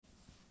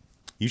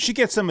You should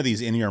get some of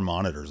these in-ear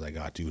monitors I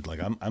got, dude.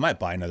 Like, I might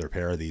buy another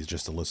pair of these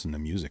just to listen to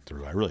music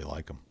through. I really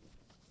like them.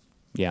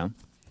 Yeah.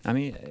 I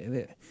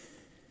mean,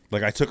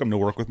 Like, I took them to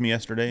work with me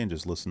yesterday and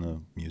just listened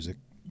to music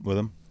with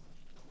them.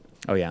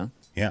 oh yeah.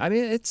 Yeah. I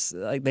mean, it's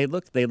like they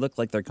look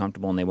like they're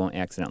comfortable and they won't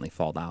accidentally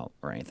fall out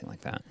or anything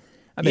like that.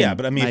 I mean, Yeah,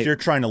 but I mean, if you're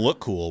trying to look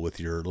cool with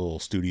your little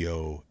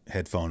studio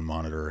headphone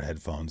monitor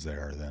headphones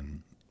there,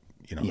 then,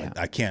 you know, Yeah.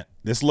 I can't.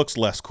 This looks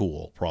less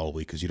cool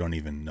probably because you don't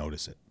even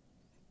notice it.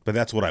 But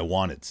that's what I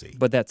wanted to see.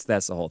 But that's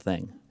the whole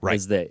thing, Right.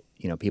 is that,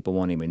 you know, people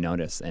won't even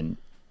notice, and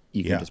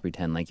you can Yeah. just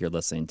pretend like you're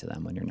listening to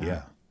them when you're not.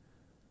 Yeah.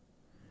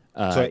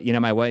 So- You know,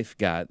 my wife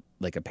got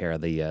like a pair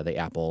of the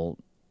Apple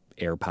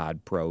AirPod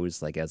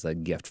Pros like as a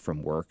gift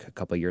from work a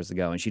couple years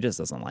ago, and she just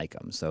doesn't like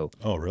them. So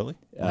Oh, really?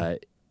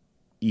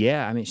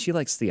 yeah, I mean, she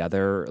likes the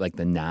other, like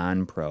the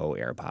non-Pro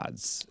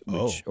AirPods,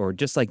 or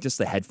just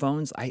the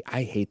headphones.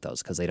 I hate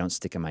those because they don't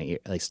stick in my ear,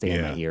 like stay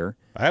in my ear.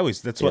 I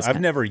always, that's what, It's I've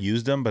kind- never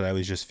used them, but I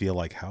always just feel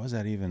like, how is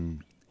that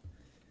even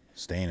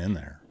staying in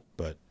there?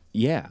 But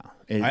Yeah,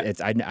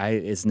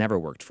 it's never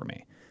worked for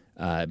me.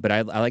 But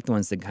I like the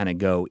ones that kind of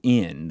go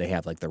in. They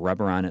have like the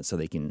rubber on it, so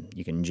you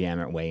can jam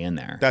it way in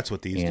there. that's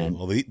what these And-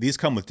 do. Well, these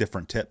come with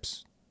different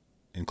tips,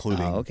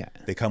 including, Oh, okay.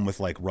 they come with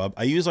like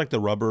I use like the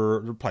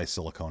rubber, they're probably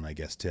silicone, I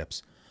guess,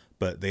 tips,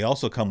 but they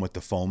also come with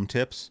the foam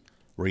tips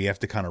where you have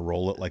to kind of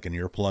roll it like an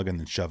earplug and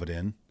then shove it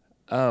in.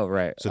 Oh,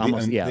 right. So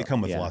Almost, they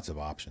come with yeah. lots of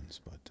options,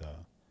 but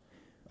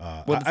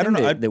Well, the I thing don't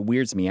know. that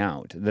weirds me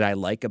out that I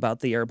like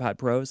about the AirPod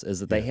Pros is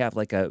that they have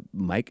like a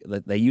mic.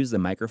 They use the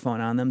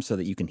microphone on them so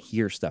that you can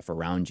hear stuff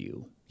around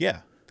you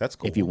yeah, that's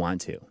cool. if you want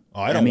to.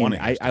 Oh, I don't mean, want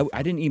to hear stuff.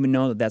 I didn't even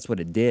know that that's what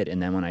it did,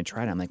 and then when I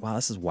tried it, I'm like, wow,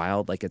 this is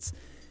wild. Like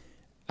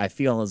I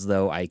feel as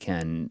though I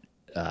can.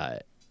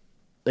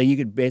 Like you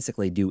could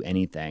basically do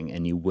anything,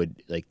 and you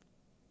wouldn't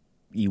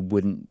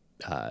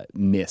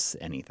miss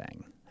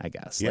anything. I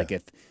guess. Yeah. Like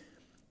if.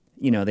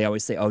 You know, they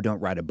always say, "Oh, don't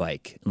ride a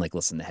bike and like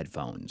listen to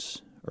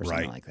headphones or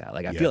something Right. like that."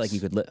 Like I feel like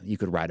Yes. you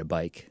could ride a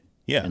bike,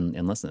 Yeah.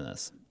 and listen to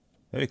this,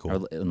 That'd be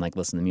cool. and like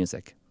listen to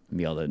music and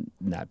be able to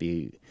not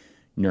be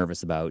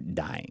nervous about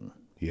dying.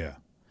 Yeah.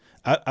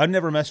 I've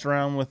never messed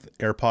around with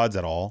AirPods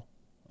at all.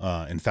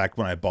 In fact,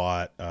 when I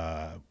bought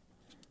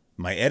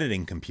my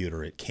editing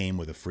computer, it came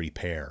with a free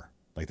pair.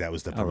 Like that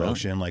was the really?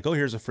 promotion. Like, oh,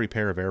 here's a free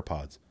pair of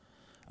AirPods.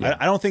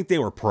 I don't think they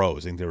were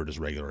pros. I think they were just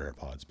regular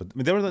AirPods. But I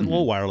mean, they were the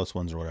little wireless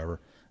ones or whatever.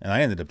 And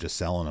I ended up just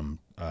selling them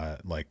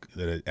like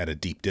at a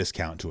deep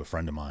discount to a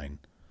friend of mine.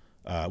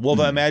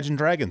 The Imagine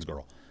Dragons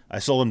girl. I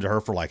sold them to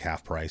her for like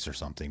half price or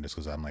something just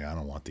because I'm like, I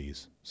don't want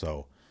these.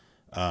 So,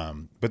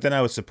 but then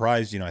I was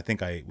surprised, you know, I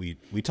think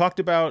we talked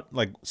about,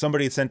 like,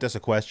 somebody had sent us a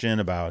question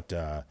about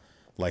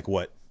like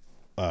what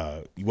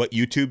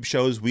YouTube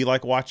shows we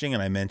like watching.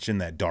 And I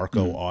mentioned that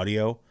Darko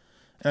Audio.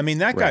 And I mean,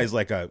 that guy's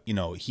like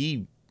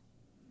he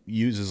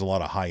uses a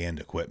lot of high end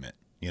equipment,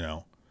 you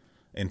know.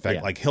 In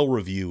fact, like he'll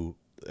review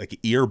like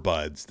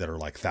earbuds that are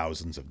like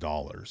thousands of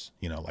dollars,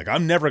 you know, like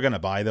I'm never going to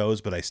buy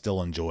those, but I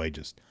still enjoy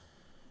just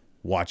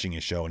watching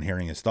his show and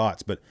hearing his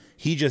thoughts. But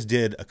he just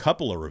did a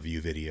couple of review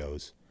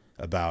videos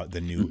about the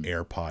new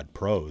AirPod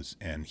Pros,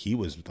 and he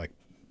was like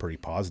pretty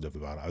positive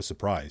about it. I was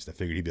surprised. I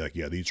figured he'd be like,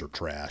 yeah, these are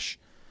trash.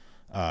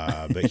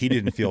 But he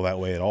didn't feel that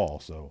way at all.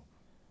 So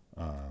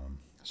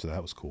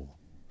that was cool.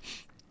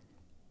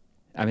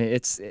 I mean,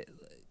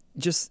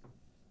 just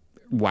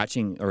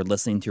watching or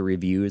listening to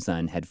reviews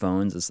on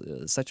headphones is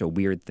such a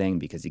weird thing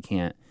because you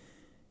can't,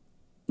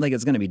 like,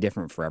 it's going to be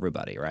different for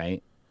everybody,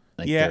 right?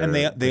 Like Yeah, and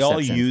their they all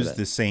perception for use that.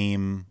 the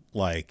same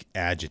like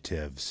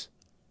adjectives.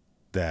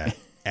 That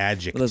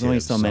adjectives. Well, there's only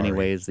so many sorry.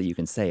 ways that you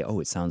can say, "Oh,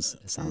 it sounds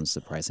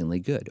surprisingly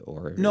good,"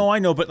 or No, I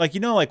know, but like, you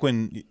know, like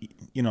when,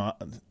 you know,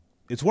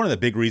 it's one of the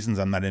big reasons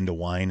I'm not into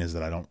wine is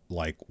that I don't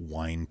like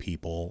wine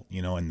people,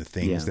 you know, and the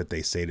things that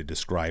they say to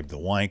describe the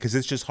wine, because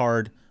it's just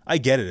hard. I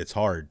get it. It's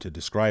hard to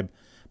describe.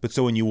 But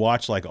so when you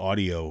watch like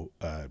audio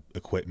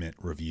equipment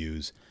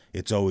reviews,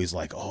 it's always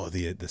like, oh,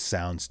 the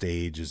sound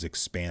stage is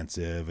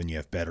expansive and you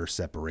have better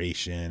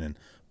separation and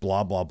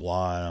blah, blah,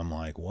 blah. And I'm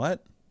like,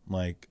 what?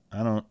 Like,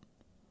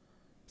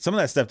 some of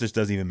that stuff just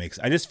doesn't even make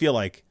sense. I just feel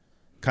like,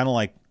 kind of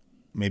like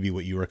maybe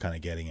what you were kind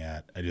of getting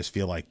at. I just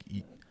feel like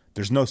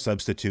there's no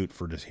substitute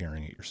for just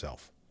hearing it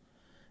yourself.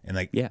 And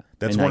like,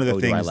 that's and one like, of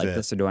the things do I like that,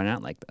 this or do I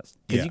not like this?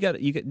 Because Yeah.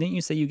 didn't you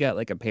say you got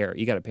like a pair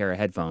of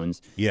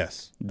headphones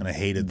yes. And I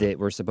hated them. that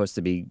were supposed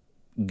to be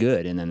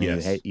good, and then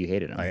Yes. you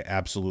hated them. I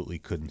absolutely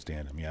couldn't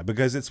stand them. Yeah.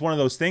 Because it's one of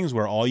those things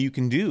where all you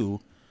can do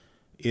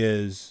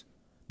is,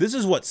 this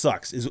is what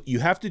sucks, is you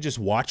have to just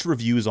watch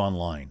reviews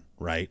online.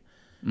 Right.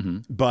 Mm-hmm.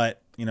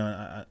 But, you know,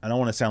 I don't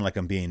want to sound like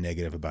I'm being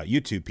negative about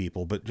YouTube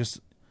people, but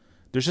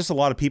there's just a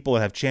lot of people that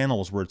have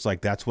channels where it's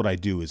like, that's what I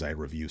do is I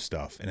review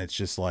stuff. And it's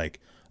just like,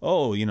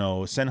 oh, you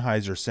know,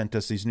 Sennheiser sent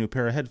us these new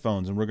pair of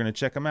headphones and we're going to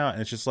check them out.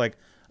 And it's just like,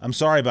 I'm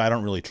sorry, but I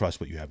don't really trust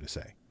what you have to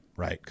say.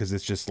 Right. Because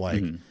it's just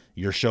like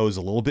your show is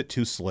a little bit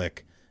too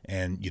slick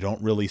and you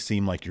don't really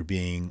seem like you're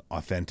being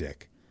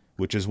authentic,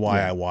 which is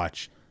why I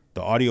watch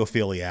the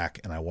Audiophiliac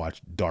and I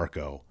watch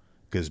Darko,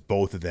 because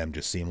both of them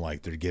just seem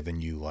like they're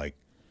giving you like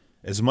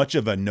as much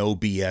of a no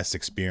BS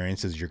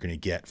experience as you're going to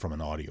get from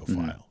an audio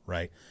file,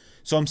 right?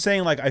 So I'm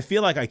saying, like, I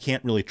feel like I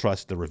can't really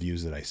trust the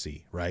reviews that I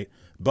see, right?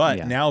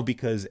 But now,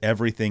 because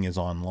everything is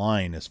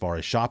online as far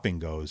as shopping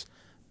goes,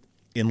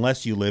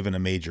 unless you live in a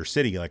major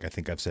city, like I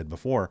think I've said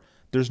before,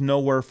 there's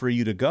nowhere for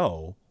you to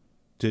go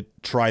to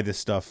try this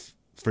stuff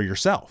for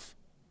yourself.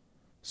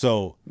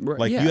 So,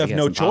 like, you have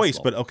no choice,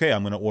 but okay,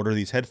 I'm going to order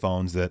these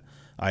headphones that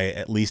I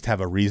at least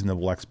have a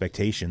reasonable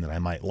expectation that I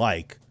might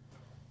like.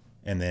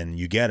 And then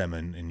you get them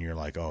and you're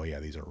like, oh yeah,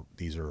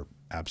 these are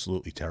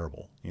absolutely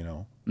terrible, you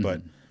know?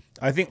 But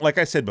I think, like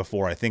I said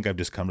before, I think I've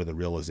just come to the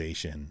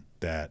realization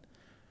that,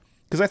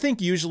 because I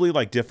think usually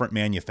like different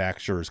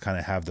manufacturers kind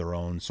of have their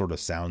own sort of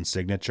sound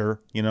signature,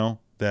 you know,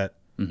 that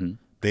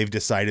they've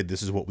decided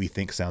this is what we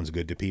think sounds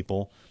good to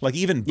people. Like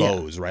even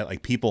Bose, right?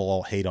 Like people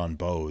all hate on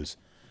Bose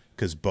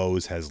because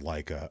Bose has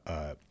like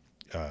a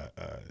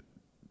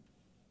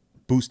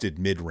boosted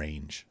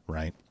mid-range,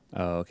 right?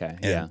 Oh, okay.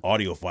 And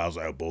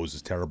audiophiles, oh, Bose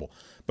is terrible.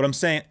 But I'm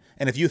saying,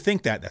 and if you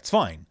think that, that's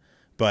fine.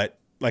 But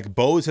like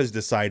Bose has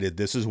decided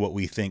this is what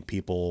we think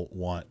people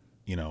want,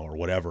 you know, or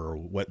whatever. Or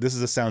what this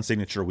is a sound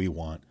signature we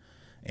want.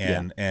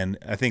 And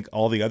I think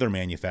all the other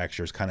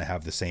manufacturers kind of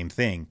have the same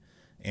thing.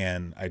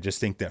 And I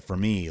just think that for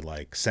me,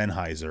 like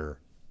Sennheiser,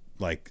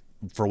 like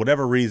for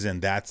whatever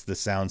reason, that's the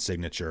sound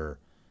signature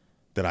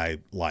that I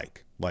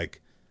like.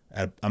 Like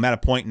I'm at a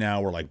point now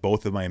where like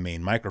both of my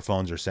main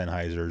microphones are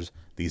Sennheisers.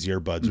 These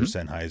earbuds are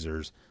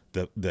Sennheisers.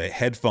 The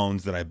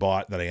headphones that I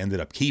bought that I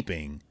ended up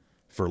keeping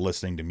for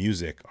listening to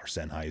music are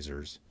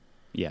Sennheisers.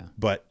 Yeah.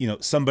 But, you know,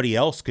 somebody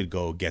else could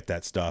go get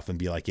that stuff and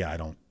be like, yeah,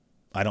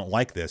 I don't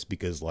like this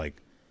because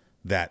like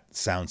that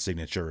sound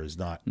signature is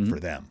not for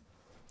them,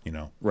 you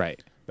know?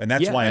 Right. And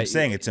that's why I'm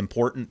saying it's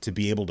important to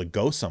be able to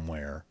go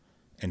somewhere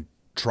and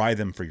try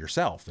them for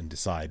yourself and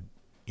decide,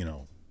 you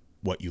know,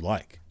 what you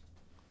like.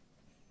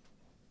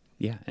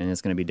 Yeah, and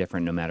it's going to be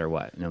different no matter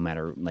what, no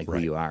matter like who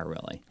you are,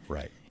 really.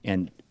 Right.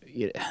 And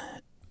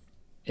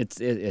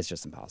it's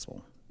just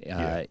impossible.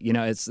 You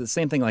know, it's the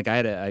same thing. Like I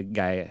had a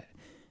guy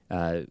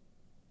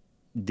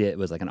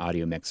was like an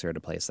audio mixer at a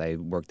place I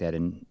worked at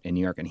in New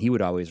York, and he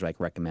would always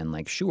like recommend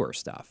like Shure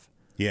stuff.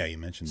 Yeah, you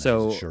mentioned that.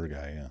 So He's a Shure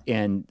guy, yeah.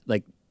 And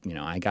like, you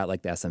know, I got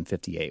like the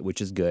SM58,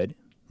 which is good,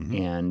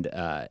 and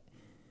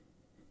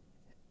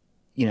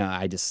you know,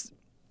 I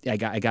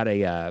got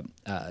a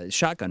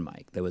shotgun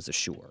mic that was a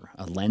Shure,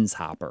 a lens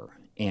hopper,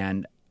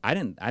 and I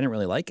didn't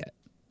really like it.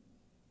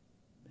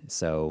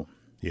 So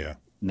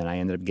then I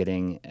ended up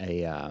getting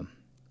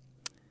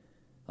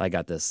I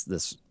got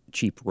this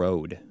cheap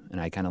Rode, and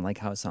I kind of like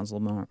how it sounds a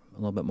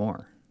little bit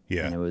more.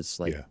 Yeah, and it was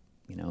like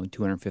you know,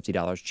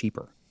 $250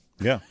 cheaper.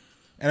 Yeah,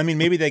 and I mean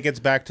maybe that gets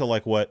back to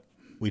like what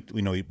we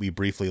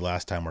briefly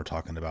last time were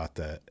talking about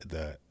the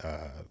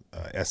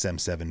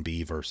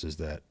SM7B versus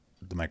the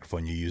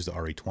microphone you used, the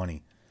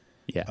RE20.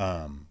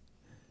 Yeah.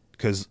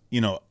 Because, you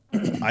know,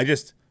 I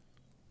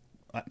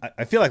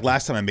feel like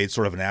last time I made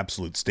sort of an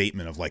absolute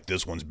statement of like,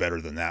 this one's better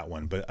than that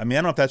one. But I mean,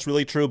 I don't know if that's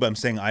really true, but I'm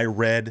saying I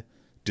read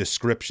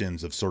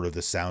descriptions of sort of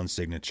the sound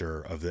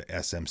signature of the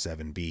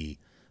SM7B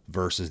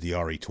versus the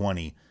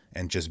RE20.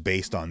 And just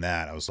based on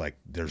that, I was like,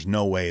 there's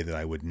no way that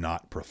I would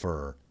not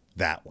prefer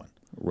that one.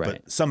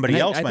 Right. But somebody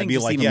else might be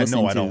like, yeah,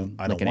 no, I don't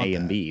like an want A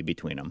and that. B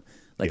between them.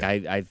 Like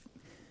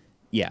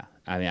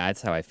I mean,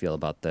 that's how I feel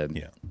about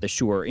the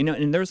Shure. You know,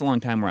 and there was a long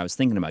time where I was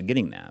thinking about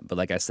getting that, but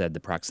like I said, the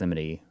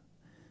proximity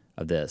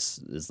of this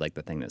is like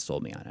the thing that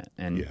sold me on it.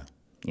 And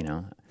you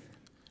know,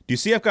 do you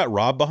see I've got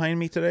Rob behind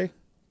me today?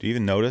 Do you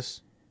even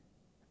notice?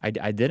 I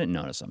didn't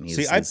notice him.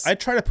 I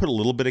try to put a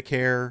little bit of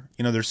care.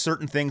 You know, there's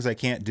certain things I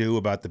can't do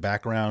about the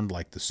background,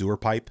 like the sewer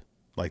pipe.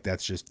 Like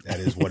that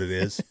is what it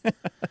is.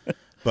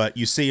 But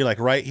you see, like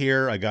right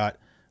here, I got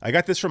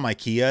this from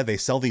IKEA. They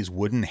sell these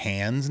wooden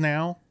hands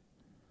now,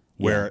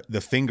 where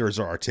the fingers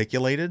are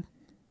articulated.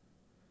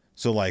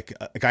 So like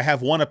I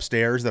have one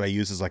upstairs that I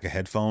use as like a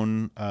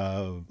headphone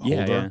holder.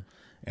 Yeah.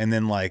 And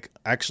then like,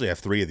 actually I have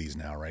 3 of these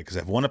now, right? Because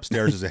I have one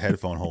upstairs as a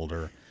headphone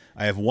holder.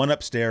 I have one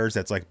upstairs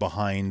that's like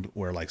behind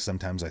where like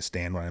sometimes I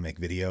stand when I make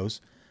videos.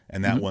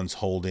 And that one's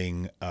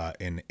holding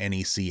an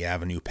NEC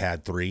Avenue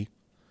Pad 3,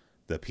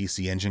 the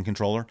PC Engine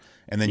controller.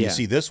 And then you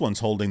see this one's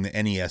holding the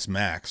NES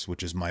Max,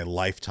 which is my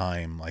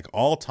lifetime, like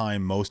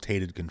all-time most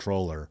hated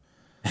controller.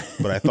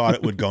 But I thought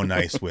it would go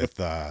nice with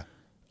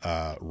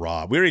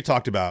Rob. We already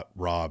talked about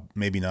Rob,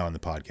 maybe not on the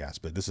podcast,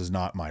 but this is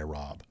not my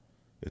Rob.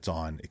 It's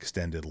on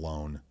extended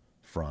loan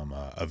from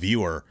a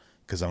viewer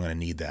because I'm going to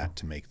need that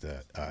to make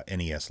the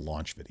NES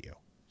launch video.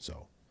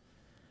 So,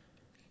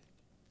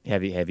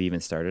 have you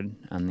even started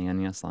on the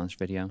NES launch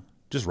video?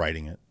 Just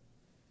writing it.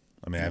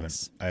 I mean,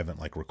 I haven't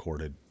like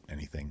recorded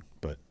anything,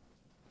 but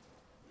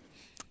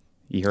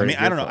you heard. I mean,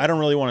 I don't know. I don't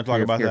really want to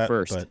talk about that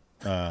first. But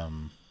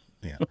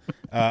yeah,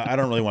 I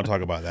don't really want to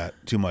talk about that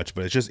too much.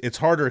 But it's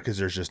harder because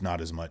there's just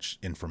not as much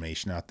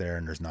information out there,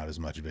 and there's not as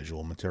much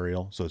visual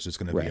material. So it's just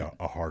going to be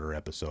a harder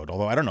episode.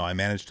 Although I don't know, I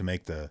managed to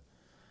make the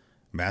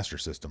Master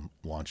System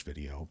launch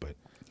video, but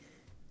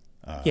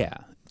yeah.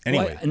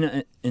 Anyway,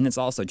 well, and it's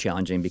also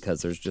challenging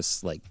because there's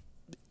just like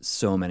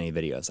so many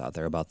videos out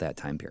there about that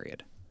time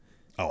period.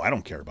 Oh, I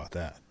don't care about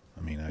that.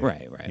 I mean,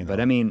 Right. you know, But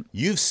I mean,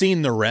 you've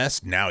seen the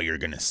rest. Now you're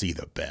going to see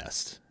the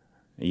best.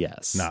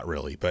 yes. Not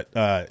really, but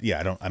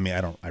yeah,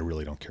 I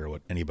really don't care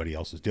what anybody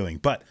else is doing.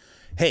 But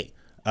hey,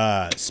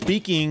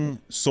 speaking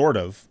sort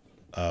of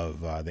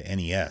the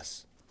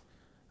NES,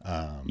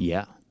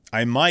 Yeah.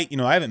 I might,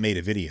 I haven't made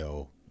a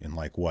video in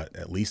like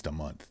at least a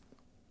month,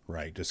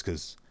 right? Just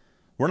because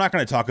we're not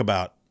going to talk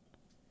about.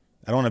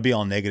 I don't want to be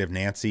all negative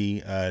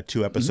Nancy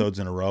 2 episodes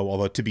in a row.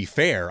 Although to be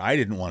fair, I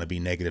didn't want to be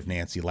negative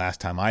Nancy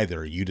last time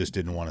either. You just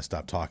didn't want to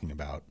stop talking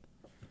about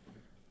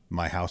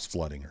my house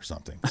flooding or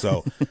something.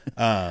 So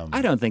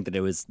I don't think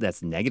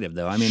that's negative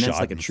though. I mean, that's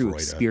like a true Schadenfreude.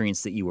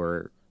 experience that you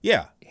were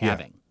yeah,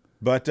 having.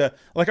 But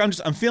like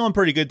I'm feeling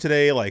pretty good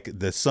today. Like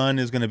the sun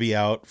is going to be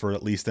out for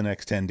at least the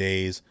next 10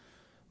 days.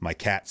 My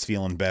cat's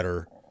feeling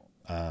better.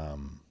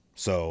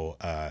 So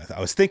I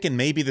was thinking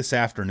maybe this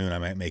afternoon I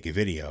might make a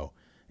video.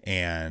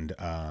 And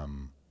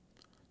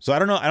so I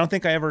don't know. I don't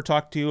think I ever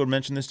talked to you or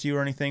mentioned this to you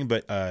or anything,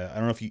 but I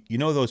don't know if you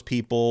know those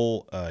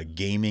people,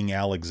 Gaming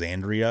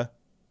Alexandria.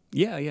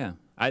 Yeah, yeah.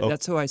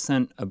 That's who I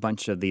sent a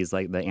bunch of these,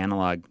 like the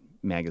analog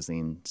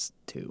magazines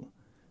to.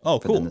 Oh,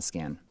 for cool. them to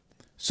scan.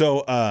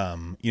 So,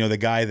 the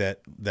guy that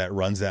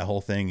runs that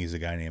whole thing, he's a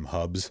guy named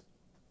Hubs.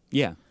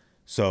 Yeah.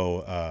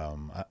 So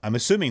I'm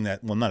assuming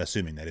that, well, not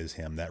assuming that is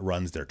him, that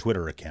runs their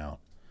Twitter account.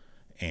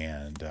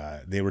 And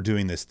they were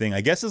doing this thing,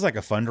 I guess it's like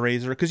a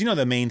fundraiser, because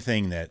the main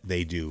thing that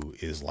they do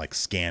is like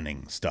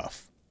scanning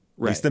stuff.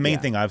 Right. It's the main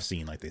thing I've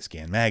seen. Like they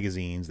scan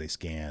magazines, they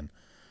scan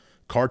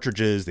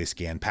cartridges, they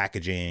scan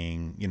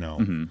packaging.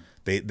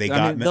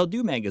 They'll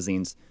do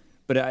magazines,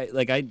 but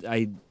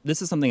I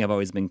this is something I've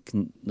always been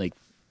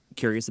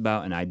curious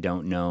about, and I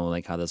don't know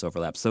like how this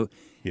overlaps. So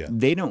Yeah.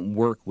 they don't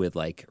work with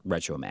like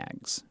retro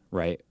mags,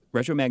 right?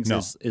 Retro mags No.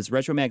 is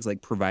retro mags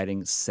like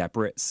providing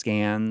separate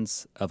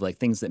scans of like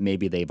things that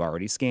maybe they've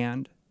already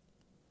scanned.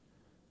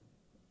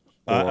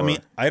 I mean,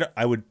 I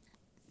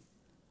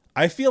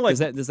feel like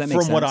Does that make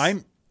from what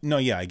sense?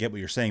 I get what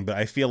you're saying, but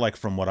I feel like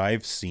from what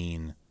I've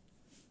seen,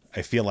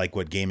 I feel like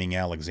what Gaming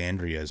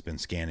Alexandria has been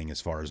scanning as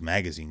far as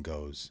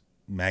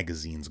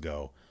magazines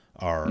go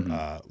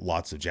are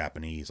lots of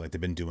Japanese. Like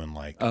they've been doing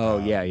like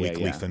Weekly yeah.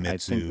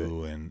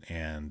 Famitsu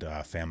and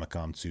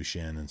Famicom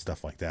Tsushin and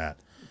stuff like that.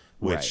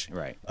 Which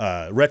Right.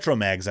 Retro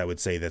Mags, I would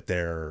say that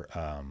their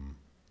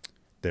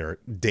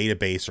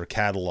database or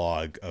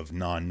catalog of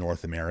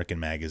non-North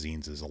American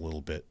magazines is a little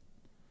bit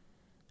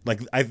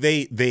like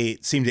they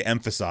seem to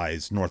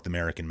emphasize North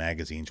American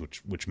magazines,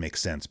 which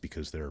makes sense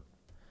because they're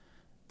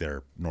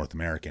North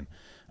American.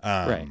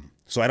 Right.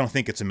 So I don't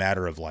think it's a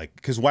matter of like,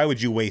 because why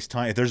would you waste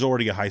time if there's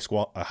already a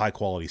high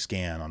quality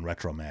scan on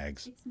Retro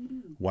Mags?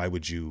 Why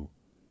would you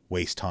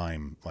waste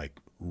time like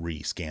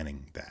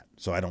re-scanning that?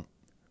 So I don't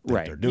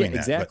think they're doing that.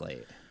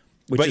 Exactly.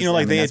 But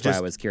that's why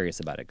I was curious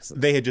about it. 'Cause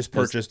they had just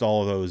purchased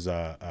all of those.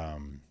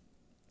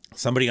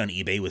 Somebody on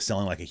eBay was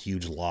selling like a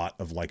huge lot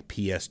of like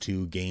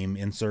PS2 game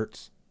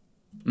inserts.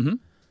 Mm-hmm.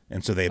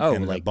 And so they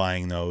ended up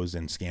buying those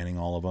and scanning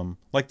all of them,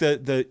 like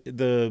the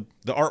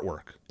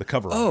artwork, the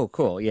cover. Oh,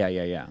 cool.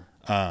 Yeah.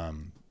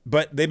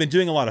 But they've been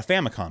doing a lot of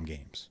Famicom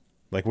games,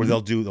 like where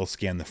they'll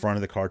scan the front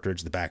of the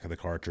cartridge, the back of the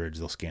cartridge,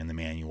 they'll scan the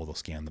manual, they'll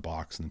scan the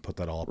box, and put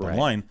that all up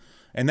online.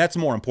 And that's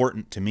more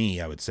important to me,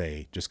 I would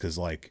say, just because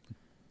like,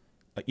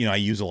 I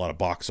use a lot of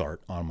box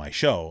art on my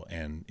show,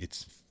 and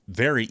it's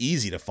very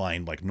easy to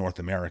find like North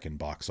American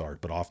box art,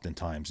 but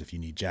oftentimes if you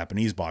need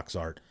Japanese box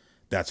art,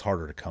 that's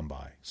harder to come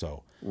by.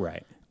 So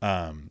Right.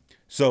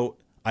 So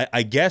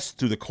I guess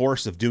through the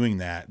course of doing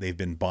that, they've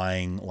been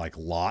buying like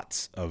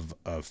lots of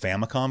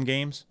Famicom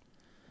games.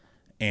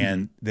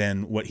 And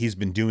then what he's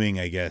been doing,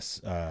 I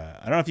guess, I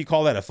don't know if you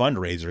call that a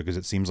fundraiser, because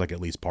it seems like at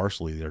least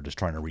partially they're just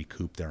trying to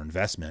recoup their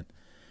investment,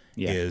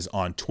 is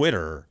on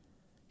Twitter.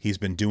 He's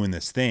been doing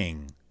this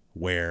thing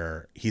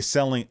where he's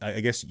selling, I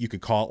guess you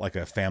could call it like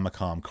a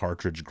Famicom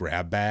cartridge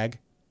grab bag.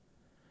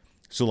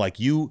 So like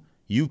you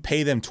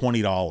pay them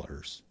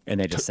 $20. And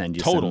they just send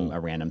you total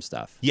some random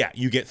stuff. Yeah,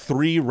 you get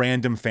 3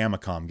 random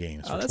Famicom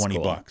games for that's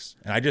cool. $20.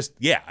 And I just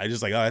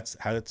like, that's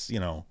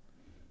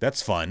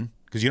that's fun,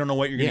 because you don't know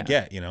what you're going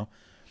to get,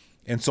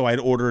 And so I'd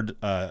ordered,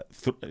 I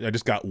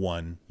just got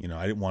one,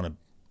 I didn't want to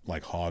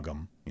like hog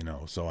them,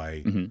 so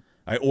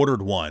I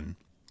ordered one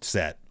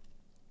set,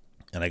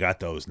 and I got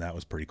those, and that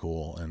was pretty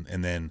cool.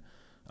 And then,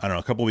 I don't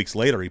know, a couple weeks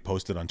later, he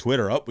posted on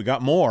Twitter, we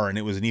got more, and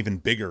it was an even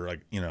bigger, like,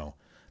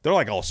 they're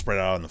like all spread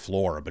out on the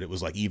floor, but it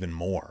was like even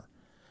more.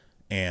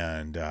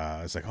 And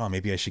I was like, oh,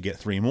 maybe I should get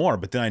 3 more.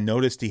 But then I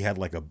noticed he had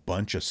like a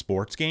bunch of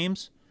sports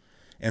games.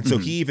 And so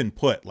he even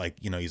put like,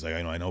 he's like,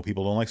 I know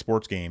people don't like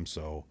sports games.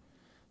 So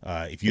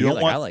if you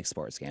don't want, I like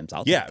sports games.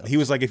 I'll yeah, take those. he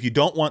was like, if you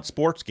don't want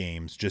sports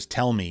games, just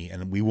tell me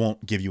and we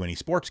won't give you any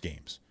sports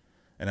games.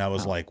 And I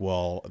was like,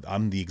 well,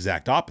 I'm the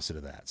exact opposite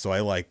of that. So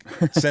I like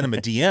sent him a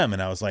DM,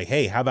 and I was like,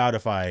 hey, how about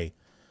if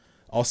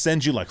I'll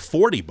send you like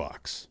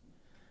 $40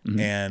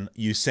 and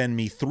you send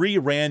me 3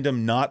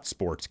 random not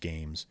sports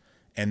games,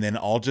 and then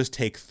I'll just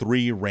take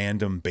 3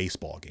 random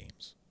baseball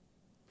games.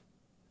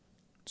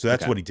 So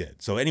that's Okay. what he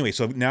did. So anyway,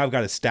 so now I've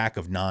got a stack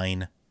of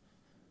 9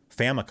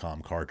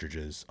 Famicom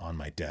cartridges on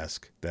my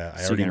desk that I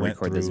So you're already gonna went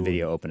record through. this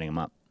video opening them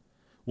up.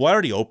 Well, I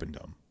already opened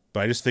them,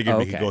 but I just figured Oh,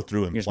 we could okay. go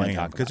through and You're just gonna play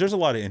them talk because about there's a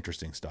lot of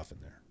interesting stuff in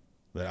there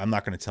that I'm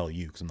not going to tell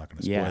you because I'm not going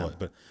to spoil Yeah. it.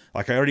 But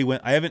like I already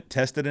went, I haven't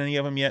tested any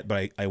of them yet,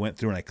 but I went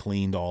through and I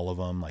cleaned all of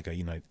them, like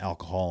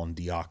alcohol and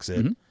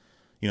deoxit.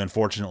 Mm-hmm.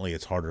 Unfortunately,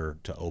 it's harder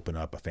to open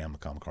up a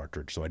Famicom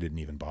cartridge, so I didn't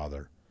even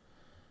bother.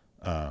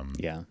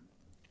 Yeah.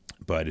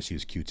 But I just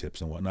use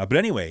Q-tips and whatnot. But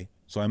anyway,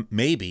 so I'm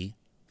maybe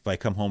if I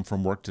come home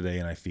from work today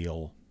and I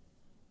feel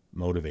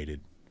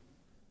motivated.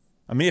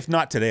 I mean, if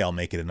not today, I'll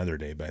make it another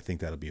day. But I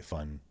think that'll be a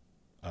fun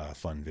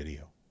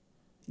video.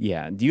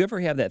 Yeah. Do you ever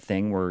have that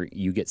thing where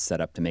you get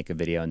set up to make a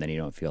video and then you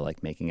don't feel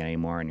like making it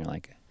anymore, and you're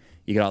like,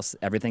 you get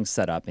everything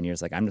set up, and you're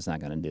just like, I'm just not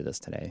going to do this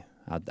today.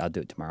 I'll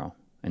do it tomorrow.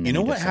 And then You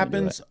know what just don't do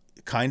happens?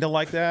 it. Kind of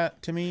like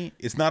that to me.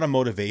 It's not a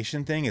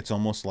motivation thing. It's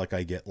almost like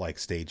I get like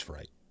stage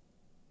fright.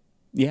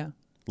 Yeah.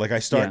 Like I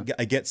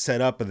get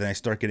set up, and then I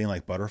start getting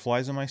like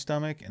butterflies in my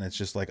stomach, and it's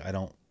just like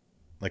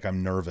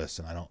I'm nervous,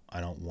 and I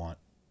don't want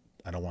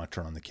to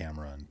turn on the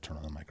camera and turn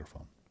on the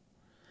microphone.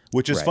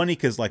 Which is Right. funny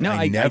because like No,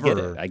 I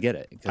never I get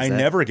it. 'Cause I that-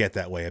 never get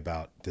that way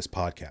about this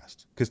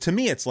podcast. Because to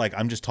me, it's like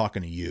I'm just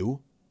talking to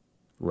you,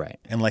 Right.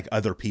 and like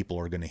other people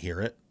are going to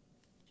hear it.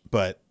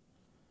 But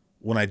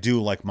when I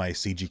do like my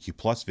CGQ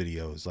Plus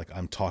videos, like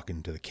I'm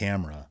talking to the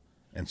camera,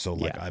 and so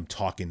like Yeah. I'm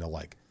talking to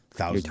like You're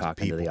thousands of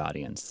talking to people. the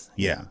audience.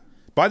 Yeah.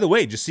 By the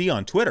way, just see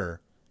on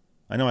Twitter.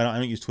 I know I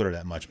don't use Twitter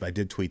that much, but I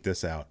did tweet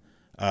this out.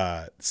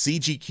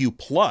 CGQ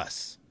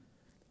Plus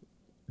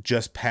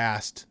just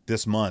passed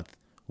this month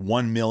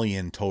 1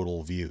 million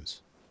total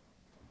views.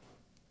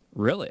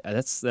 Really?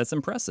 That's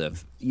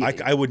impressive.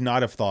 I would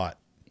not have thought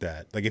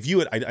that. Like if you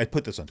had, I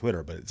put this on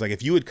Twitter, but it's like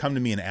if you had come to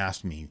me and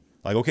asked me,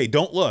 like, okay,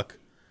 don't look,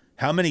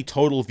 how many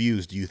total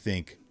views do you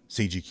think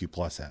CGQ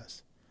Plus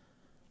has?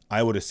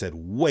 I would have said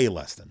way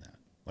less than that.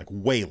 Like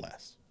way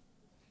less.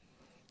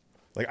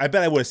 Like I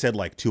bet I would have said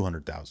like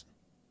 200,000.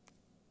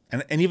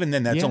 And even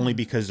then, that's Yeah. only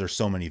because there's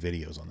so many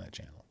videos on that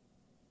channel.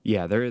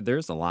 Yeah,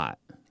 there's a lot.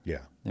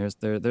 Yeah.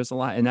 There's a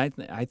lot, and I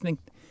think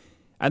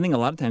a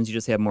lot of times you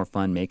just have more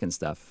fun making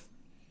stuff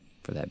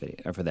for that video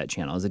or for that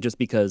channel. Is it just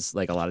because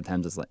like a lot of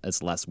times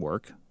it's less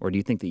work, or do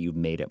you think that you've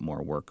made it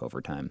more work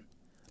over time?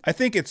 I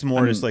think it's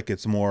more just like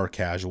it's more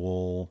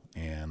casual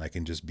and I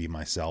can just be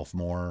myself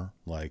more.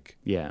 Like,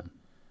 Yeah.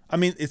 I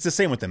mean, it's the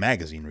same with the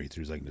magazine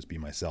read-throughs. I can just be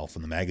myself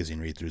in the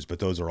magazine read-throughs, but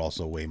those are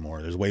also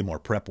there's way more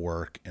prep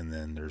work, and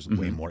then there's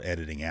way more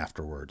editing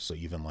afterwards. So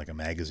even like a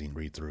magazine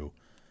read-through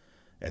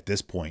at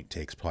this point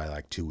takes probably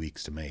like 2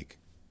 weeks to make.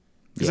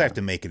 Because I have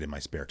to make it in my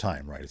spare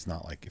time, right? It's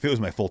not like if it was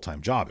my full-time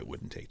job, it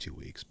wouldn't take 2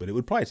 weeks, but it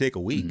would probably take a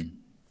week.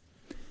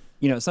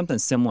 Something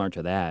similar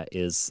to that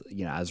is,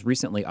 I was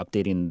recently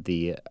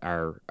updating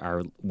our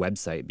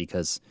website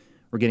because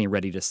we're getting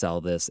ready to sell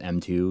this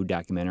M2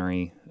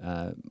 documentary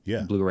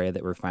Yeah. Blu-ray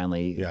that we're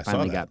finally Yeah, I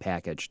saw that. got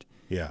packaged.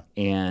 Yeah.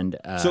 And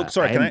So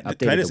sorry, can I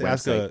updated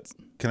just the website.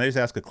 can I just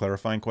ask a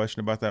clarifying question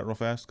about that real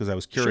fast? Because I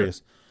was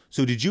curious.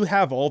 So did you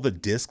have all the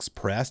discs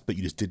pressed, but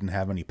you just didn't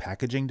have any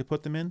packaging to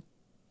put them in?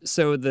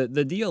 So the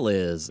deal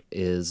is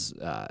this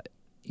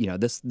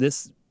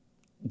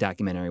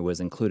documentary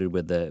was included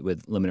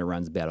with Limited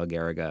Run's Battle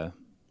Garaga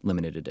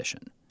limited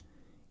edition,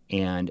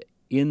 and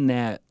in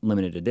that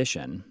limited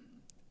edition,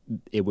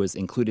 it was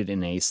included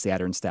in a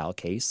Saturn style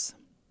case,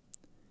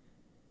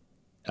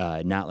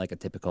 not like a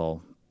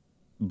typical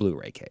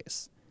Blu-ray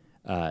case.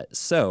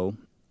 So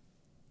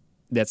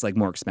that's like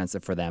more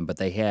expensive for them, but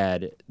they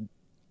had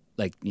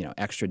like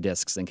extra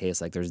discs in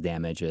case like there's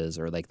damages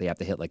or like they have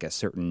to hit like a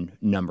certain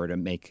number to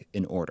make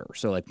an order.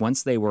 So like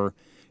once they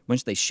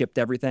shipped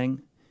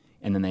everything,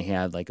 and then they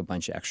had like a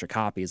bunch of extra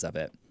copies of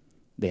it,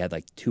 they had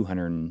like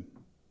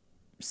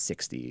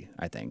 260,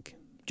 I think,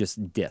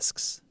 just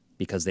discs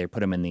because they put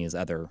them in these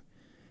other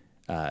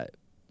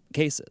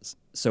cases.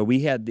 So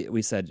we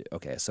said,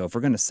 okay, so if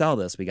we're going to sell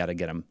this, we got to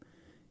get them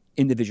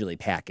individually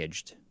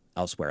packaged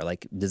elsewhere,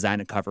 like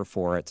design a cover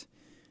for it,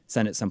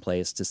 send it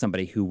someplace to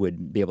somebody who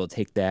would be able to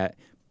take that,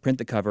 print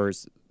the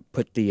covers,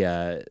 put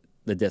the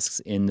discs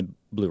in the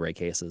Blu-ray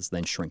cases,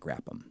 then shrink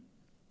wrap them.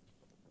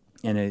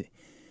 And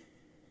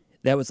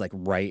that was like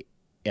right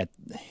at,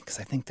 because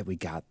I think that we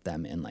got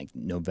them in like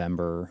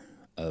November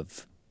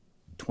of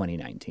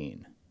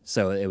 2019.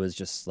 So it was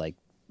just like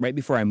right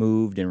before I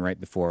moved and right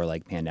before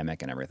like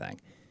pandemic and everything.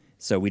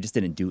 So we just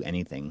didn't do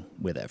anything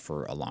with it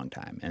for a long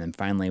time. And then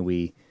finally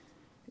we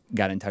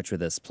got in touch with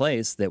this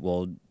place that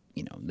will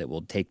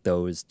take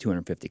those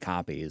 250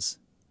 copies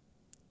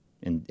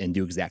and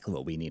do exactly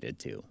what we needed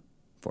to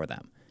for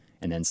them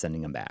and then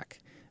sending them back.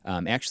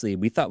 Actually,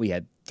 we thought we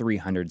had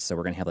 300, so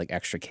we're going to have like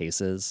extra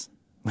cases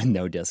with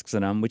no discs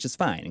in them, which is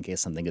fine in case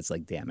something gets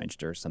like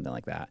damaged or something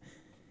like that.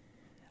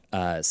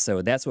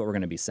 So that's what we're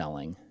going to be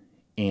selling.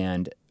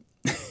 And,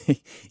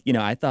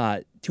 I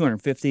thought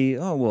 250,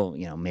 oh,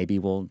 well, maybe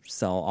we'll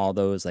sell all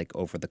those like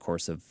over the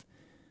course of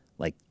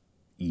like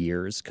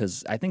years.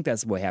 Cause I think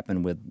that's what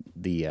happened with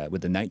the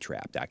Night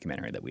Trap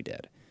documentary that we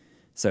did.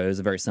 So it was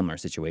a very similar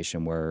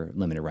situation where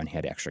Limited Run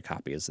had extra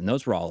copies, and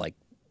those were all like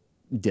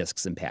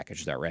discs and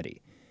packages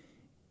already.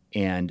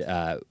 And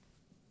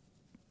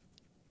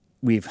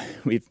we've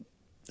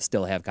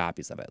still have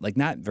copies of it. Like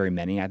not very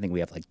many. I think we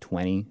have like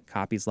 20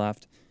 copies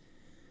left.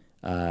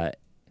 But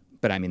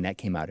I mean, that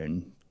came out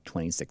in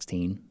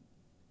 2016,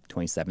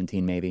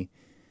 2017 maybe.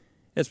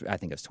 I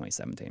think it was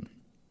 2017.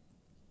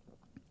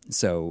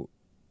 So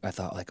I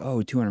thought like,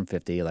 oh,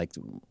 250, like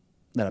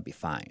that'll be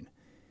fine.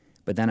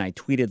 But then I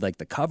tweeted like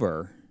the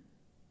cover,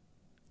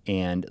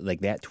 and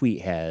like that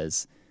tweet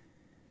has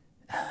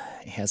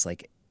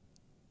like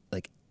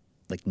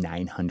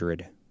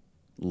 900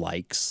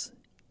 likes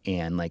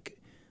and like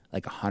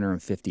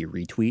 150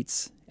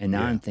 retweets. And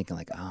now I'm thinking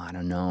like, oh, I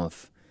don't know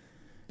if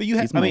But you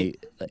have,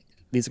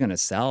 these are going to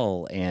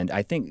sell. And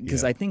I think,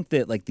 because I think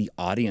that like the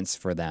audience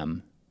for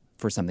them,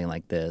 for something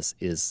like this,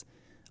 is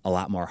a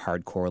lot more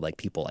hardcore. Like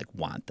people like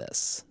want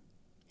this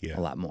a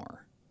lot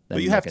more.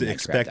 But you have to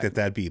expect that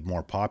that'd be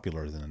more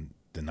popular than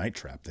the Night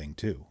Trap thing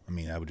too. I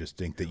mean, I would just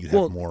think that you'd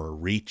have more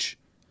reach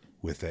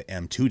with the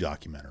M2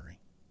 documentary.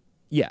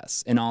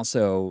 Yes, and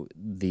also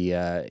the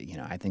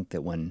I think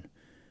that when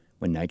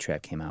Night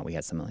Trap came out, we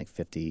had something like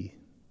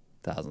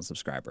 50,000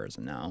 subscribers,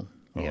 and now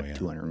we have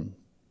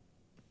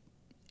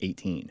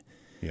 218.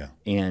 Yeah.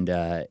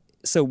 And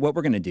so what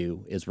we're gonna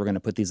do is we're gonna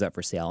put these up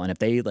for sale, and if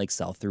they like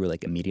sell through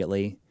like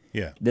immediately,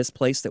 this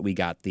place that we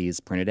got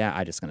these printed at,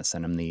 I'm just gonna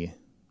send them the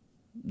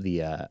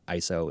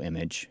ISO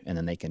image, and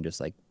then they can just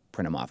like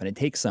print them off, and it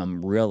takes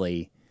them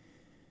really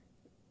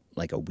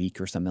like a week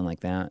or something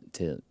like that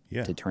to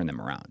turn them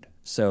around.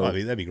 So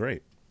that'd be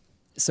great.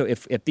 So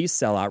if these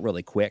sell out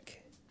really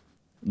quick,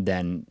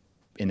 then,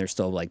 and there's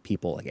still like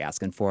people like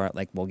asking for it,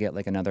 like we'll get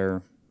like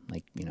another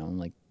like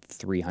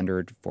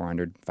 300,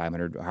 400,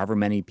 500, however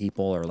many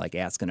people are like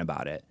asking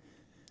about it.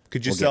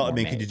 Could you sell? I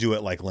mean, could you do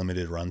it like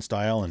limited run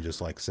style and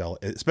just like sell,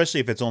 especially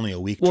if it's only a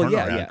week turnaround?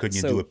 Yeah. Couldn't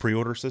you do a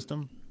pre-order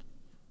system?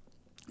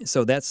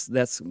 So that's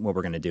what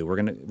we're gonna do.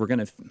 We're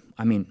gonna.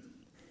 I mean,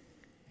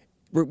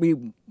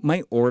 we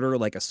might order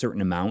like a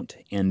certain amount,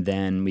 and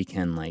then we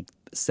can like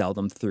sell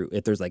them through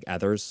if there's like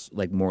others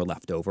like more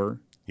left over.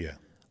 Yeah.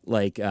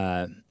 Like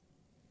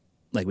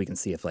we can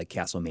see if like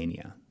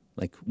Castlemania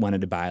like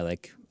wanted to buy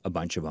like a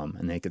bunch of them,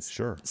 and they could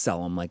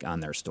sell them like on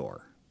their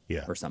store.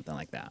 Yeah. Or something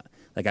like that.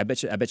 Like I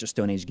bet you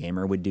Stone Age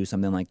Gamer would do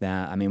something like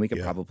that. I mean, we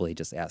could probably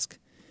just ask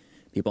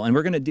people, and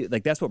we're gonna do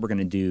like that's what we're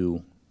gonna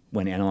do.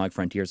 When Analog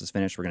Frontiers is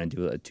finished, we're going to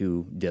do a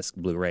 2-disc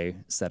Blu-ray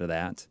set of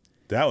that.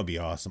 That would be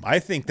awesome. I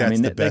think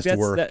that's the best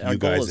work you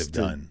guys have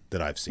done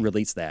that I've seen.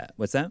 Release that.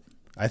 What's that?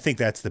 I think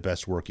that's the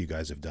best work you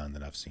guys have done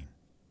that I've seen.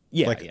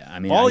 Yeah, I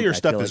mean, all your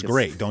stuff is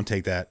great. Don't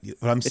take that.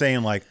 But I'm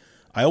saying, like,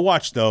 I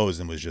watched those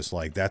and was just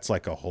like, that's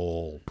like a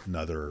whole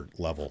another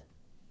level.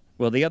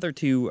 Well, the other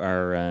two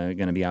are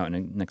going to be out in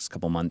the next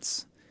couple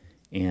months.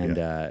 And,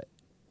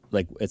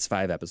 like, it's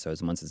 5 episodes.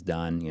 And once it's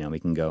done, we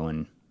can go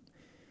and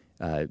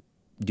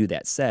do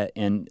that set,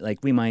 and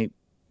like we're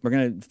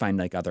gonna find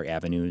like other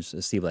avenues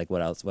to see like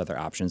what other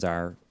options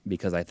are,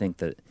 because I think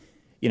that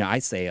I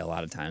say a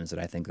lot of times that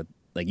I think that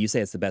like you say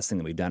it's the best thing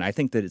that we've done. I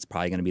think that it's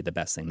probably going to be the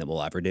best thing that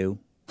we'll ever do.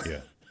 Yeah.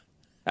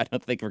 I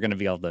don't think we're going to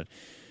be able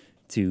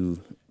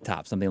to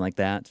top something like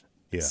that.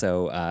 Yeah.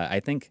 So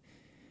I think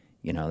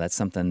that's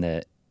something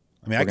that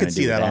I could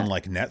see that on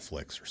like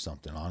Netflix or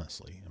something,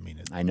 honestly. I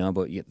mean, I know,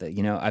 but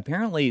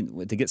apparently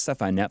to get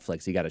stuff on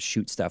Netflix you got to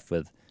shoot stuff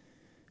with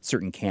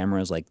certain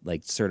cameras, like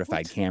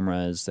certified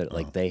cameras that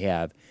like they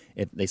have.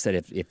 If they said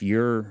if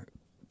your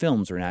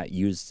films are not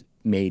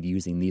made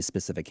using these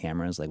specific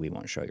cameras, like we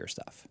won't show your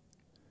stuff.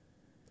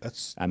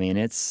 That's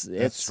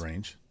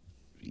strange.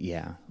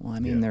 Yeah. Well, I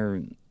mean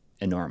they're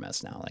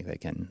enormous now. Like they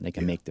can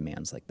make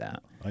demands like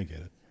that. I get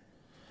it.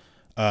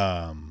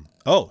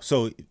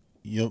 So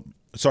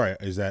sorry,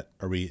 is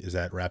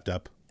that wrapped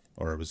up,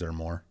 or was there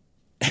more?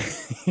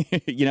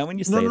 When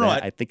you say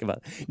that, I think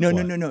about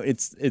no.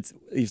 It's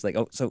he's like,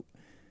 oh,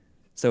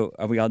 so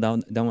are we all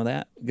done with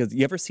that? Because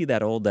you ever see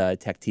that old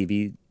Tech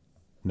TV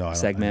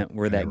segment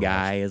where that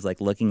guy is like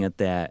looking at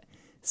that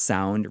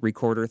sound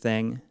recorder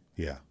thing?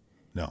 Yeah.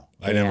 No,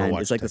 I never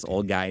watched. It's like this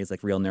old guy. He's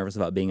like real nervous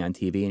about being on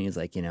TV, and he's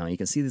like, you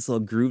can see these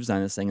little grooves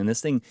on this thing, and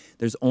this thing,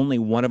 there's only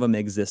one of them in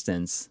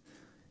existence,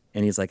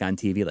 and he's like on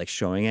TV, like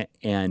showing it,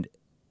 and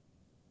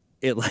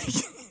it like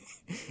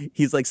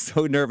he's like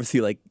so nervous, he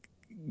like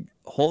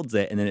holds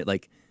it, and then it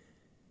like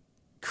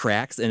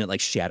cracks and it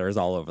like shatters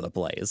all over the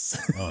place.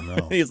 Oh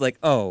no. He's like,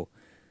 oh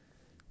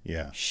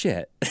yeah,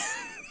 shit.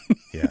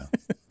 Yeah.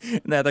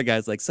 And the other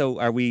guy's like, so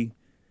are we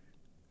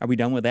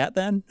done with that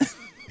then?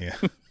 Yeah.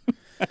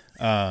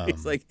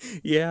 He's like,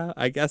 yeah,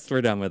 I guess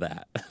we're done with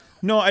that.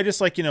 No, I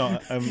just like,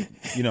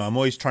 I'm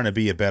always trying to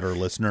be a better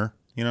listener,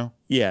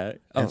 Yeah.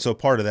 And so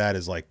part of that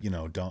is like,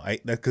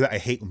 because I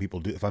hate when people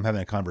do, if I'm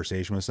having a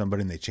conversation with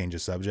somebody and they change a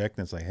subject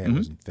and it's like, hey, it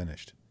wasn't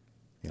finished.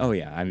 Oh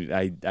yeah.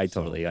 I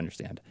totally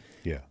understand.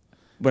 Yeah.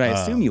 What I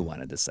assume you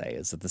wanted to say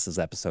is that this is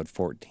episode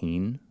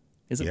 14.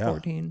 Is it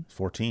 14?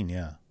 14,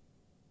 yeah.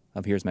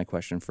 Here's my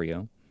question for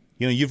you.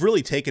 You've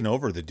really taken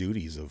over the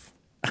duties of...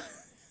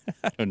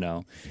 I don't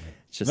know.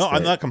 It's just No,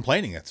 I'm that- not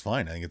complaining. That's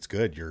fine. I think it's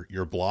good.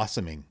 You're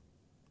blossoming.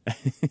 I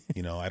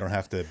don't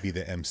have to be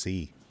the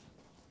MC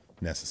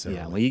necessarily.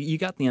 Yeah, well, you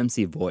got the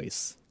MC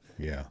voice.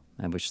 Yeah.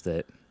 I wish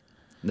that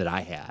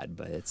I had,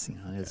 but it's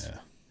it's.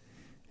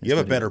 You have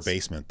what a it better is.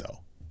 basement, though.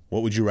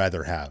 What would you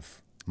rather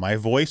have? My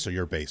voice or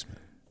your basement?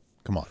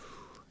 Come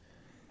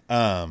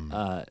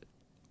on.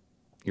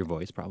 Your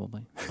voice,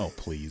 probably. Oh,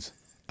 please.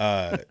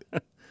 Oh,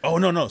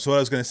 no. So what I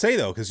was going to say,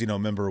 though, because,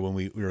 remember when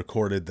we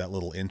recorded that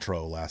little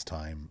intro last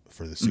time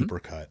for the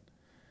supercut,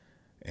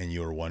 and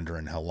you were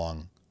wondering how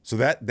long. So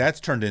that's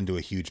turned into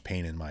a huge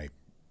pain in my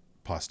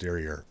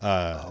posterior.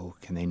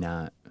 Can they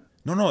not?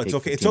 No, it's Big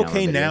okay. It's 15-hour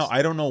okay now. videos.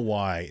 I don't know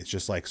why. It's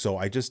just like,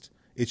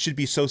 it should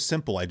be so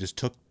simple. I just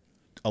took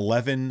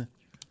 11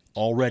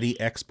 already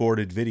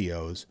exported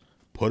videos,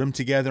 put them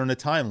together in a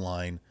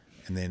timeline,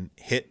 and then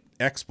hit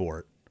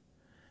export.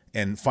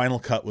 And Final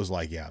Cut was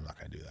like, yeah, I'm not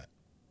going to do that.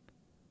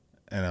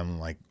 And I'm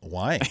like,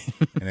 why?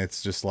 And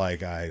it's just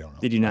like, I don't know.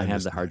 Did you not I'm have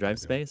just the hard not gonna drive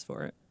do it. space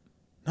for it?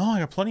 No, I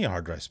got plenty of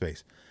hard drive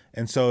space.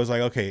 And so I was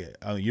like, okay,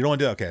 you don't want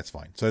to do that? Okay, that's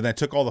fine. So then I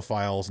took all the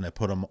files and I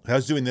put them, I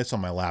was doing this on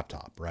my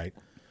laptop, right?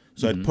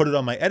 So I'd put it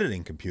on my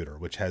editing computer,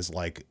 which has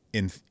like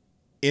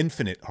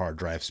infinite hard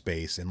drive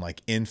space and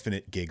like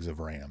infinite gigs of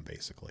RAM,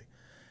 basically.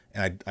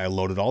 And I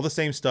loaded all the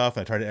same stuff.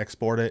 I tried to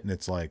export it, and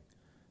it's like,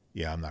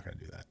 yeah, I'm not going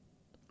to do that.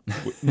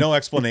 No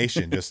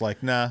explanation, just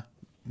like, nah,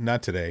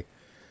 not today.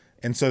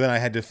 And so then I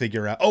had to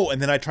figure out,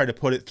 and then I tried to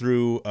put it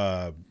through,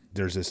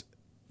 there's this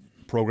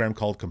program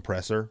called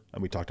Compressor,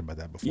 and we talked about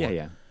that before.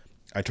 Yeah.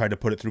 I tried to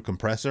put it through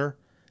Compressor,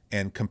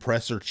 and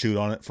Compressor chewed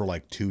on it for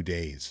like 2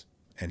 days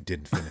and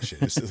didn't finish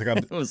it. It's like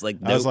It was like,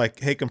 I was nope. like,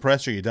 hey,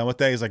 Compressor, you done with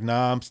that? He's like,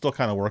 nah, I'm still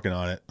kind of working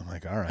on it. I'm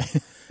like, all right.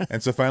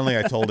 And so finally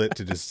I told it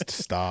to just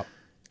stop.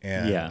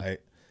 And Yeah.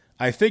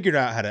 I figured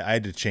out I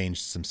had to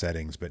change some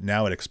settings, but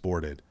now it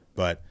exported.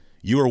 But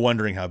you were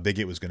wondering how big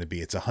it was going to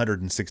be. It's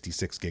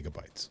 166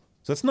 gigabytes.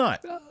 So it's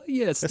not,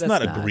 yes, that's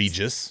not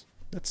egregious.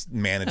 That's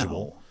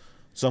manageable. No.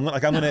 So I'm No.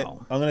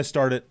 gonna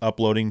start it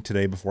uploading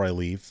today before I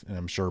leave, and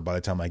I'm sure by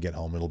the time I get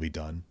home it'll be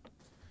done.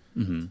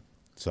 Mm-hmm.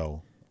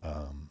 So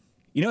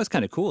What's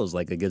kind of cool is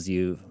like it gives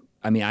you.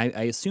 I mean, I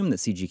assume that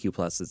CGQ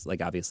Plus is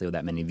like obviously with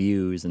that many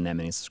views and that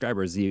many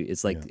subscribers,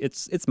 it's like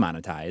it's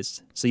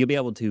monetized, so you'll be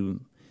able to,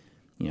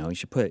 you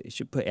should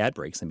put ad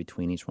breaks in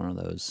between each one of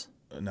those.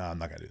 no, I'm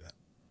not gonna do that.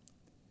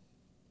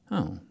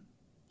 Oh,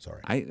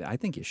 Sorry. I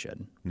think you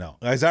should. No,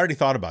 I already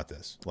thought about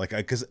this. Like,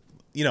 because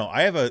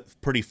I have a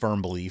pretty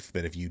firm belief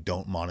that if you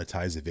don't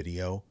monetize a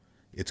video,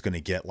 it's going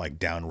to get like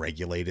down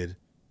regulated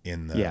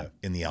in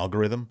the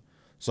algorithm.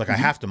 So like, I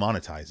have to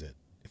monetize it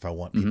if I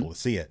want people to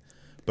see it.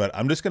 But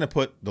I'm just going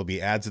to there'll be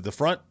ads at the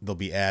front, there'll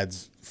be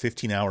ads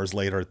 15 hours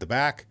later at the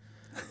back,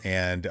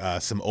 and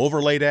some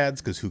overlaid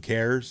ads because who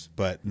cares?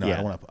 But no, Yeah.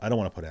 I don't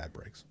want to put ad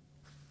breaks.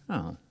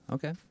 Oh,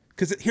 okay.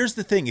 Because here's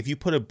the thing: if you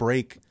put a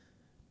break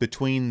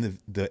between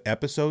the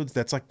episodes,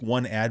 that's like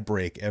one ad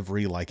break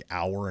every like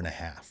hour and a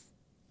half.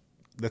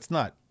 That's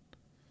not.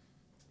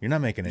 You're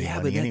not making any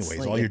money anyways.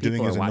 Like, All you're doing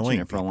people is are watching annoying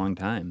it for a people. long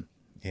time.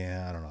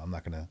 Yeah, I don't know. I'm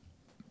not gonna.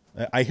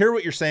 I hear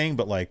what you're saying,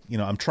 but like,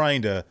 I'm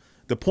trying to.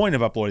 The point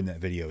of uploading that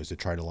video is to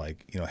try to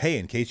like, hey,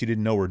 in case you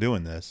didn't know we're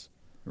doing this,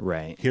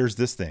 Right. here's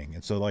this thing,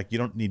 and so like, you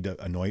don't need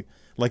to annoy.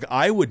 Like,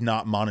 I would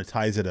not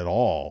monetize it at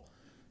all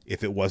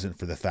if it wasn't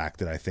for the fact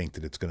that I think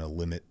that it's going to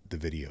limit the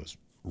video's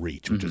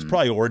reach, which is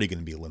probably already going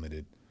to be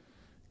limited.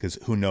 Because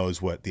who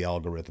knows what the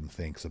algorithm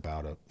thinks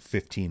about a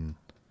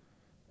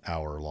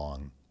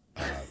 15-hour-long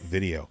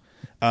video.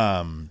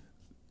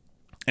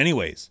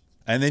 Anyways,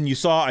 and then you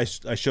saw I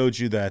showed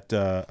you that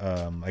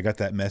I got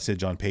that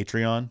message on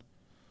Patreon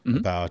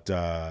about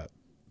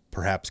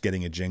perhaps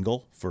getting a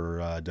jingle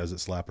for Does It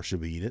Slap or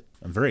Should We Eat It?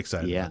 I'm very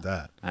excited about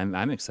that.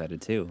 I'm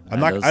excited too. I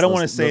don't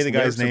want to say those the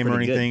guy's lyrics are name or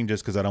pretty good. anything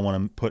just because I don't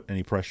want to put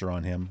any pressure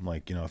on him.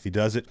 Like, if he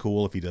does it,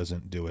 cool. If he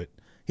doesn't do it,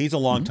 he's a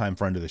longtime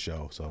friend of the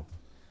show. So,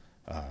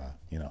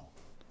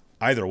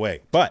 either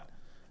way. But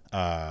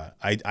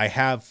I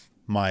have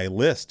my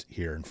list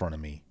here in front of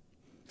me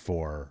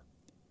for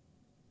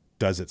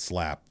Does It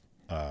Slap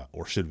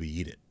or Should We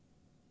Eat It?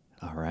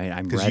 All right,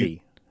 I'm 'Cause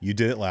ready. You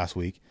did it last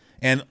week.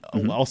 And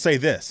I'll say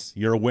this.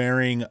 You're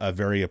wearing a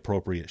very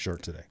appropriate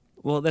shirt today.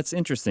 Well, that's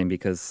interesting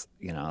because,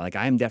 like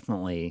I'm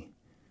definitely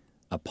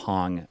a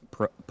Pong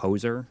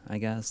poser, I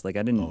guess. Like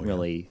I didn't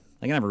really,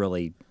 like I never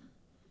really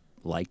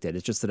liked it.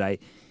 It's just that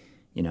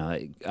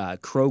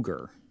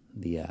Kroger,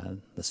 the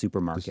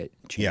supermarket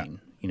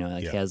chain,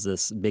 has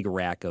this big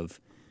rack of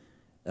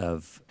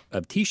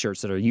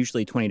T-shirts that are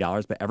usually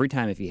 $20, but every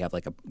time if you have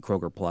like a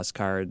Kroger Plus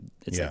card,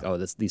 it's like, oh,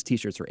 these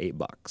T-shirts are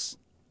 $8.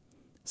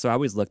 So I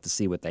always look to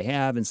see what they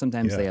have, and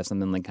sometimes they have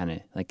something like kind of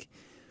like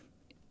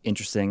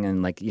interesting,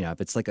 and like if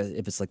it's like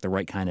the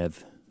right kind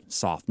of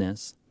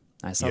softness.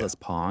 I saw this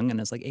Pong, and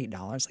it's like $8.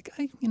 Like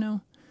I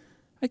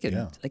could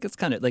like it's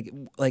kind of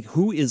like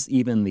who is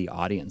even the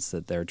audience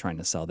that they're trying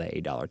to sell that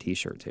 $8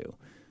 T-shirt to?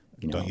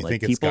 Don't you like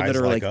think it's people guys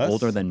that are like like us?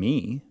 older than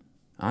me,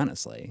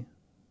 honestly.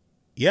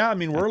 Yeah, I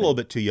mean, we're a little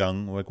bit too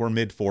young. Like, we're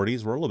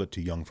mid-40s. We're a little bit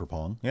too young for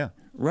Pong. Yeah,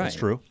 Right. that's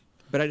true.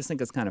 But I just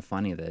think it's kind of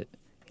funny that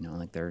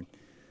like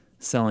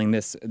selling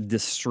this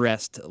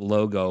distressed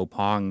logo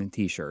Pong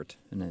T-shirt,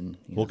 and then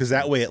Well, because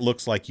that way it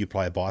looks like you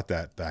probably bought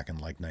that back in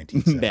like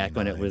 1979 back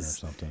when it or was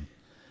something.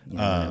 when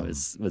it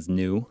was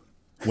new.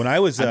 When I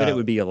was, I bet it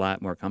would be a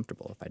lot more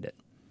comfortable if I did.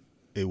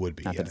 it would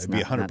be. Not Yeah, that it's it'd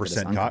be not- not that it's 100%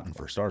 cotton uncomfortable.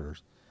 for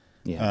starters.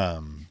 Yeah.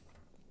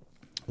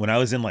 When I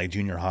was in like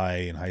junior high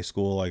and high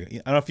school, like I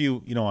don't know if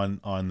you know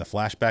on the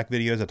flashback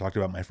videos, I talked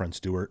about my friend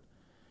Stuart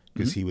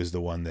because he was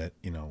the one that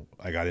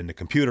I got into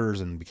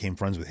computers and became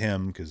friends with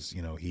him because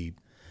he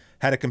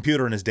had a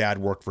computer and his dad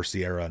worked for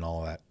Sierra and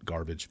all that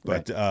garbage.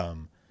 But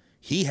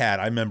he had,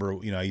 I remember,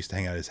 I used to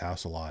hang out at his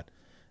house a lot,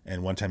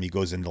 and one time he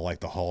goes into like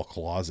the hall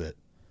closet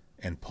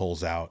and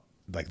pulls out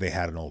like they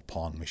had an old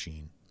Pong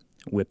machine.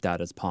 Whipped out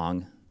his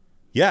Pong.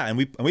 Yeah, and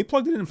we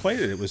plugged it in and played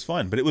it. It was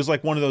fun, but it was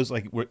like one of those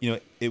like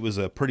it was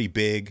a pretty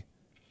big.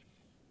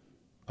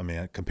 I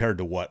mean, compared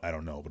to what I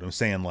don't know, but I'm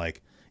saying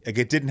like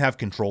it didn't have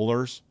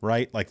controllers,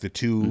 right? Like the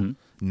two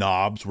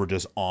knobs were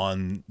just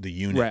on the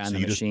unit, Right, on so the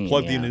you machine, just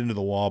plug the yeah. unit into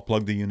the wall,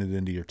 plug the unit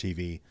into your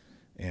TV,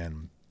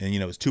 and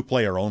it was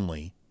 2-player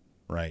only,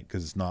 right?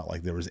 Because it's not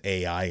like there was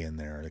AI in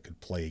there that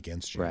could play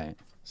against you, Right.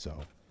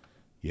 So,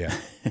 yeah.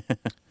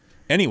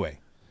 Anyway,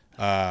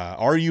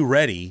 are you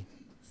ready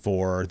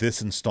for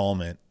this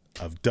installment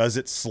of Does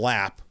It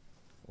Slap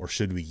or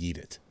Should We Eat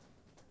It?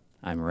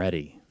 I'm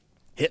ready.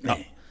 Hit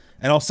me.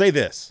 And I'll say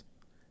this.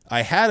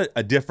 I had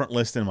a different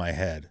list in my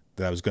head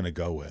that I was going to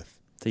go with.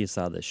 So you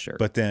saw this shirt.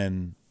 But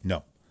then,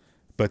 no.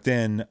 But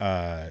then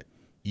I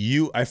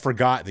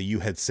forgot that you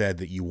had said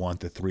that you want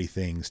the 3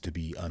 things to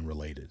be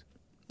unrelated.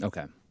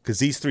 Okay. Because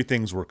these 3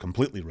 things were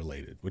completely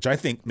related, which I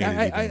think made it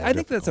even more I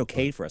think that's difficult.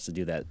 okay for us to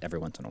do that every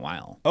once in a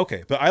while.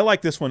 Okay, but I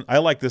like this one. I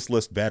like this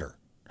list better.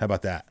 How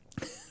about that?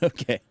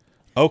 Okay.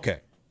 Okay.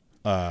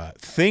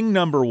 Thing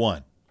number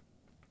 1.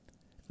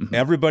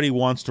 Everybody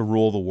Wants to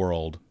Rule the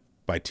World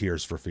by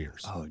Tears for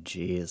Fears. Oh,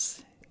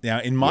 jeez. Now,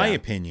 in my Yeah.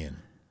 opinion,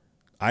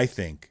 I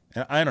think,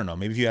 and I don't know,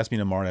 maybe if you ask me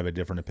tomorrow, I have a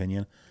different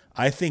opinion.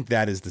 I think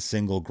that is the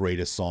single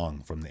greatest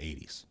song from the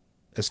 80s,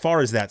 as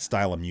far as that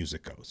style of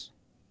music goes.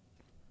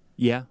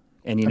 Yeah.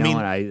 And you I know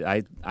mean-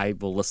 what? I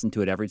will listen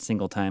to it every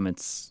single time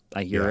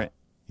I hear Yeah. it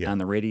Yeah. on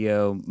the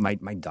radio. My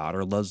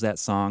daughter loves that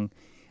song.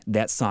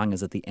 That song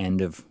is at the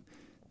end of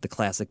the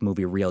classic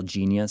movie Real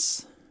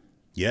Genius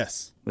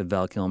Yes. with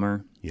Val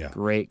Kilmer. Yeah.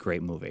 Great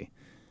movie.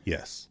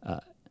 Yes.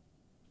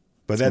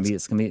 But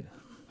It's gonna be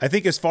I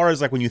think as far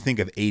as like when you think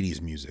of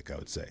 80s music, I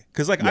would say.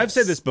 Because like I've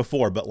said Yes. this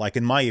before, but like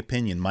in my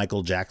opinion,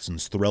 Michael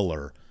Jackson's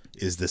Thriller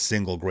is the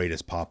single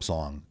greatest pop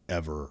song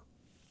ever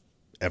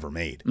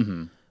made.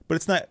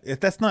 But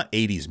that's not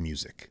 80s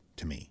music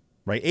to me,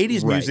 right?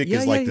 80s Right. music Yeah,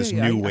 is like yeah, this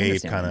yeah, new I wave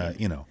understand what kind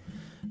you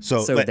of,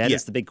 So, So but, that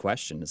is yeah. the big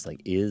question. It's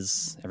like,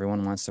 is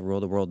Everyone Wants to Rule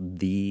the World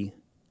the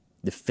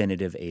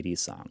definitive 80s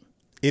song?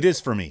 It is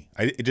for me.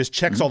 It just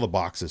checks all the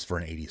boxes for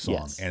an 80s song,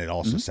 Yes. and it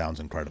also sounds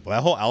incredible.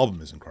 That whole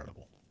album is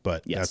incredible,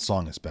 but Yes. that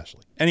song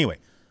especially. Anyway,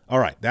 all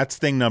right, that's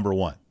thing number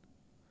 1.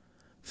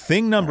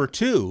 Thing number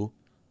 2,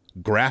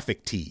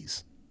 graphic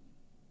tees.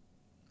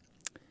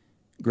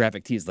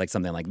 Graphic tees, like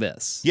something like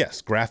this.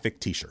 Yes, graphic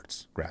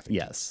T-shirts. Graphic.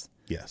 Yes.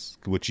 Yes,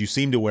 which you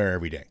seem to wear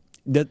every day.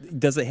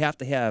 Does it have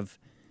to have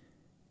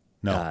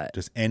No,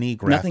 just any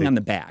graphic. nothing on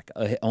the back?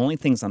 Only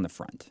things on the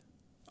front.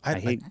 I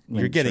hate when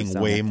you're getting shirts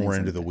don't way have more things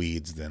into on the the-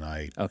 weeds than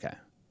I Okay.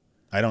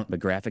 don't. But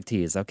graphic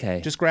tees, okay.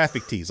 Just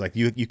graphic tees. Like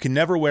you can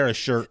never wear a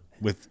shirt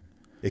with.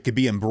 It could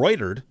be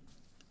embroidered,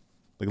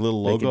 like a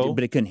little But it could- logo.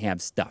 but it couldn't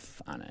have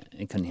stuff on it.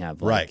 It couldn't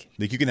have Right.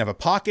 Like you can have a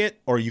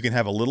pocket or you can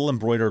have a little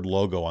embroidered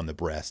logo on the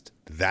breast.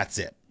 That's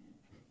it.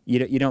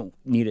 You don't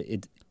need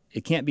it.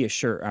 It can't be a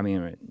shirt. I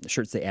mean,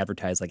 shirts that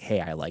advertise like, "Hey,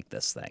 I like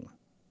this thing."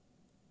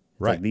 It's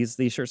Right. Like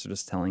these shirts are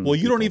just telling. Well,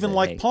 you don't people even that,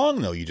 like hey,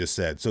 Pong though, you just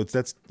said. So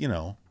that's,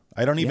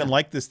 I don't even Yeah.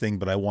 like this thing,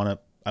 but I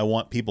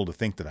want people to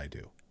think that I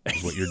do.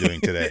 Is what you're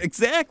doing today.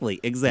 Exactly.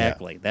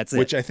 Yeah. That's it.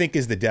 Which I think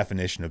is the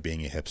definition of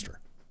being a hipster.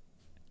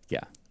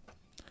 yeah.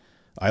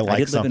 I I like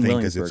did live in something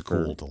because it's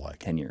Williamsburg cool for to like.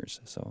 10 years,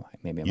 so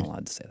maybe I'm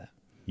allowed to say that.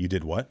 You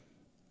did what?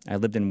 I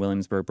lived in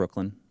Williamsburg,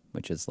 Brooklyn,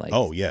 which is like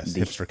Oh, yes.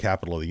 the- Hipster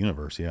capital of the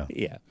universe. Yeah.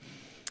 yeah.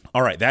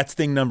 All right. That's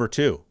thing number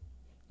 2.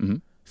 Mm-hmm.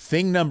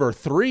 Thing number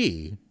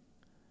 3,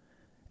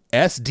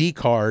 SD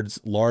cards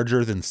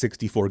larger than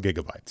 64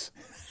 gigabytes.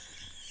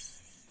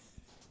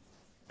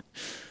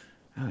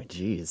 Oh,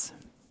 jeez.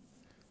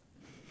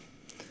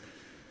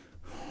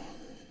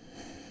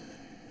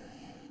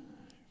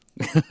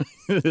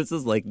 This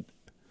is like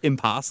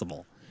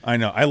impossible I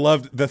know. I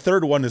loved the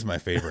third one is my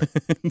favorite.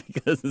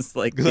 because it's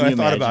like Because can I you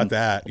thought about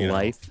imagine that,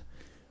 life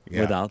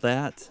Yeah. without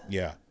that.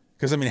 Yeah.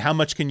 Because, I mean, how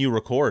much can you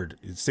record?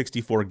 It's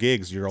 64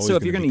 gigs. You're always So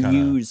if you're going going to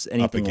to use up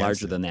anything against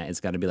larger it. than that, it's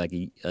got to be like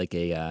a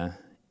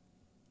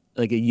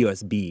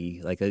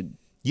USB, like a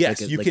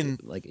Yes, like a, you like can.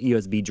 a, like a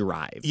USB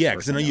drive. Yeah, or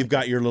because I know something you've like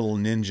got your little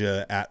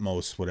Ninja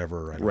Atmos,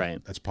 whatever.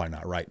 Right. That's probably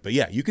not right. But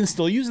yeah, you can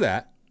still use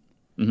that.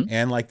 Mm-hmm.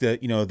 And like the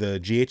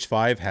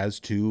GH5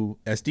 has 2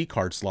 SD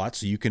card slots,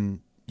 so you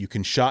can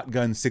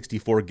shotgun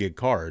 64 gig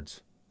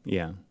cards. that.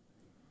 Yeah.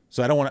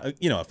 So I don't want to,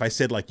 if I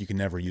said like you can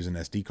never use an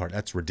SD card,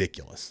 that's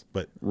ridiculous.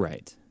 But,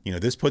 Right.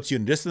 This puts you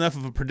in just enough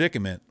of a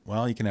predicament.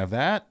 Well, you can have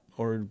that,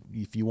 or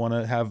if you want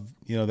to have,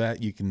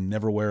 that you can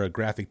never wear a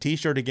graphic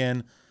t-shirt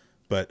again.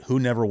 But who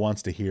never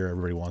wants to hear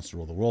everybody wants to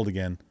rule the world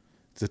again?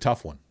 It's a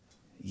tough one.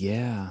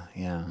 Yeah.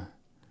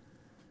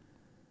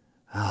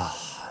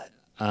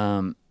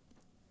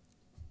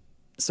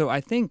 So I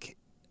think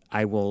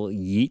I will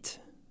yeet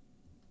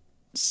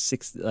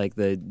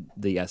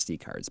the SD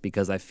cards,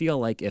 because I feel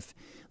like if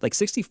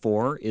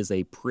 64 is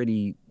a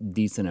pretty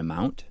decent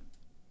amount,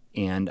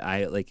 and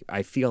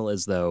I feel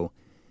as though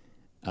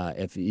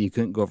if you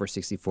couldn't go over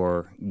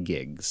 64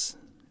 gigs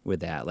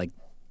with that, like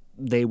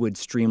they would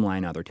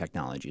streamline other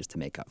technologies to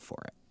make up for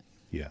it.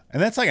 Yeah,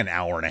 and that's like an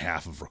hour and a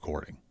half of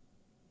recording,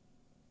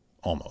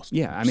 almost.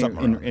 Yeah, I mean,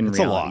 in it's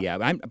reality, a lot. yeah.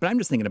 But I'm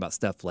just thinking about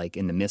stuff like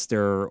in the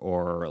Mister,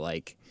 or oh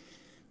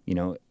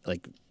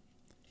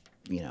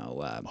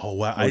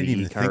wow, I didn't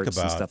even think carts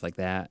about and stuff like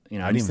that. I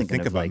didn't even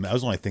think about. I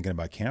was only thinking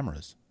about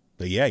cameras.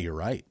 But yeah, you're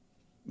right.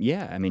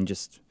 Yeah, I mean,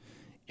 just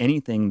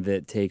anything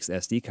that takes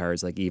SD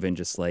cards, like even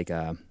just like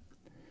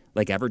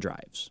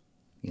EverDrives,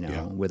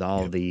 with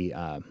all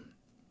the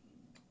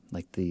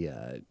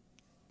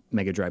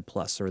Mega Drive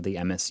Plus or the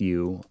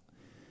MSU.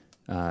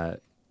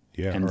 MD,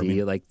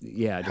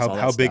 just all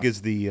that how big stuff.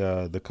 is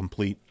the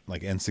complete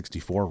like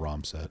N64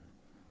 ROM set?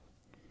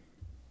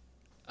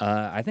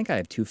 I think I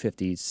have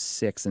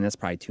 256, and that's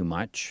probably too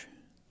much.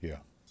 Yeah.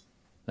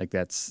 Like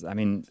that's, I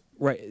mean,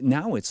 right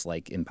now it's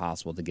like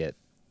impossible to get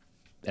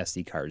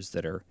SD cards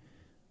that are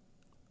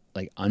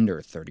like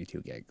under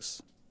 32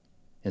 gigs.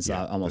 It's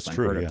almost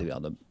unheard of to be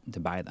able to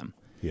buy them.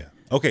 Yeah.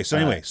 Okay. So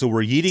anyway, so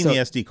we're yeeting the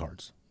SD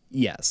cards.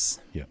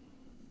 Yes. Yeah.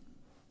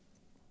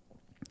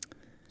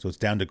 So it's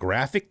down to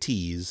graphic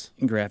tees.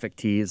 Graphic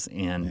tees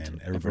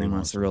and everyone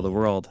wants to rule the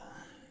world.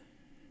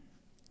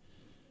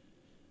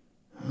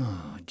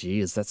 Oh,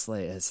 geez, that's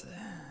like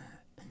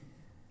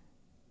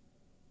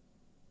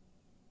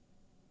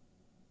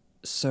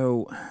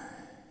so.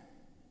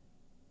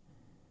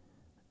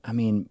 I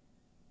mean,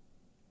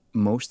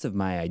 most of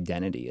my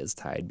identity is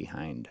tied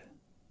behind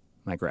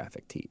my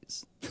graphic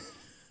tees.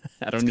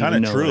 I don't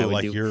even know true. what I would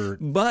like do.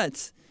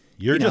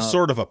 You're just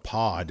sort of a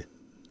pod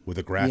with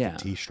a graphic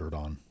T-shirt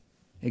on.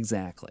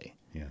 Exactly.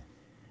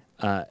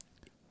 Yeah.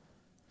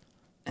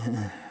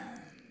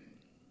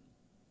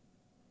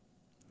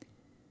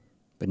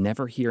 But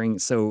never hearing.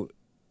 So,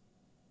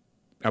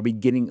 are we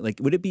getting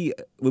would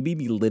we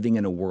be living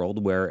in a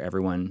world where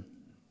everyone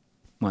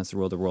wants to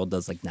rule the world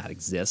does like not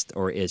exist,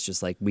 or it's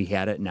just like we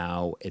had it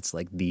now? It's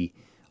like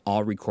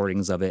all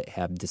recordings of it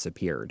have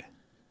disappeared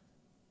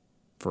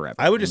forever.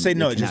 I would just say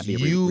no. It's just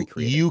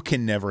you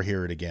can never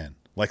hear it again.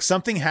 Like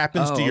something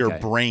happens to your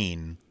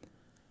brain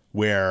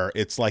where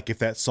it's like if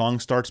that song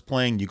starts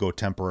playing, you go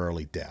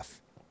temporarily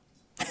deaf.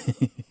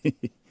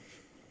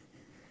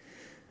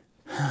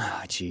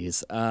 Oh,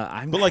 jeez.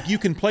 But like you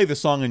can play the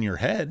song in your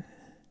head.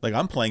 Like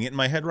I'm playing it in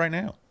my head right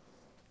now.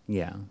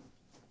 Yeah.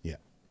 Yeah.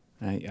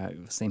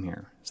 Same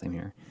here. Same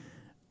here.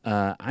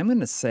 I'm going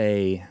to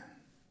say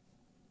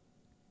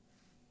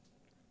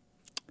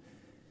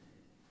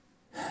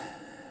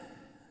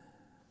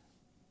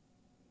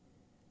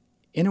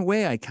in a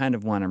way I kind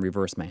of want to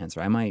reverse my answer.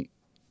 I might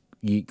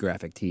yeet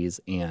graphic tees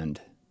and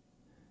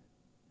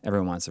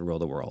everyone wants to rule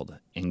the world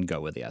and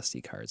go with the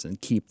SD cards and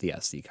keep the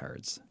SD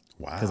cards.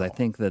 Wow. Because I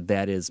think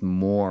that is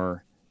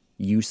more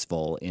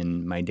useful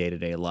in my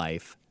day-to-day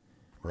life.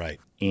 Right.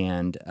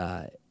 And,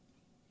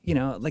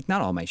 like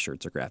not all my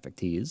shirts are graphic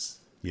tees.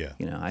 Yeah.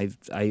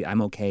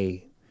 I'm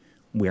okay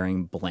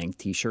wearing blank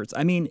T-shirts.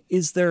 I mean,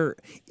 is there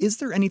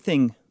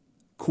anything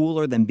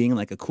cooler than being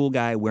like a cool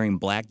guy wearing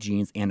black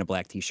jeans and a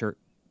black T-shirt,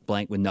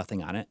 blank with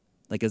nothing on it?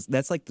 Like, it's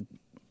a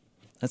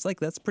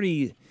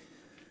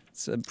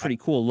pretty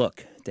cool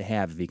look to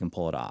have if you can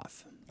pull it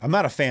off. I'm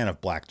not a fan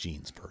of black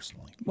jeans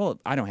personally. Well,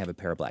 I don't have a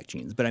pair of black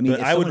jeans, but I mean,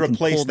 if I would someone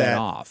replace can pull that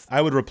off.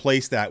 I would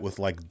replace that with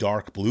like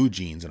dark blue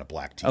jeans and a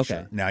black T-shirt.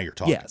 Okay. Now you're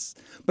talking. Yes,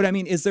 but I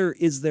mean, is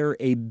there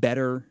a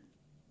better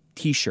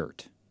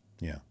T-shirt?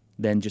 Yeah.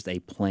 Than just a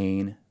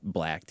plain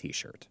black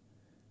T-shirt.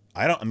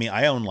 I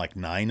own like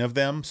 9 of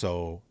them,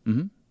 so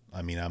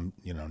I mean, I'm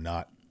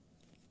not.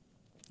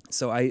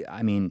 So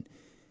I mean,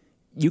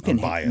 you can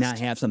not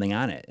have something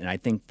on it, and I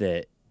think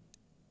that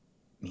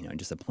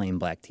just a plain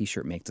black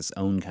T-shirt makes its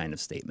own kind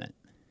of statement.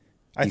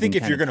 I think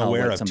if you're going to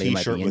wear a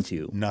T-shirt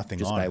with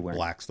nothing on it,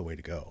 black's the way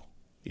to go.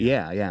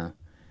 Yeah.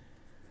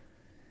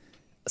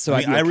 So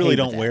I really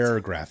don't wear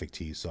graphic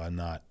tees, so I'm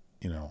not,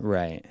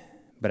 Right.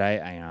 But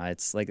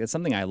it's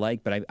something I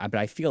like, but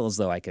I feel as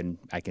though I can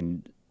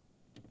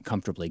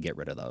comfortably get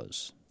rid of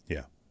those.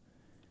 Yeah.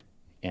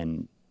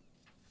 And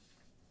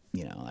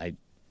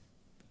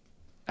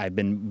I've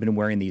been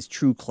wearing these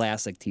true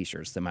classic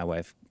T-shirts that my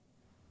wife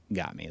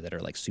got me that are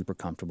like super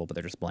comfortable, but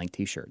they're just blank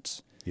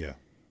T-shirts. Yeah.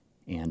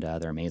 And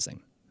they're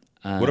amazing.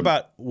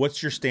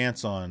 What's your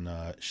stance on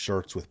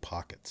shirts with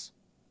pockets?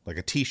 Like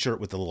a T-shirt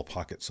with a little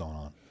pocket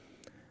sewn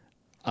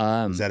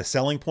on? Is that a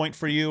selling point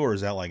for you, or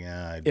is that like?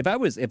 If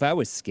I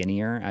was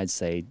skinnier, I'd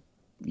say,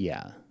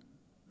 yeah.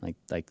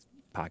 like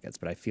pockets.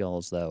 But I feel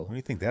as though What do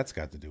you think that's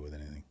got to do with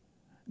anything?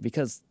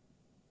 because,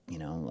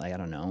 like, I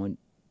don't know,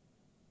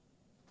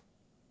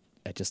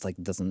 it just like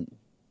doesn't.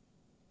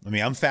 I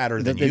mean, I'm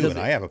fatter than It you, and doesn't-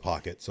 I have a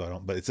pocket, so I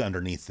don't. But it's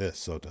underneath this,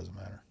 so it doesn't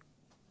matter.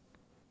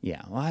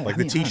 Yeah, well, I Like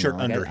mean, the I don't T-shirt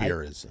know, like, under I-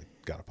 here is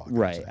got a pocket.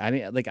 right. inside. I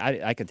mean, like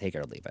I could take it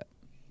or leave it.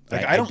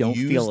 Like I don't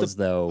use feel the, as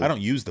though I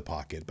don't use the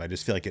pocket, but I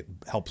just feel like it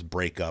helps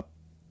break up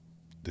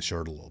the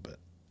shirt a little bit.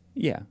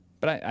 Yeah,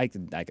 but I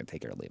could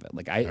take it or leave it.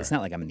 Like it's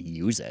not like I'm going to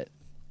use it.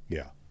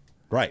 Yeah,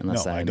 right.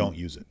 Unless No, I I'm, don't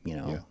use it.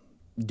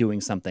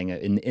 Doing something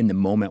in the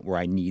moment where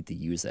I need to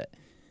use it.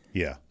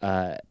 Yeah.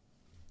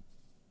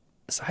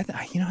 So I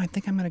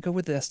think I'm going to go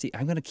with the SD.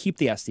 I'm going to keep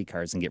the SD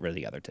cards and get rid of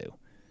the other two.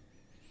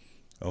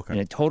 Okay. In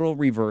a total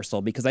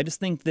reversal, because I just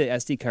think the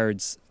SD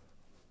cards,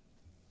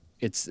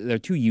 they're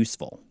too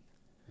useful.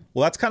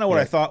 Well, that's kind of what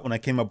I thought when I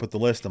came up with the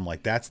list. I'm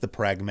like, that's the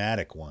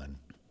pragmatic one.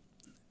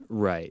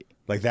 Right.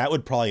 Like that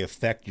would probably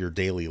affect your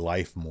daily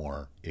life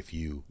more if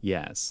you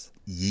Yes.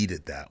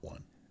 yeeted that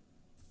one.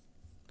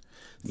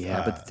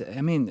 Yeah, but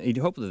I mean, you'd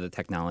hope that the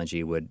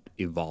technology would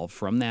evolve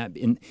from that.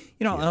 In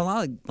in a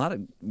lot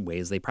of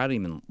ways, they probably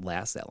don't even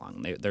last that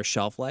long. Their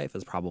shelf life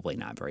is probably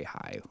not very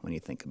high when you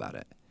think about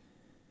it.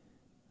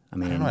 I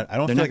mean, I don't know. I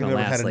don't they're feel not like I've gonna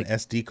ever had last, an like,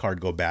 SD card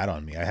go bad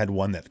on me. I had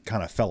one that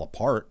kind of fell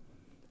apart.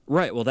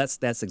 right. Well, that's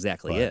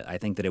exactly it. I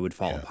think that it would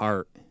fall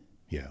apart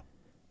Yeah.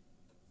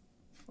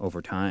 over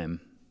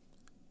time.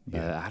 But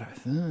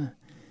Yeah.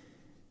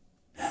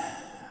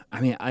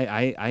 I mean,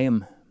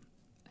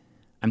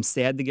 I'm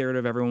sad to get rid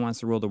of Everyone Wants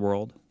to Rule the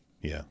World,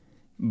 Yeah.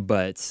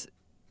 but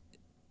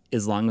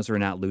as long as we're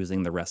not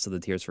losing the rest of the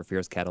Tears for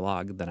Fears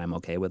catalog, then I'm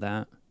okay with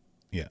that.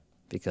 Yeah.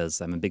 Because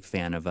I'm a big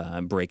fan of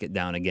Break It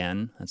Down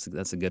Again.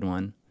 That's a good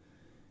one.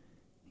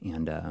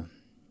 And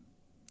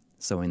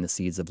Sowing the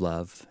Seeds of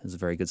Love is a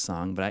very good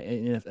song. But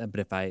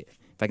if I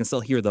can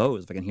still hear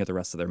those, if I can hear the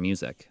rest of their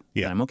music,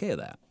 Yeah. then I'm okay with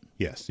that.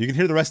 Yes. You can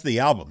hear the rest of the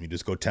album. You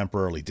just go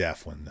temporarily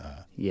deaf when.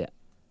 Yeah.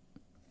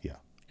 Yeah.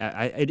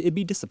 It'd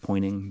be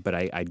disappointing, but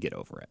I'd get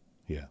over it.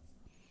 Yeah.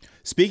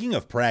 Speaking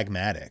of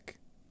pragmatic,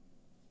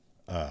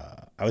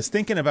 I was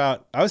thinking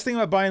about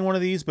buying one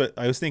of these, but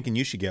I was thinking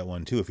you should get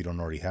one too if you don't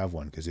already have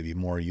one, because it'd be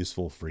more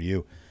useful for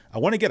you. I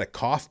want to get a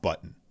cough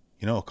button.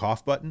 You know, a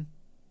cough button?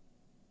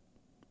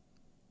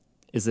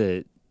 Is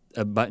it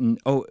a button?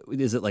 Oh,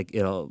 is it like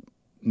it'll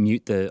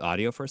mute the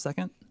audio for a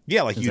second?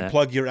 Yeah, like you that-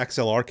 plug your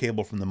XLR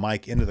cable from the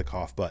mic into the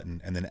cough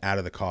button and then out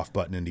of the cough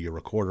button into your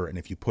recorder. And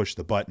if you push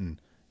the button,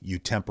 you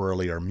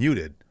temporarily are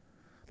muted.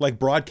 Like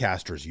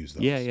broadcasters use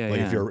those. Yeah, Like if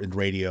yeah. you're in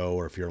radio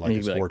or if you're like And a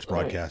you'd be like, sports "Oh."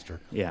 broadcaster.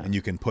 Yeah. And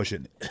you can push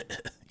it,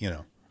 you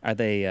know. Are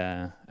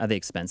they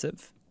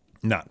expensive?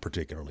 Not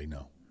particularly,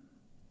 no.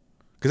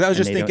 Because I was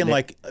just they don't- thinking, they-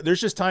 like,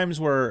 there's just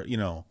times where,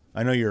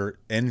 I know you're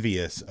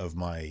envious of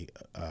my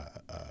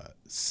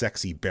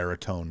sexy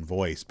baritone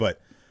voice,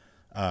 but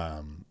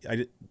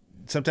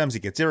sometimes it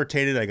gets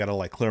irritated. I got to,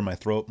 like, clear my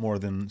throat more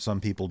than some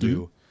people do.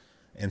 Mm-hmm.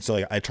 And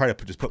so I try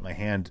to just put my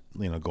hand,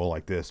 go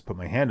like this, put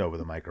my hand over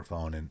the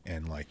microphone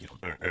and like,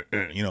 But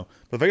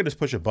if I could just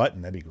push a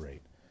button, that'd be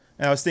great.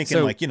 And I was thinking,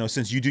 So-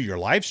 since you do your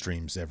live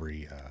streams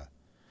every,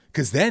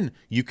 because then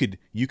you could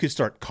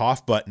start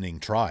cough buttoning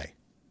Try,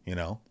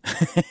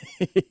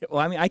 Well,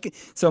 I mean, I can.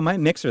 So my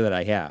mixer that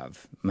I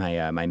have,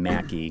 my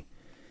Mackie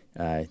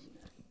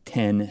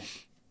 10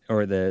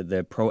 or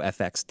the Pro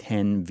FX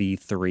 10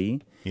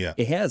 V3, Yeah.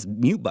 it has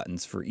mute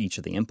buttons for each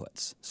of the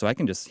inputs. So I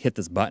can just hit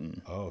this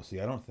button, Oh, see,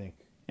 I don't think.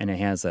 and it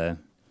has a.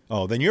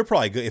 Oh, then you're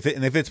probably good.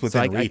 If it's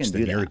within I reach, can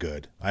then do you're that.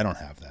 good. I don't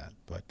have that,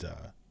 but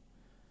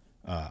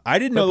I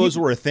didn't know those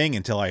were a thing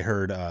until I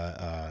heard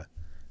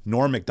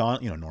Norm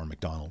Macdonald. Norm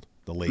Macdonald,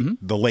 the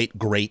late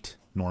great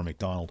Norm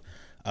Macdonald,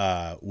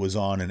 was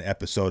on an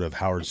episode of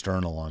Howard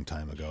Stern a long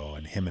time ago,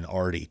 and him and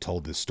Artie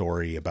told this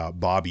story about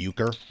Bob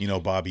Uecker. You know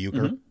Bob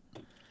Uecker.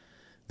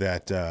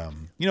 That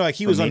like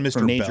he was on Mr.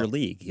 From Major Bel-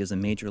 League. He was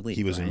in Major League.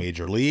 He was in right?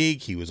 Major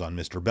League. He was on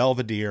Mr.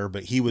 Belvedere,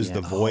 but he was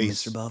the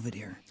voice. Mr.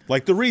 Belvedere.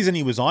 Like the reason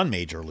he was on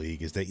Major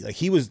League is that like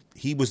he was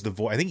the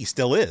voice. I think he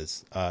still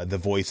is the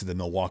voice of the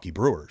Milwaukee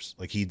Brewers.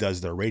 Like he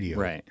does their radio,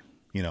 Right.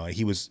 And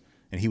he was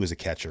a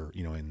catcher,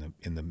 in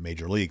the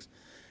major leagues,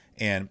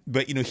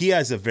 but he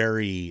has a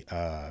very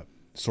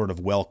sort of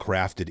well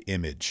crafted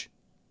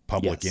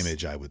public Yes.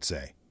 image, I would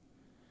say.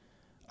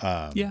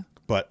 Yeah.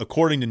 But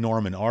according to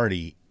Norman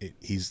Artie,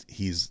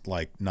 he's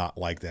like not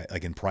like that.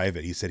 Like in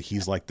private, he said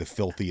he's like the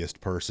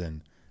filthiest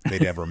person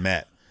they'd ever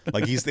met.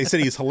 Like they said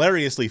he's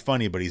hilariously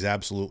funny, but he's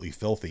absolutely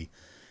filthy.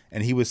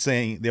 And he was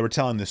saying, they were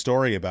telling the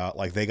story about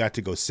like they got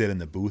to go sit in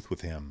the booth with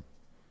him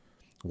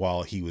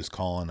while he was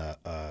calling a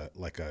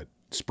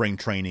spring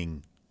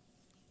training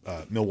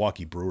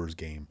Milwaukee Brewers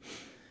game.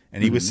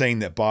 And he was saying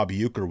that Bob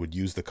Uecker would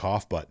use the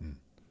cough button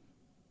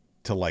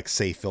to like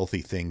say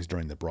filthy things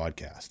during the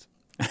broadcast.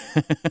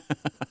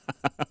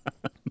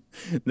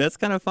 That's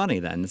kind of funny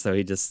then. So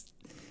he just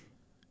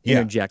Yeah.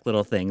 interject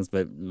little things,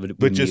 but would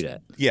But mute just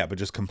it. but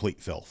just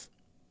complete filth,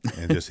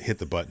 and just hit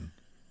the button.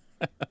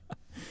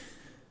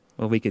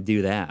 Well, we could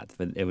do that,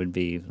 but it would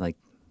be like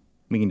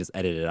we can just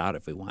edit it out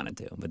if we wanted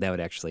to, but that would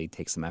actually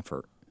take some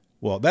effort.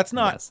 Well, that's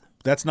not. Yes.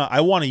 That's not.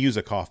 I want to use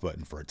a cough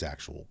button for its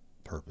actual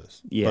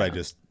purpose. Yeah.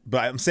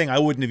 But I'm saying I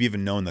wouldn't have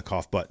even known the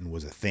cough button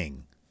was a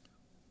thing.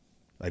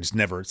 I just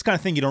never. It's the kind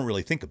of thing you don't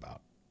really think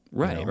about.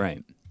 Right. know?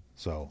 Right.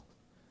 So,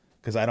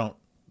 because I don't.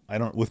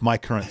 With my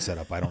current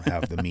setup, I don't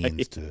have the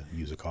means to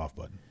use a cough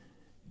button.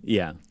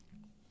 Yeah.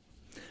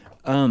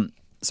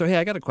 So hey,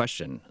 I got a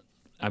question.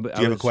 Do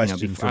you have a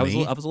question for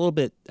me? I was a little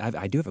bit.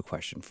 I do have a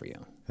question for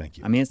you. Thank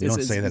you. I mean, it's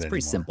don't say that it's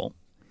pretty anymore. simple.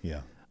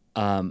 Yeah.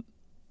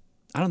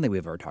 I don't think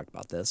we've ever talked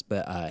about this,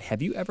 but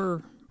have you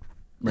ever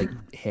like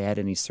had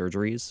any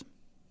surgeries?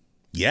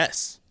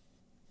 Yes.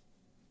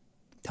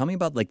 Tell me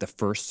about like the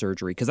first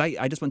surgery, because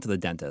I just went to the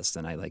dentist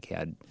and I like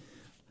had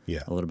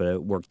Yeah. a little bit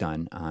of work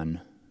done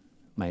on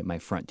my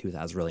front tooth.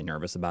 I was really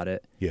nervous about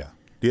it. Yeah.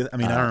 I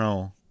mean, I don't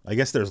know. I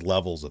guess there's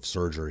levels of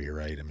surgery,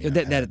 right? I mean,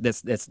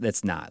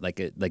 That's not like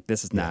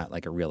this is not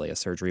like really a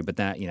surgery, but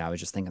that, I was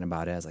just thinking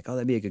about it. I was like, oh,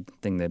 that'd be a good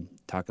thing to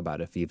talk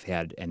about if you've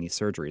had any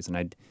surgeries,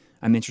 and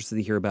I'm interested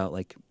to hear about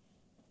like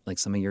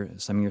some of your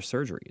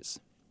surgeries.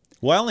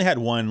 Well, I only had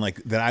one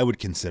like that I would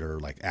consider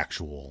like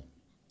actual,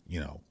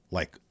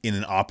 like in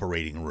an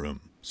operating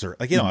room.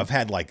 Like, I've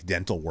had like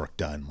dental work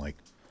done, like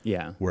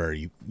Yeah. where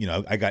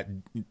I got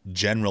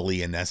generally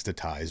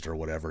anesthetized or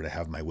whatever to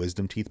have my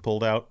wisdom teeth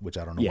pulled out, which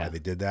I don't know why they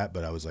did that,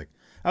 but I was in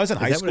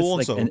high school,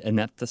 like so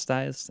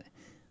anesthetized,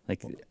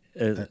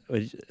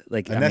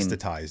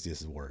 anesthetized is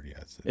the word.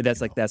 Yeah,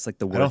 that's like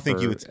the word. I don't think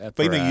for, you would, for,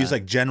 but you use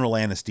like general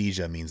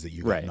anesthesia means that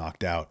you got Right.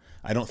 knocked out.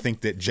 I don't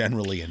think that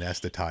generally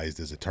anesthetized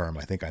is a term.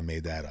 I think I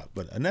made that up,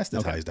 but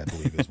anesthetized, I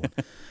believe, is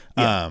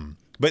one.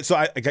 But so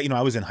I got,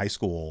 I was in high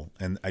school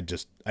and I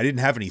didn't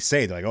have any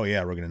say. They're like, oh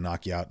yeah, we're going to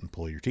knock you out and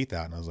pull your teeth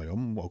out. And I was like,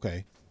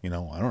 okay, I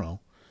don't know.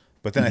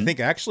 But then I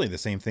think actually the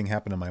same thing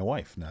happened to my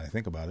wife. Now I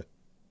think about it,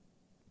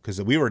 because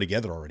we were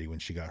together already when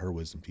she got her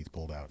wisdom teeth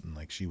pulled out, and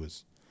like she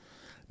was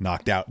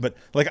knocked out. But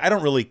like,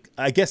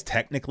 I guess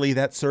technically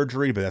that's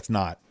surgery, but that's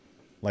not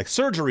like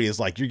surgery is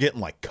like you're getting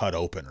like cut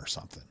open or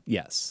something.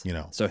 Yes.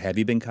 So have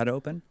you been cut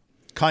open?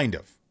 Kind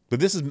of, but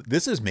this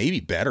is maybe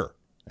better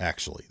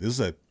actually.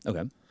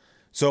 Okay.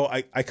 So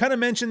I kind of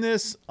mentioned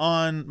this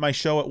on my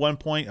show at one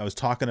point. I was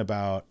talking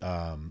about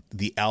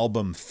the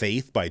album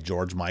Faith by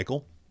George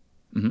Michael.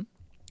 Mm-hmm.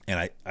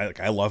 And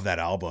I love that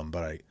album,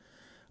 but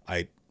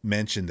I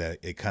mentioned that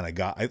it kind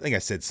of I think I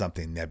said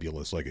something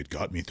nebulous, like it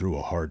got me through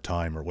a hard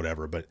time or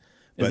whatever, but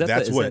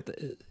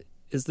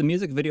is the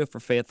music video for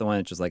Faith the one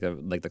that's just like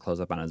the close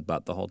up on his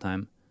butt the whole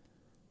time?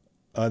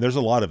 There's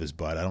a lot of his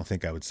butt. I don't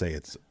think I would say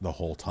it's the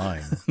whole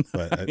time,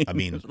 but I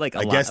mean, like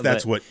I guess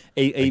that's what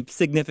a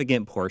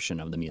significant portion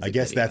of the music. I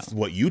guess video. that's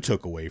what you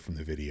took away from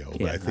the video.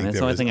 But I think that's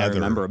the only thing I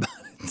remember about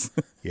it.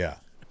 Yeah.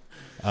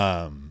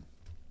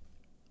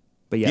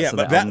 But yeah, so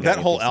but that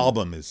whole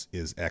album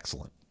is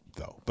excellent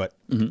though. But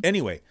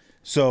anyway,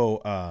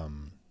 so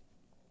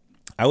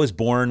I was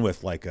born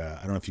with like I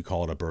don't know if you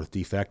call it a birth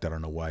defect. I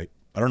don't know why.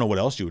 I don't know what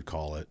else you would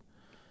call it.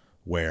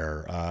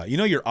 Where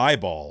your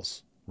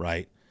eyeballs,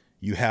 right?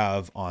 You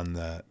have on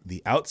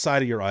the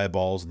outside of your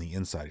eyeballs and the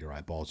inside of your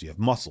eyeballs, you have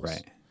muscles,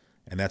 right?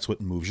 And that's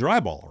what moves your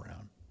eyeball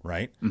around,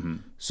 right? Mm-hmm.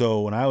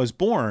 So when I was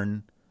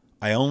born,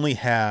 I only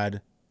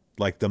had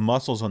like the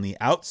muscles on the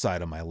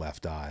outside of my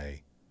left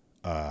eye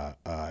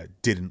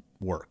didn't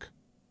work.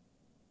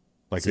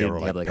 Like So they you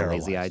were have like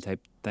paralyzed. a lazy eye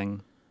type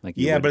thing. Like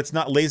But it's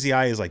not lazy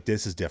eye. Is like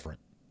this is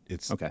different.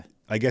 It's okay.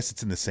 I guess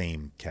it's in the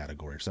same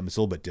category or something. It's a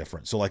little bit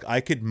different. So like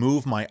I could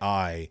move my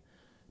eye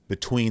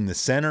between the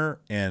center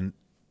and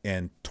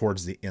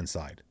towards the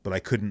inside, but I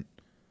couldn't,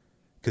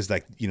 because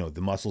like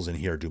the muscles in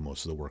here do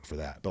most of the work for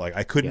that. But like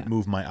I couldn't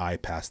move my eye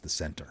past the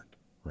center,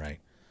 right?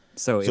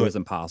 So it was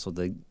impossible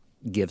to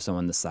give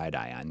someone the side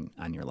eye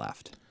on your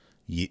left.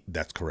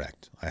 That's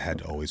correct. I had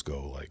to always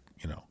go like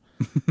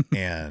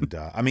and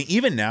I mean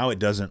even now it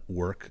doesn't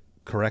work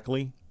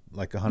correctly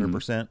like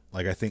 100%.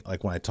 Like I think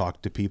like when I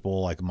talk to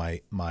people, like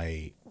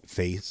my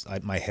face,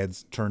 my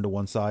head's turned to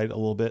one side a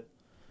little bit.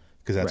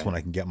 Because that's when I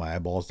can get my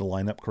eyeballs to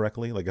line up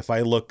correctly. Like if I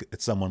look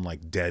at someone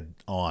like dead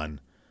on,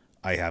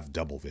 I have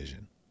double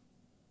vision.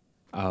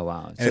 Oh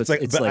wow! And so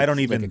it's like I don't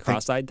even like a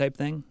cross-eyed type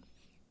thing.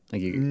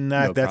 Like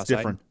that's cross-eyed?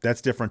 different.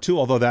 That's different too.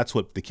 Although that's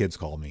what the kids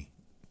call me.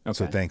 Okay.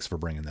 So thanks for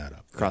bringing that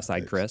up.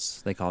 Cross-eyed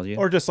Chris, they called you,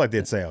 or just like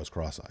they'd say I was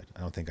cross-eyed. I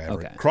don't think I ever.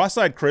 Okay.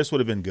 Cross-eyed Chris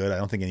would have been good. I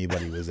don't think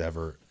anybody was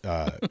ever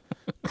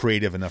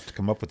creative enough to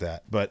come up with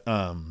that. But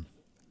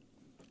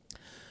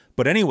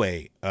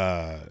anyway.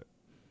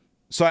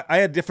 So I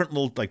had different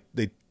little, like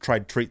they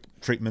tried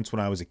treatments when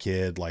I was a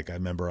kid. Like I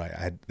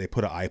remember they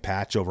put an eye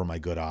patch over my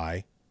good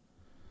eye.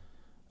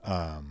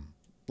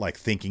 Like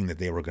thinking that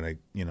they were going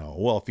to,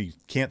 well, if you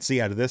can't see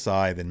out of this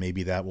eye, then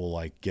maybe that will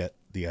like get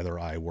the other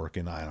eye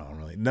working. I don't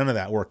really, none of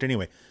that worked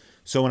anyway.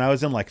 So when I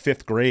was in like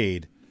 5th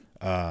grade,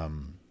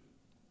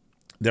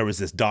 there was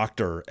this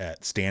doctor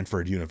at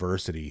Stanford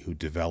University who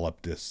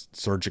developed this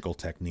surgical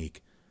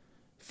technique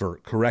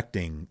for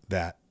correcting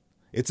that.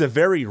 It's a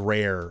very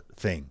rare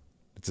thing.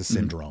 It's a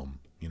syndrome,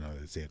 they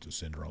say it's a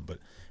syndrome, but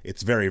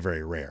it's very,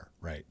 very rare,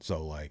 right?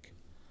 So like,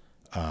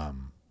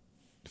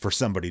 for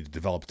somebody to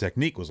develop a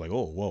technique was like,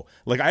 oh, whoa.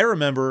 Like I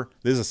remember,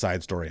 this is a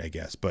side story, I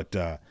guess, but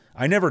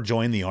I never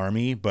joined the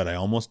Army, but I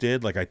almost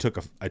did. Like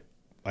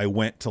I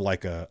went to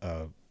like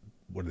a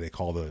what do they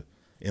call the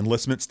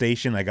enlistment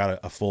station? I got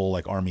a full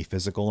like Army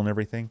physical and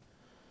everything.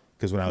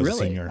 Because when I was a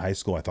senior in high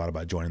school, I thought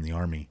about joining the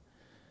Army.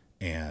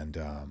 And,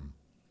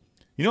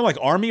 like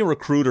Army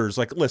recruiters,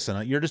 like,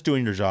 listen, you're just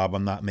doing your job.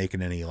 I'm not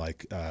making any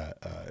like,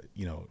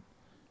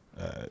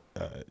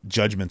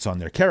 judgments on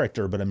their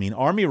character. But I mean,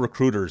 Army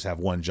recruiters have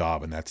one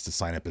job, and that's to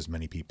sign up as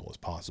many people as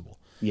possible.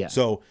 Yeah.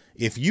 So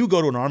if you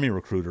go to an Army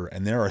recruiter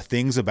and there are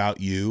things about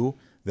you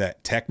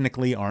that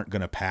technically aren't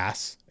going to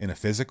pass in a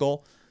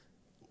physical,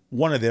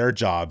 one of their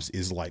jobs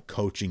is like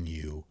coaching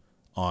you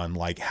on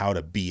like how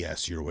to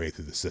BS your way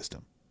through the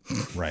system.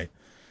 Right.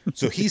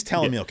 So he's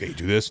telling me, okay,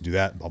 do this, do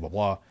that, blah, blah,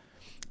 blah.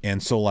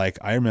 And so like,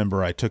 I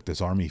remember I took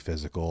this Army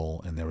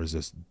physical and there was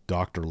this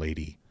doctor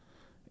lady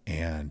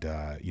and,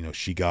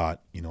 she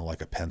got,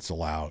 like a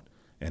pencil out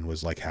and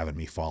was like having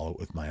me follow it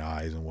with my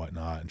eyes and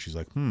whatnot. And she's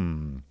like,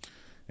 and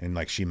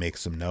like, she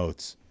makes some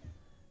notes.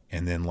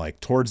 And then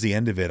like towards the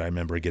end of it, I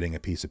remember getting a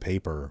piece of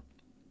paper.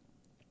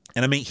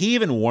 And I mean, he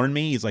even warned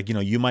me, he's like,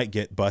 you might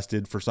get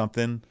busted for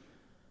something,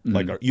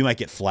 like, or you might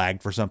get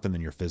flagged for something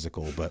in your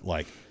physical, but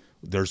like,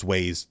 there's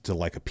ways to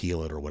like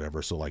appeal it or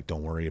whatever. So like,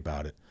 don't worry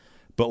about it.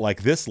 But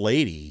like this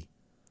lady,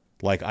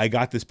 like I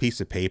got this piece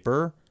of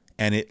paper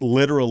and it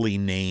literally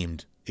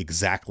named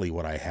exactly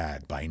what I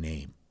had by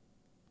name.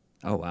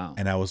 Oh, wow.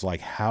 And I was like,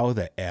 how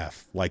the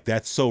F? Like,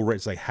 that's so rich.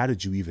 It's like, how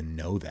did you even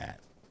know that?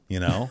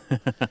 And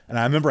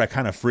I remember I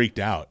kind of freaked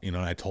out, and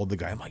I told the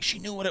guy, I'm like, she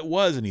knew what it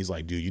was. And he's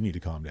like, dude, you need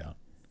to calm down.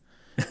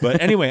 But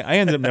anyway, I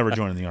ended up never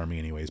joining the Army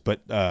anyways.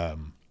 But I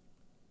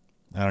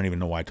don't even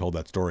know why I told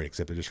that story,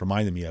 except it just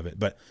reminded me of it.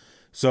 But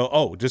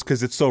so, just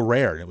because it's so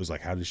rare. And it was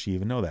like, how does she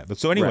even know that? But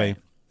so anyway,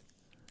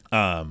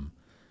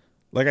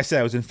 like I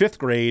said, I was in 5th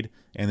grade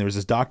and there was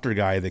this doctor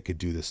guy that could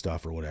do this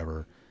stuff or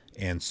whatever.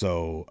 And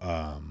so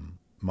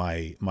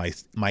my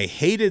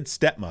hated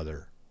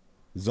stepmother,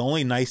 the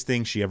only nice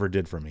thing she ever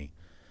did for me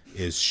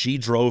is she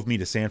drove me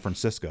to San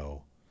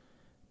Francisco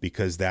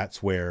because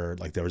that's where,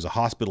 like, there was a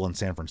hospital in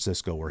San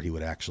Francisco where he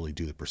would actually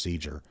do the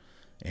procedure.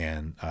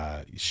 And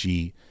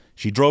she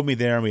drove me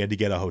there and we had to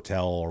get a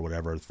hotel or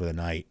whatever for the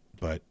night.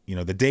 But,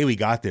 the day we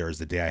got there is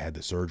the day I had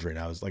the surgery. And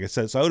I was, like I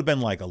said, so I would have been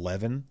like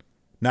 11,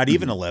 not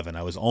even 11.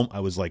 I was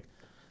like,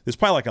 it was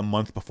probably like a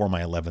month before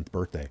my 11th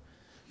birthday.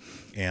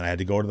 And I had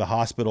to go to the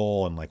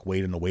hospital and like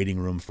wait in the waiting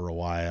room for a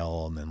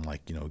while and then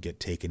like, get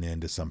taken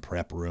into some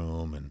prep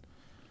room and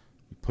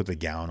put the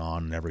gown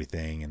on and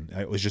everything. And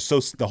it was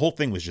just the whole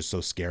thing was just so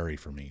scary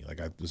for me.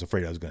 Like I was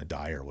afraid I was going to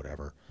die or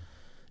whatever,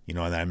 and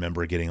I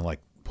remember getting like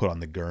put on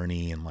the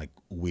gurney and like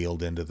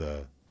wheeled into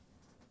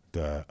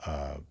the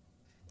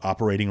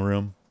operating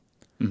room.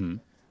 Mm-hmm.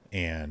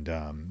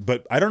 And,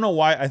 but I don't know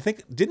why.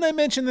 Didn't I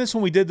mention this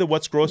when we did the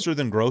What's Grosser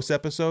Than Gross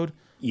episode?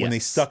 Yes. When they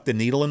stuck the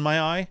needle in my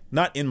eye,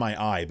 not in my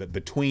eye, but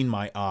between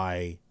my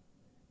eye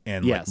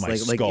and like my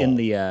skull. Like in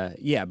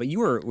the, but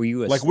were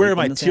you asleep? Like where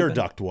my tear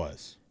duct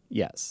was.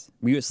 Yes.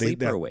 Were you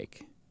asleep or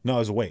awake? No, I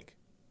was awake.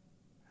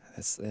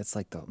 That's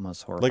like the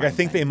most horrifying Like I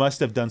think thing. they must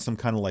have done some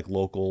kind of like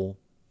local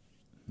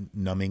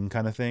numbing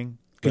kind of thing.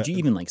 Could you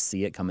even like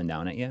see it coming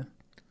down at you?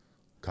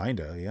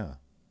 Kinda, yeah.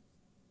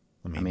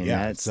 I mean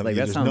yeah, that's like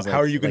that sounds like,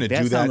 how are you going to do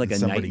that? That sounds like a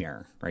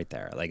nightmare right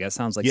there. Like that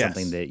sounds like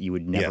something that you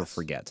would never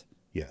forget.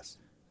 Yes.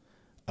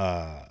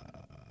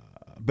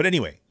 But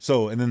anyway,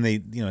 so and then they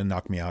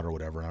knocked me out or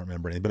whatever. I don't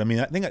remember anything. But I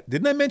mean,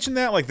 didn't I mention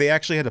that like they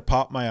actually had to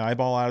pop my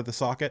eyeball out of the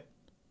socket?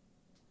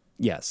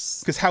 Yes.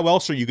 Because how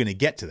else are you going to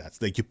get to that?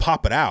 So like you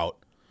pop it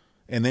out,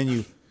 and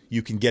then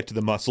you can get to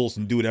the muscles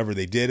and do whatever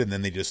they did, and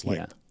then they just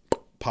like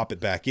pop it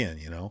back in,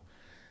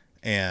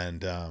 And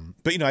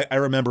but I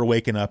remember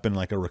waking up in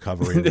like a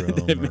recovery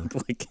room.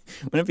 Like,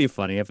 wouldn't it be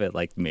funny if it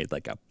like made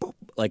like a boop,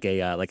 like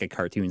a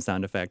cartoon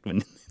sound effect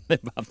when they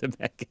popped it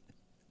back in?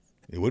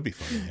 It would be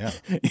funny,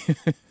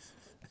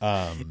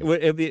 yeah.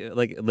 It'd be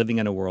like living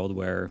in a world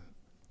where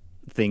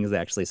things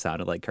actually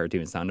sounded like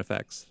cartoon sound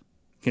effects.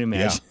 Can you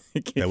imagine?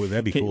 Yeah,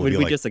 that'd be cool. Would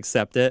we just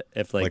accept it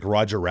if like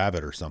Roger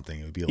Rabbit or something?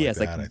 It would be like it's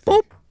that. Like, I think.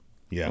 Boop.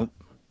 Yeah, Boop.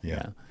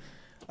 Yeah.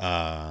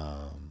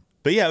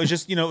 But yeah, it was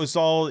just it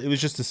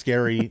was just a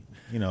scary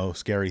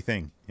scary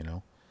thing,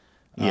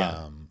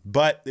 Yeah.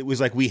 But it was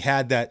like we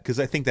had that because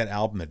I think that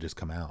album had just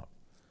come out,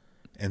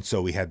 and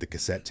so we had the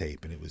cassette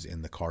tape and it was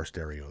in the car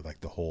stereo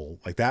like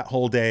that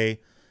whole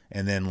day,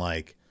 and then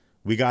like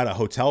we got a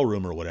hotel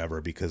room or whatever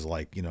because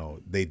like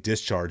they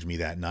discharged me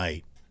that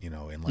night,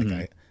 and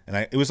like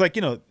it was like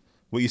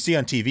what you see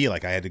on TV,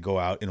 like I had to go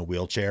out in a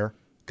wheelchair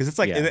because it's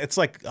like it's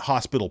like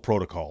hospital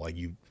protocol, like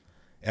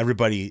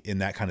everybody in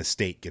that kind of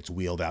state gets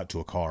wheeled out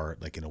to a car,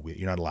 like in a wheel.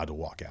 You're not allowed to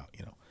walk out,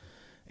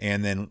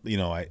 And then,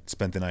 I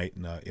spent the night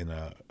in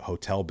a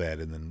hotel bed,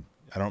 and then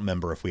I don't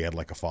remember if we had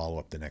like a follow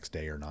up the next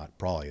day or not.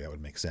 Probably that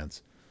would make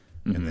sense.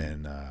 Mm-hmm.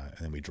 And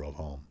then we drove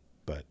home.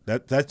 But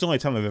that's the only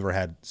time I've ever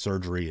had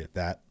surgery at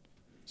that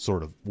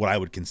sort of what I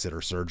would consider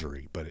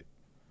surgery. But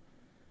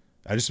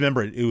I just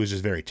remember it was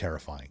just very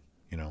terrifying,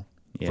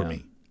 for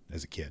me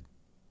as a kid.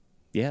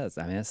 Yes,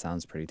 I mean, that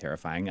sounds pretty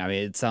terrifying. I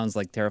mean, it sounds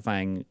like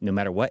terrifying no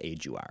matter what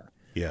age you are.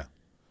 Yeah.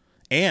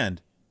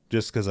 And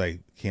just because I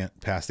can't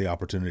pass the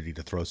opportunity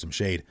to throw some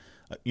shade,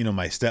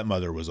 my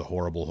stepmother was a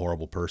horrible,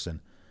 horrible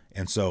person.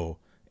 And so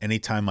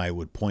anytime I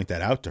would point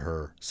that out to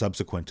her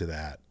subsequent to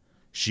that,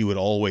 she would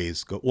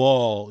always go,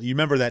 well, you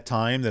remember that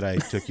time that I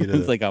took you to,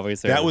 It's like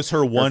always that was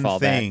her one fallback.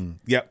 thing.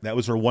 Yep. That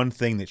was her one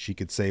thing that she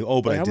could say,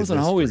 oh, but I That did wasn't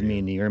this always for you.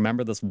 mean to you.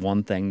 Remember this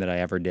one thing that I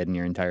ever did in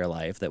your entire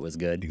life that was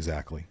good?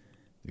 Exactly.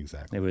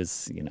 It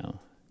was,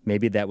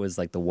 maybe that was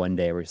like the one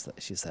day where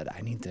she said,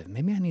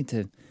 maybe I need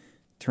to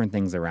turn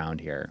things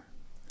around here.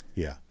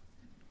 Yeah.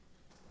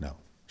 No.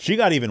 She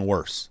got even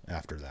worse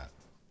after that.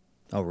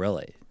 Oh,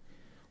 really?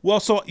 Well,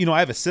 so, I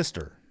have a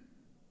sister,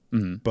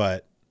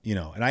 but,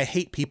 and I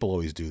hate people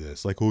always do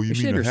this. Like, oh, you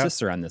She mean had your her half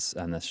sister on this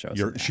show.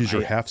 she's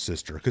your half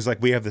sister. Cause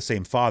like we have the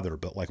same father,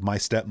 but like my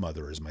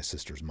stepmother is my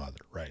sister's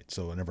mother. Right.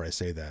 So whenever I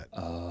say that,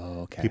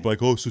 Oh, okay. people are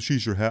like, oh, so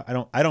she's your half.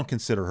 I don't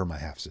consider her my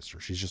half sister.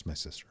 She's just my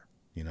sister,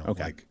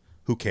 Okay. like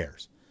who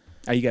cares?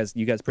 Are you guys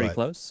pretty But-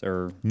 close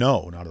or?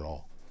 No, not at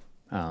all.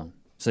 Oh,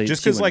 so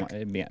Just she 'cause, wouldn't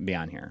like- want- be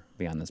on here,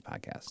 be on this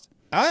podcast.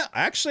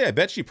 I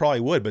bet she probably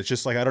would, but it's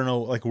just like, I don't know.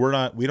 Like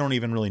we don't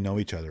even really know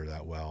each other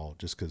that well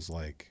just cause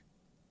like,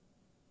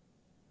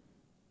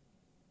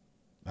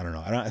 I don't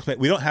know.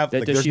 We don't have,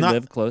 like, Does there's she not,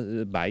 live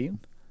close by you?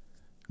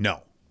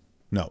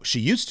 No, she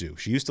used to.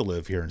 She used to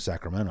live here in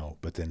Sacramento,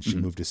 but then she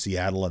moved to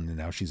Seattle, and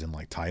now she's in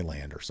like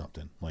Thailand or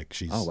something. Like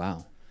Oh,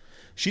 wow.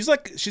 she's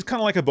kind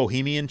of like a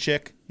bohemian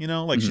chick,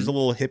 like she's a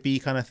little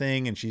hippie kind of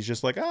thing, and she's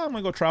just like, oh, I'm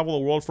gonna go travel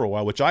the world for a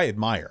while, which I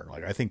admire.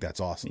 Like I think that's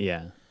awesome.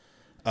 Yeah.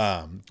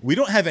 We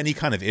don't have any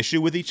kind of issue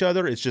with each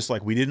other. It's just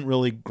like we didn't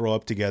really grow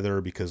up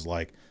together because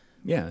like,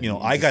 Yeah.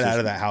 I got out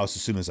of that house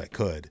as soon as I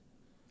could,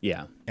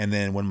 Yeah. and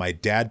then when my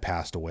dad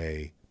passed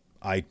away,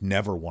 I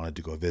never wanted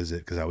to go visit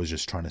because I was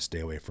just trying to stay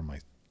away from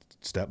my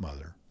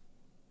stepmother.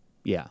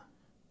 Yeah.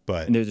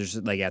 But And there's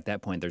just like at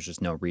that point, there's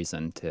just no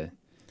reason to.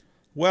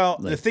 well,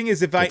 the thing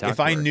is, if I talk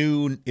to her.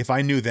 knew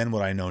then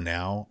what I know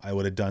now, I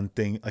would have done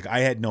things like I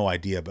had no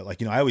idea. But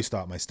like I always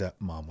thought my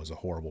stepmom was a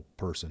horrible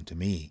person to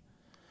me.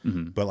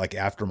 But like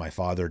after my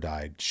father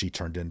died, she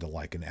turned into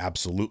like an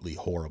absolutely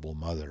horrible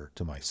mother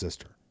to my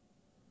sister,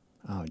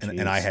 Oh,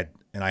 and I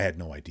had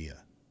no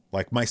idea.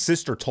 Like my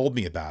sister told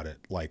me about it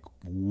like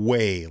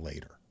way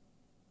later,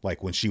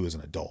 like when she was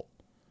an adult.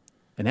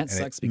 and that And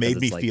sucks it because made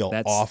me it's like, feel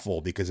that's,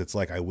 awful because it's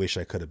like I wish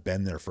I could have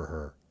been there for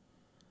her.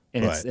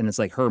 and but- it's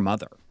like her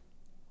mother.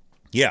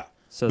 Yeah.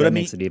 So but that I mean,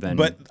 makes it even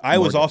But I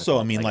more was also,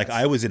 I difficult, mean, I like guess.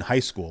 I was in high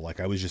school, like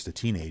I was just a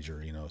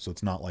teenager, so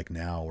it's not like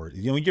now or,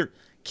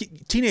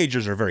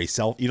 teenagers are very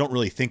you don't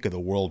really think of the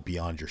world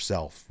beyond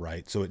yourself.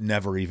 Right. So it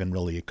never even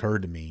really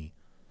occurred to me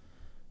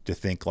to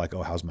think like,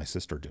 oh, how's my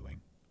sister doing?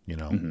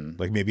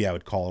 Like maybe I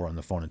would call her on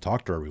the phone and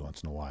talk to her every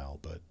once in a while,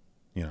 but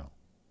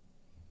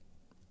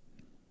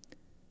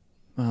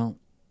Well,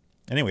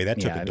 anyway, that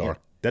Yeah, I mean-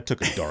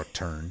 took a dark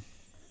turn.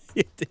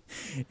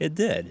 it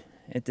did.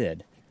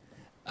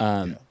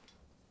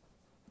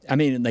 I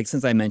mean, like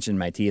since I mentioned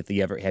my teeth, do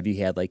you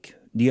have like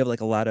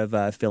a lot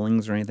of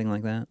fillings or anything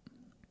like that?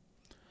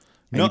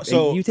 No, And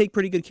so you take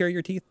pretty good care of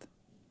your teeth.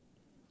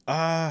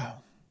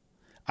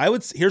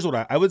 here's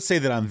what I would say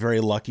that I'm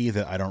very lucky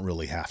that I don't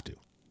really have to.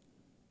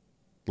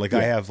 Like I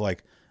Yeah. have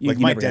like You my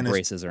never had dentist.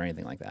 braces or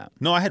anything like that.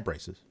 No, I had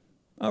braces.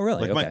 Oh,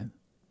 really? Like Okay.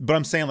 but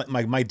I'm saying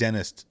like my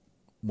dentist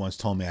once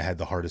told me I had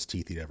the hardest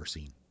teeth he'd ever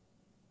seen.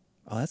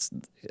 Oh,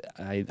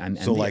 I'm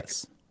envious. So like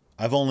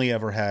I've only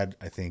ever had,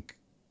 I think,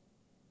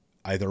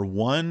 either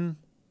one.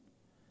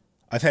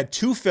 I've had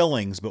two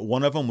fillings, but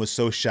one of them was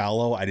so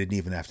shallow I didn't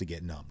even have to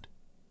get numbed.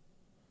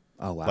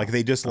 Oh, wow. Like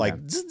they just Okay.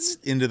 like zzz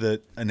into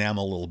the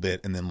enamel a little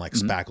bit and then like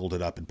spackled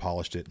it up and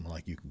polished it and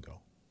like you can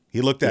go.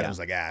 He looked at it Yeah. and was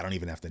like, I don't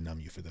even have to numb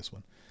you for this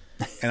one.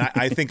 And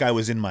I think I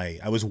was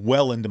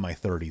well into my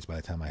 30s by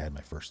the time I had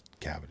my first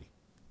cavity.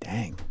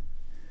 Dang.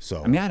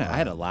 So I mean, I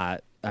had a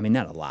lot. I mean,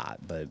 not a lot,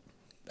 but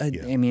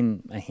Yeah. I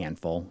mean, a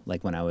handful.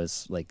 Like when I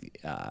was like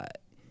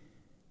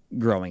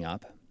growing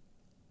up,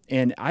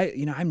 and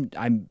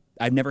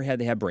I've never had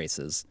to have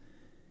braces.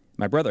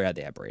 My brother had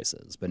to have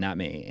braces, but not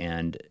me.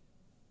 And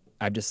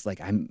I'm just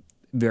like I'm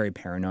very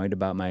paranoid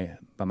about my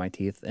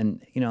teeth,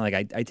 and like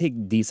I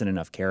take decent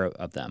enough care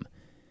of them.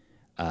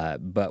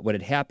 But what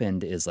had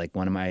happened is like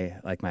one of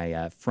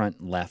my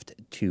front left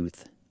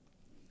tooth.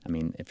 I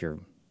mean, if you're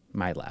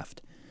my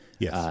left.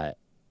 yes.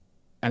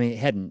 I mean, it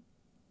hadn't,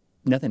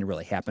 nothing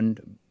really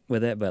happened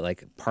with it, but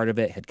like part of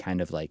it had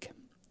kind of like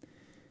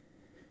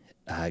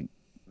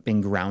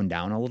been ground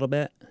down a little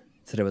bit.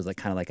 So it was like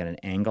kind of like at an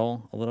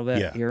angle a little bit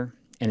Yeah. here.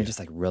 And it just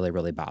like really,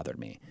 really bothered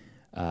me.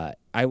 I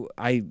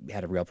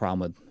had a real problem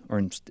with,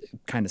 or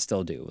kind of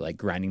still do, like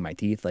grinding my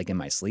teeth like in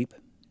my sleep.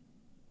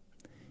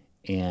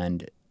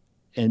 And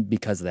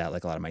because of that,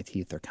 like a lot of my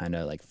teeth are kind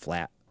of like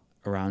flat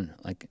around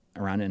it.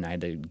 And I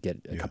had to get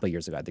a couple of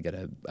years ago, I had to get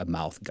a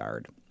mouth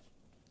guard.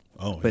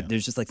 Oh, But yeah.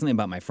 there's just like something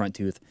about my front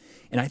tooth,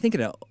 and I think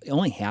it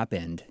only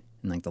happened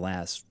in like the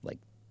last like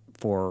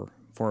four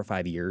or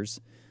 5 years,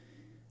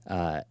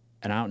 and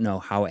I don't know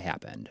how it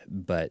happened,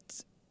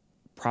 but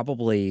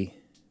probably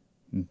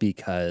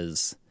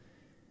because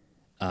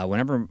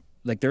whenever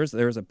like there was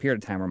a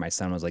period of time where my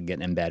son was like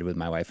getting in bed with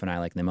my wife and I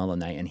like in the middle of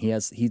the night, and he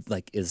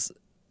like is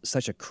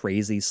such a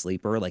crazy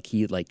sleeper. Like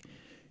he like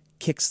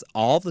kicks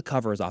all the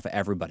covers off of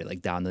everybody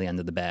like down to the end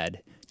of the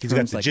bed. He's got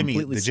Turns, the like, Jimmy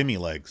completely the Jimmy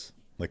legs,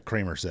 like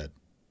Kramer said.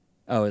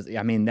 Oh,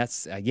 I mean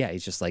that's yeah.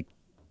 He's just like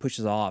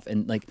pushes off,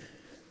 and like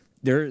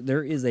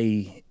there is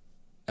a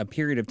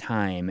period of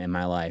time in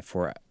my life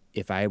where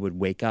if I would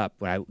wake up,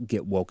 when I would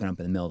get woken up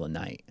in the middle of the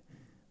night,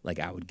 like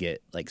I would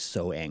get like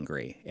so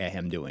angry at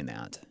him doing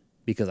that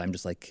because I'm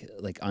just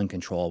like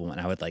uncontrollable, and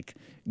I would like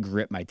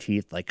grip my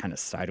teeth like kind of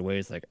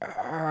sideways, like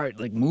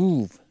like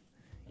move,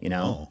 you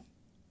know. Oh,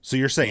 so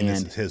you're saying this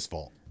And- is his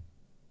fault?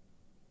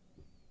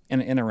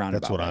 In a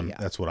roundabout That's what way, I'm. yeah.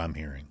 That's what I'm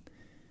hearing.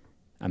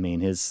 I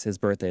mean, his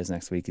birthday is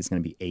next week. He's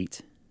going to be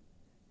 8,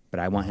 but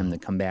I want him to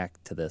come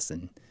back to this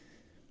in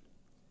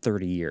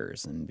 30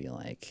 years and be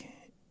like,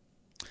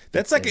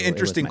 That's like an it was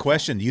interesting my fault.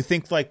 question. Do you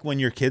think like when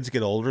your kids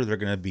get older, they're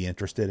going to be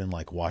interested in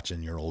like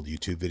watching your old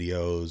YouTube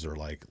videos or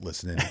like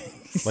listening,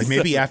 like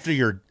maybe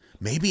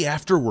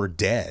after we're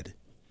dead,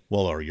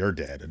 well, or you're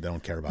dead and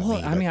don't care about Well,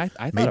 me. I but mean, I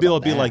thought maybe it'll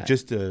about be like that.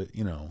 just to,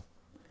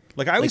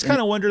 like I always Like,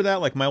 kind of wonder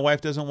that. Like my wife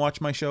doesn't watch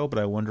my show, but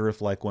I wonder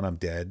if like when I'm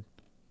dead,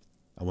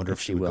 I wonder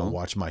if she would go will.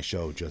 watch my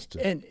show just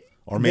to, And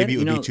or maybe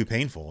then, it would be too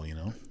painful,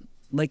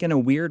 like in a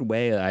weird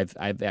way,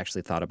 I've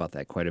actually thought about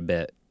that quite a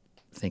bit,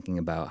 thinking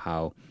about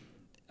how,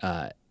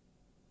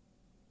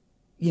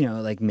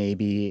 like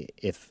maybe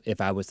if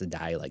I was to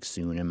die like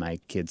soon and my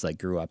kids like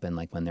grew up and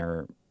like when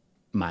they're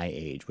my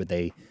age, would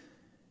they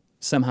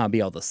somehow be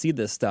able to see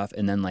this stuff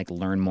and then like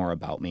learn more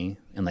about me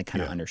and like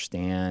kind of Yeah.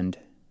 understand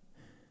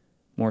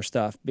more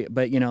stuff?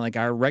 But like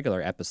our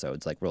regular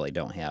episodes like really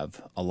don't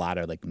have a lot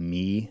of like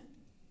me,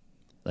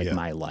 like Yeah.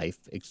 my life.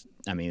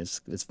 I mean,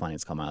 it's funny.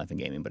 It's called My Life in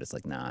Gaming, but it's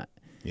like not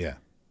Yeah.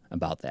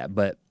 about that.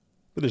 But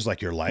But there's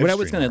like your live. what I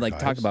was stream going to like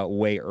talk archives. about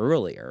way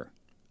earlier,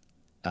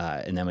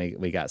 and then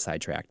we got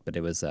sidetracked. But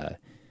it was when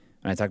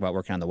I talked about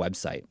working on the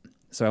website.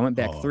 So I went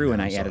back Oh, through man,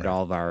 and I I'm added sorry.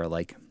 all of our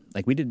like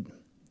we did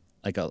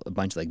like a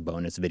bunch of like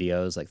bonus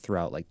videos like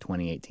throughout like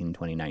 2018,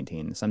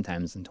 2019,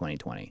 sometimes in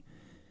 2020,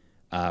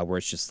 where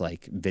it's just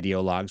like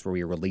video logs where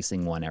we were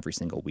releasing one every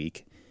single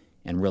week,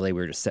 and really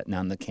we were just sitting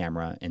on the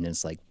camera and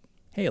it's like,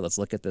 hey, let's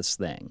look at this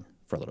thing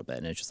for a little bit,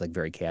 and it's just like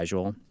very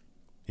casual.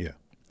 Yeah.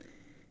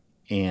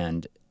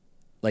 And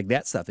like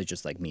that stuff is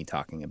just like me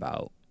talking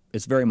about.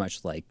 It's very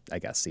much like I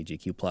guess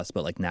CGQ plus,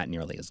 but like not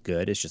nearly as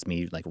good. It's just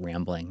me like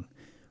rambling,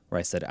 where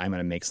I said I'm going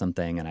to make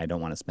something and I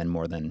don't want to spend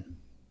more than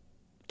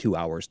 2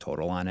 hours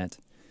total on it,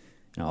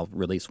 and I'll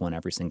release one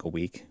every single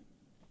week.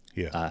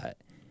 Yeah.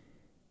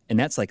 And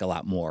that's like a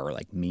lot more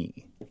like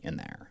me in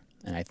there.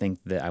 And I think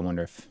that I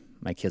wonder if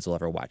my kids will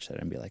ever watch that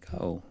and be like,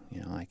 oh,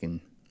 I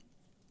can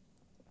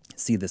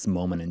see this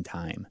moment in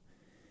time.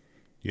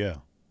 Yeah.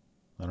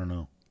 I don't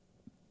know.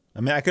 I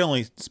mean, I can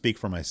only speak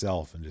for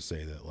myself and just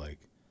say that like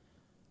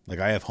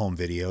I have home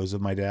videos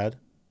of my dad,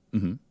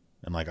 Mm-hmm.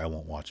 and like I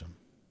won't watch them.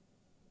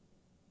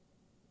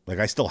 Like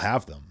I still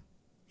have them,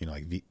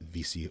 like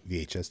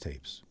VHS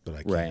tapes, but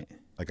I can't. Right.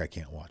 Like I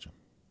can't watch them.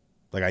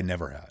 Like I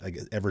never have. Like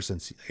ever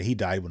since he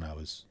died when I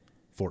was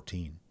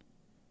 14,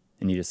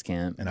 And you just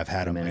can't. and I've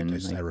had come them. in I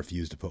and, like,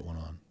 refuse to put one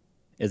on.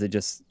 Is it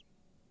just?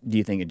 Do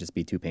you think it'd just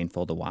be too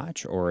painful to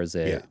watch, or is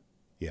it? Yeah.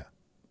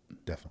 Yeah.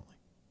 Definitely.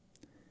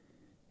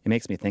 It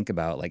makes me think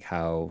about like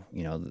how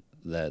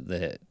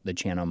the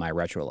channel My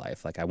Retro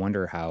Life. Like I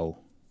wonder how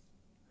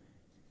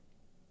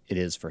it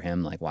is for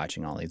him, like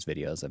watching all these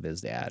videos of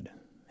his dad,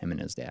 him and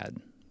his dad,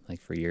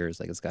 like for years.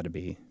 Like it's got to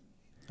be.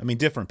 I mean,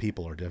 different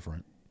people are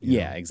different. you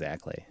Yeah, know?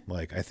 exactly.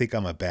 Like I think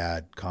I'm a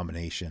bad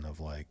combination of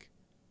like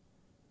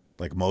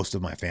most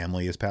of my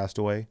family has passed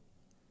away,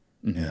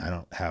 and I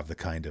don't have the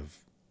kind of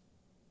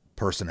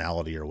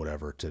personality or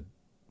whatever to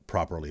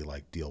properly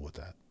like deal with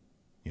that.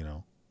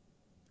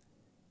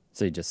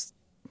 So you just,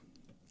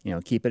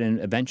 keep it in.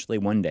 Eventually,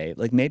 one day,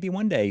 like maybe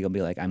one day, you'll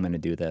be like, I'm going to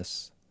do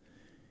this,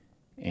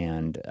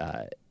 and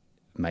it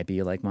might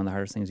be like one of the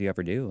hardest things you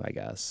ever do, I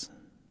guess.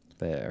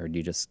 But or do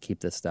you just keep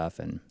this stuff?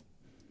 And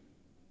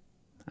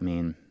I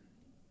mean,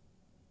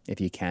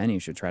 if you can, you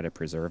should try to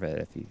preserve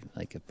it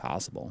if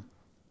possible,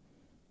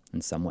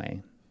 in some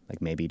way.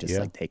 Like maybe just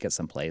Yeah. like take it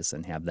someplace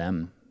and have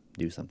them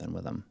do something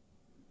with them.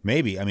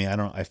 Maybe. I mean,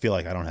 I feel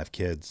like I don't have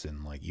kids,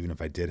 and like even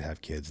if I did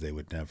have kids, they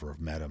would never have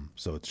met them.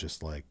 So it's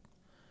just like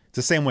it's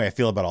the same way I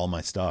feel about all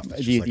my stuff. It's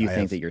Do just you, like do you I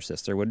think have- that your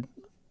sister would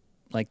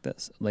like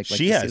this? Like she to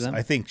see has? them?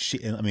 I think she.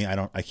 I mean,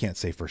 I can't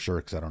say for sure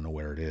because I don't know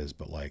where it is,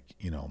 but like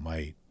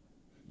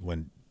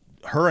when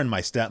her and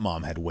my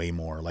stepmom had way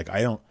more. Like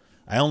I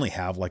only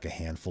have like a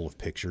handful of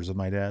pictures of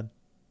my dad,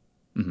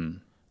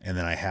 and then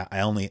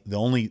the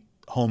only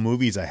home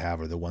movies I have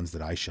are the ones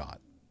that I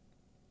shot.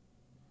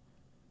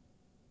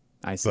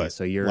 I see. but,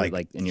 So you're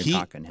like, and you're he-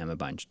 talking to him a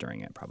bunch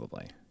during it,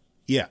 probably.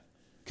 Yeah,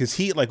 because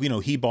he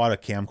he bought a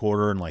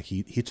camcorder and like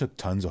he took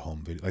tons of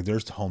home video. Like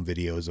there's home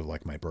videos of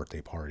like my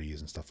birthday parties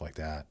and stuff like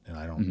that, and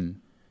I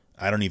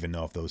don't even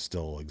know if those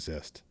still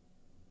exist.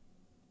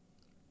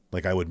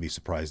 Like I wouldn't be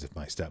surprised if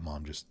my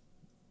stepmom just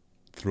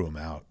threw them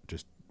out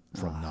just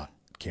from not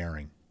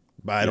caring.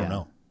 But I don't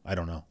know. I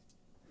don't know.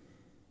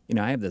 You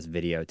know, I have this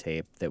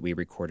videotape that we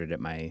recorded at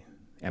my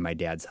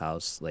dad's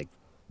house, like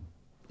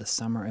the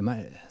summer.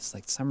 It's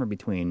like summer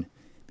between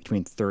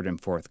third and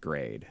fourth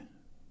grade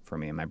for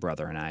me and my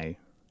brother and I.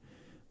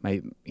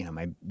 My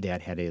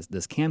dad had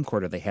this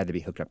camcorder. They had to be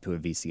hooked up to a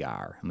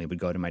VCR, and we would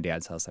go to my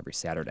dad's house every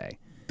Saturday.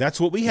 That's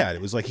what we had.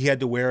 It was like he had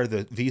to wear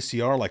the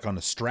VCR like on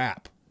a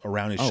strap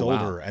around his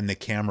shoulder, and the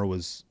camera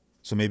was.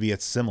 So maybe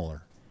it's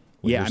similar.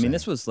 Yeah, I mean,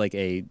 this was like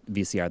a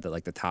VCR that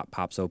like the top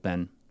pops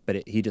open.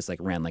 But he just like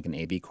ran like an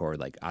AV cord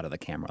like out of the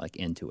camera like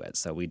into it.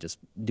 So we just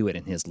do it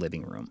in his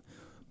living room.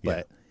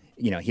 But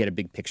you know, he had a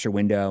big picture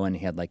window and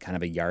he had like kind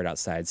of a yard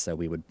outside. So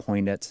we would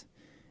point it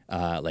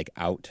like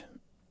out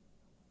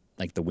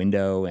like the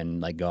window and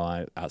like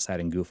go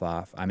outside and goof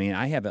off. I mean,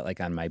 I have it like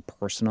on my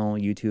personal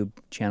YouTube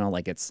channel,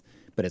 like it's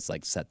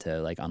like set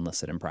to like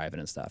unlisted and private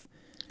and stuff.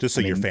 Just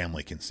so your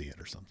family can see it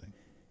or something.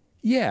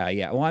 Yeah,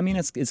 yeah. Well, I mean,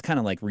 it's kind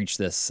of like reached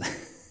this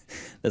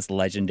this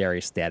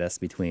legendary status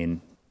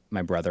between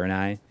my brother and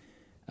I,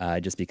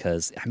 just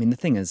because, I mean, the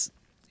thing is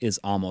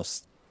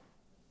almost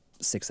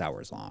 6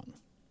 hours long.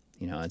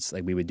 You know, it's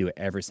like we would do it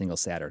every single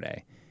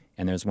Saturday.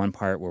 And there's one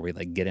part where we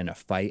like get in a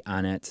fight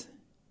on it.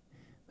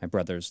 My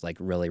brother's like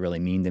really, really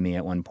mean to me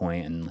at one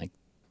point, and like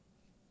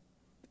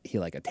he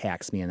like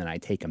attacks me, and then I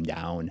take him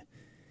down.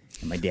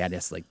 And my dad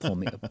has to like pull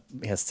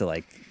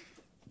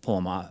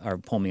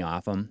me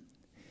off him.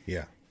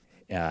 Yeah.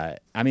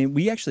 I mean,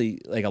 we actually,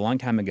 like a long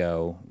time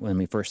ago when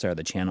we first started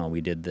the channel,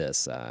 we did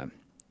this,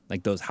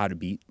 like those how to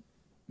beat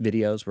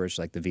videos where it's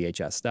like the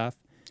VHS stuff.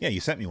 Yeah, you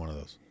sent me one of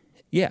those.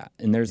 Yeah,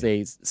 and there's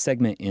a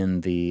segment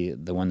in the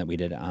one that we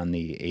did on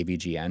the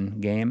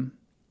AVGN game.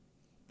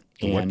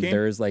 The what game?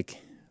 There's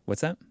like,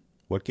 what's that?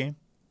 What game?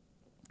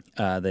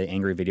 The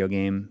Angry Video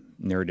Game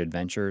Nerd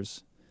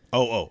Adventures.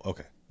 Oh,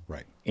 okay,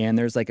 right. And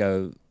there's like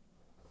a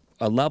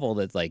level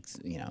that's like,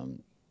 you know,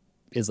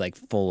 is like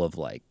full of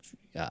like,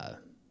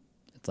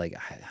 it's like,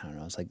 I don't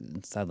know, it's like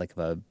inside like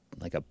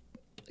a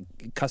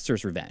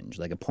Custer's Revenge,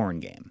 like a porn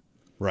game.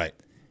 Right.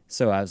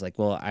 So I was like,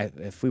 well,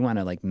 if we want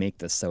to like make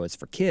this so it's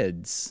for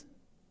kids,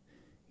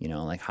 you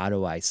know, like how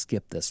do I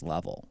skip this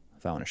level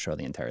if I want to show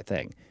the entire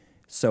thing?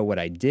 So what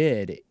I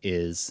did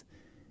is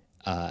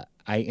I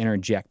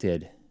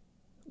interjected,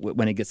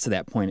 when it gets to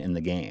that point in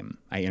the game,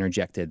 I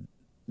interjected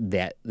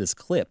this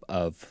clip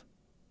of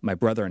my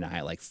brother and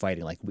I like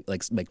fighting, like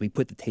we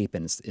put the tape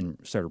in and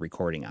started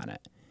recording on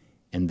it.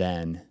 And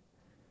then,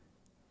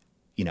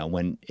 you know,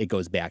 when it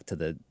goes back to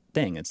the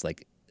thing, it's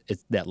like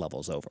that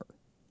level's over.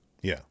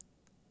 Yeah.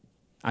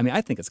 I mean,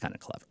 I think it's kind of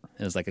clever.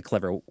 It was like a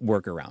clever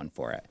workaround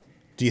for it.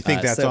 Do you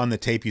think that's on the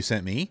tape you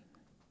sent me?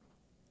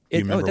 Do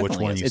you remember which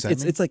one you sent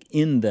me? It's like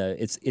in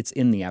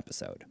the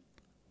episode.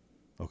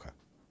 Okay.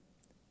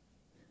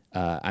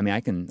 I mean,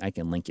 I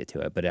can link you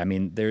to it, but I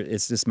mean,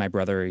 it's just my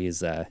brother.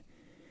 He's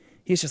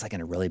just like in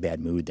a really bad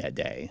mood that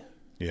day.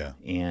 Yeah.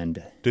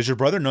 And does your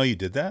brother know you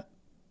did that?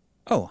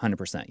 Oh,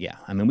 100%. Yeah.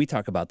 I mean, we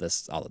talk about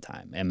this all the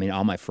time. I mean,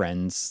 all my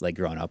friends, like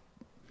growing up,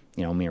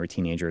 you know, when we were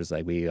teenagers,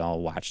 like we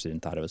all watched it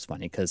and thought it was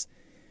funny because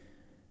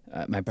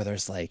my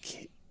brother's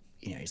like,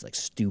 you know, he's like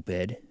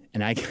stupid.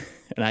 And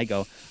I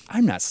go,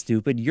 I'm not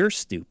stupid. You're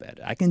stupid.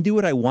 I can do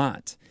what I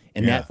want.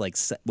 And that's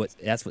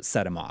what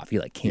set him off. He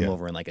like came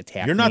over and like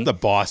attacked me. You're not the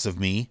boss of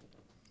me.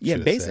 Yeah,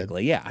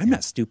 basically. Yeah. I'm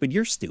not stupid.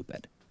 You're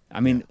stupid. I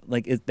mean,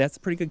 like that's a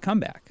pretty good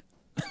comeback.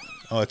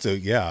 Oh,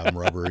 I'm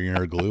rubber,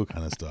 you're glue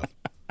kind of stuff.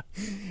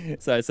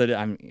 So I said,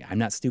 I'm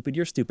not stupid.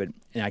 You're stupid.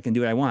 And I can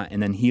do what I want.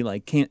 And then he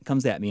like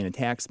comes at me and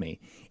attacks me.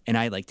 And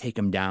I like take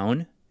him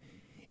down.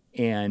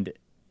 And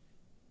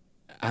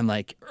I'm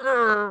like,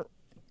 "Arr!"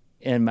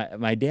 And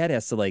my dad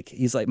has to like,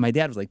 my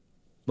dad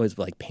was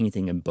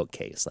painting a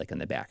bookcase like in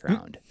the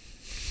background.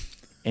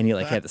 And he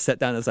like had to set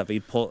down this stuff.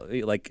 He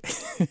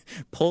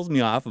pulls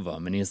me off of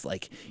him and he's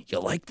like, you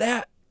like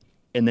that?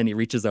 And then he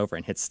reaches over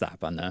and hits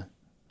stop on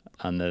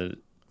the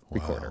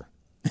recorder.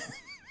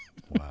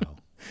 Wow.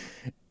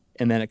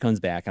 And then it comes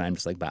back and I'm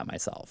just like by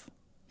myself.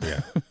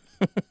 Yeah.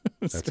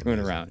 Screwing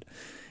around.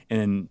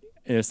 And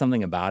there's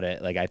something about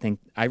it. Like I think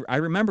I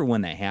remember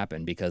when that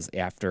happened because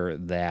after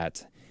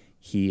that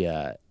he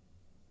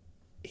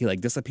like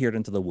disappeared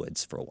into the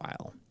woods for a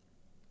while.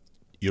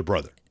 Your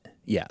brother?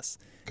 Yes.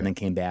 Okay. And then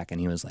came back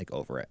and he was like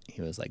over it.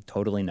 He was like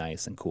totally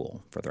nice and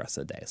cool for the rest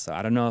of the day. So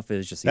I don't know if it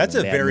was just that's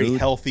a very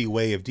healthy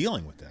way of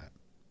dealing with that.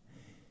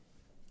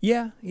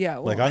 Yeah, yeah.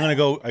 Well, like I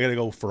gotta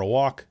go for a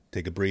walk,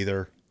 take a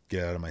breather,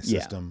 get out of my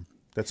system. Yeah.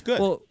 That's good.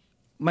 Well,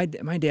 my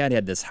dad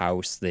had this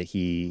house that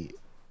he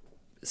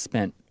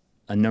spent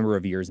a number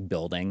of years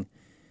building.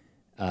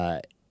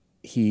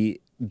 He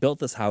built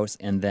this house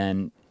and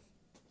then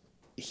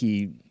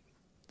he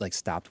like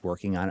stopped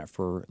working on it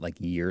for like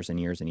years and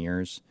years and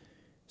years.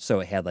 So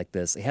it had like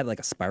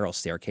a spiral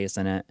staircase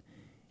in it,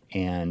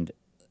 and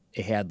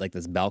it had like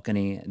this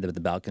balcony. The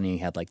balcony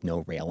had like no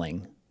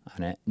railing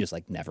on it, just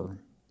like never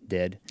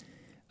did.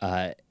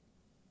 And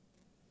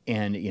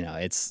you know,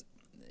 it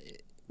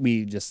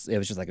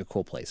was just like a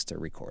cool place to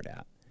record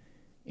at.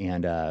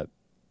 And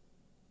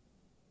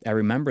I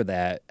remember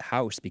that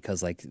house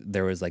because like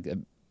there was like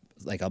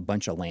a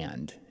bunch of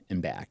land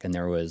in back, and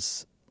there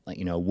was like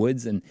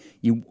woods, and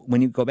you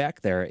when you go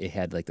back there, it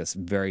had like this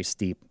very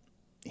steep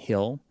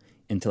hill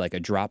into like a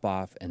drop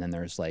off, and then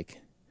there's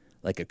like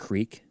a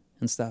creek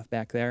and stuff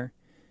back there,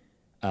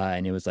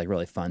 and it was like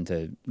really fun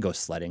to go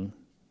sledding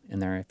in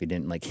there if you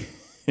didn't like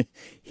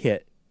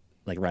hit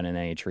like run in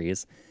any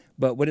trees.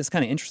 But what is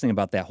kind of interesting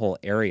about that whole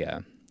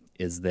area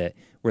is that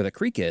where the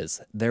creek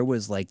is, there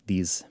was like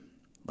these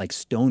like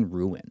stone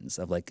ruins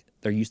of like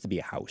there used to be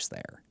a house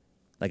there,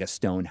 like a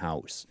stone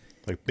house.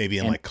 Like maybe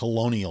in like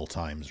colonial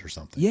times or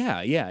something.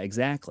 Yeah,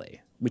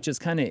 exactly. Which is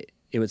kind of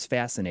it was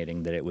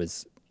fascinating that it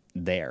was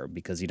there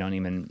because you don't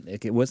even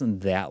it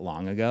wasn't that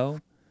long ago,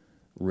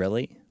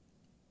 really.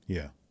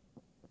 Yeah.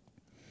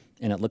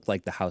 And it looked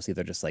like the house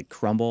either just like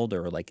crumbled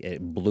or like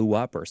it blew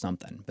up or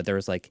something. But there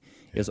was like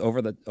it was over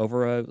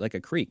a like a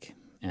creek,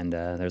 and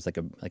there's like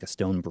a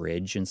stone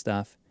bridge and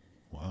stuff.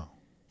 Wow.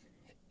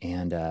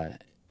 And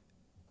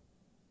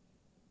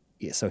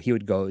yeah, so he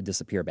would go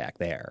disappear back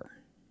there.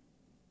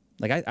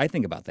 Like I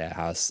think about that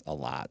house a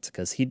lot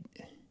because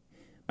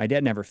my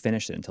dad never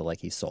finished it until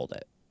like he sold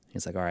it.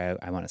 He's like, all right,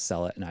 I want to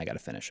sell it and I got to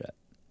finish it.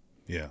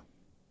 Yeah.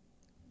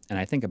 And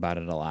I think about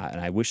it a lot,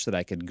 and I wish that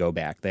I could go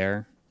back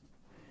there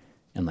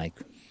and like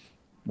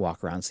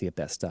walk around, see if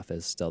that stuff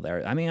is still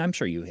there. I mean, I'm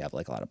sure you have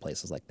like a lot of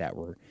places like that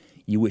where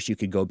you wish you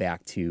could go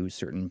back to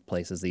certain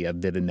places that you have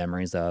vivid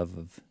memories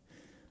of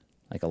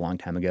like a long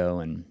time ago.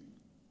 And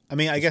I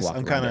mean, I guess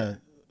I'm kind of,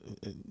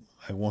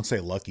 I won't say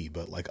lucky,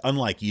 but like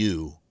unlike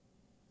you,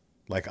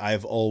 like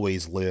I've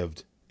always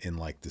lived in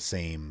like the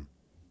same,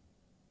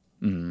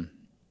 I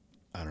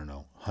don't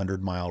know,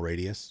 100-mile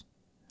radius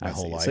my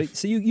whole life.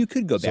 So you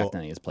could go back to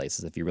any of these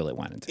places if you really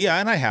wanted to. Yeah,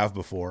 and I have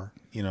before,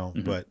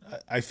 but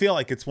I feel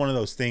like it's one of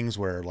those things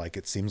where like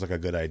it seems like a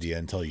good idea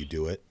until you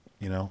do it,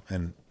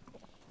 and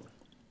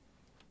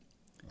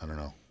I don't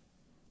know.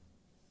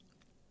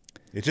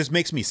 It just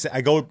makes me sad.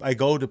 I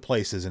go to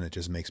places and it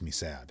just makes me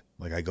sad.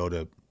 Like I go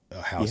to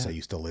a house I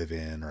used to live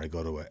in, or I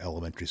go to an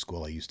elementary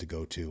school I used to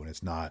go to, and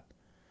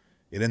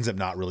it ends up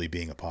not really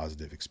being a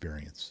positive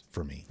experience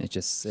for me. It's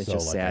just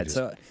sad.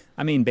 So,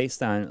 I mean, I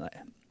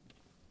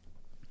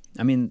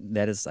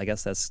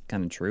guess that's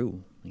kind of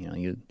true.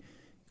 You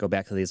go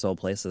back to these old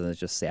places and it's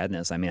just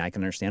sadness. I mean, I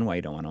can understand why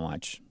you don't want to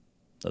watch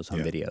those home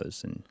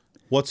videos. And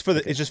well, it's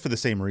just for the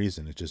same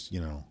reason. It's just,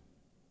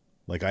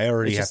 like I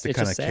already have to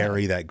kind of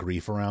carry that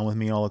grief around with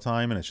me all the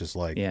time. And it's just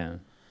like,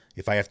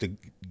 if I have to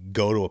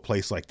go to a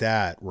place like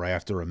that where I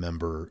have to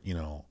remember,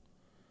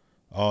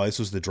 oh, this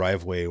was the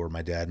driveway where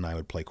my dad and I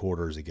would play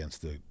quarters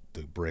against the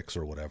bricks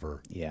or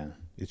whatever. Yeah.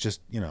 It's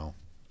just,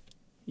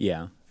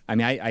 Yeah. I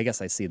mean, I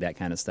guess I see that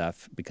kind of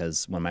stuff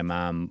because when my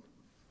mom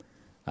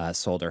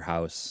sold her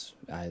house,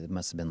 it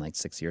must have been like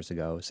 6 or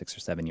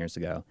 7 years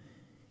ago.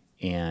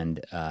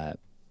 And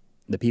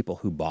the people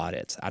who bought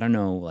it, I don't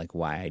know like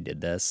why I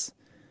did this,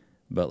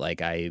 but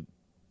like I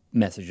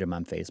messaged them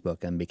on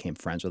Facebook and became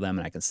friends with them,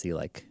 and I can see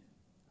like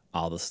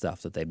all the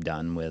stuff that they've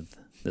done with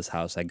this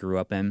house I grew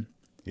up in.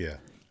 Yeah.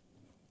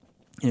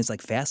 And it's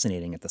like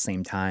fascinating at the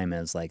same time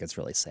as like it's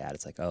really sad.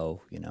 It's like, oh,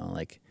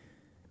 like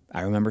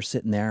I remember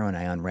sitting there when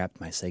I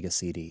unwrapped my Sega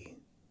CD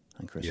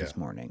on Christmas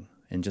morning,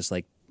 and just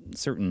like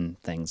certain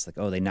things like,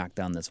 oh, they knocked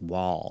down this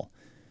wall,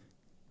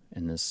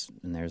 and we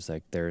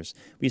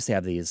used to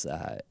have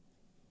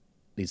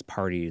these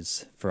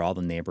parties for all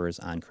the neighbors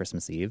on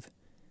Christmas Eve.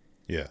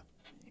 Yeah.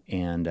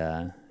 And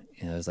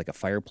there's like a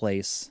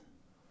fireplace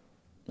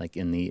like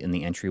in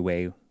the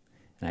entryway,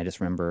 and I just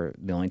remember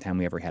the only time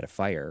we ever had a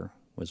fire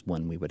was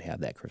when we would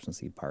have that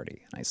Christmas Eve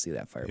party. And I see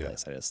that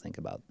fireplace, I just think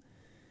about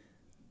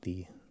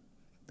the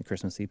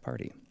Christmas Eve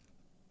party.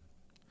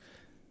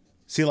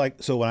 See,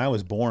 like, so when I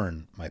was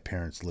born, my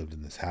parents lived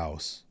in this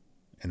house,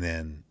 and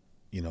then,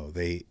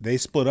 they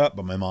split up,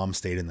 but my mom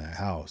stayed in that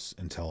house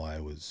until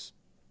it was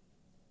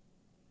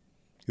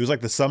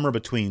like the summer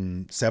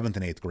between 7th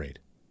and 8th grade.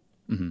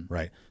 Mm-hmm.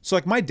 Right. So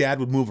like my dad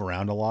would move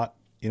around a lot,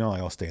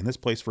 like I'll stay in this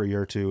place for a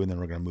year or two, and then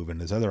we're going to move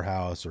into this other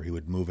house, or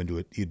he'd move to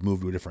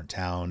a different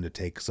town to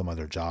take some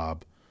other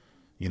job,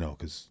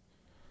 because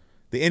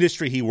the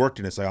industry he worked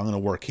in, it's like, I'm going to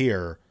work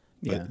here.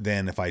 But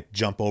then if I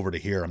jump over to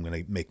here, I'm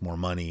going to make more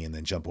money, and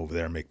then jump over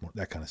there and make more,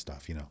 that kind of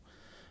stuff,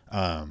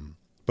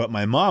 But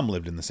my mom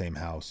lived in the same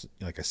house,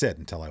 like I said,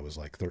 until I was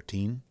like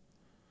 13.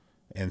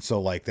 And so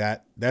like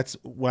that's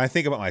when I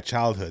think about my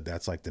childhood,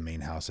 that's like the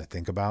main house I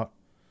think about.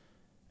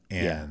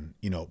 And,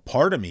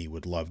 part of me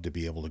would love to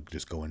be able to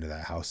just go into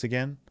that house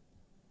again.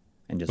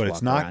 And just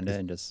walk around it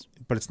and just...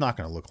 But it's not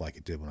going to look like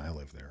it did when I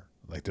lived there.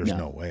 Like there's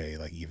no way,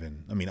 like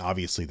even, I mean,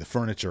 obviously the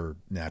furniture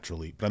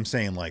naturally, but I'm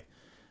saying like,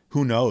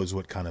 who knows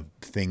what kind of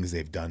things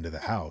they've done to the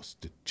house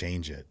to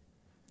change it.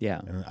 Yeah.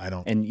 And I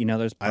don't, and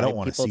there's I don't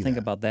want to people see think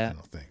that. about that. I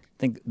don't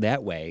think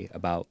that way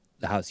about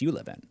the house you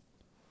live in.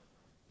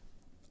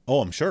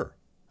 Oh, I'm sure.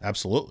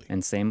 Absolutely.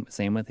 And same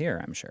with here,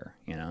 I'm sure,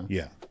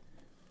 Yeah.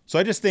 So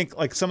I just think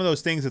like some of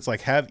those things, it's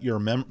like have your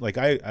like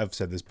I've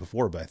said this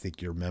before, but I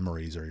think your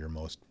memories are your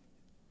most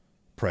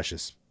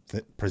precious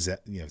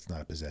it's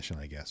not a possession,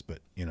 I guess, but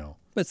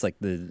But it's like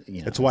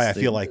that's why I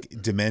feel like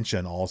dementia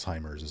and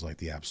Alzheimer's is like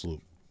the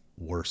absolute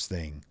worst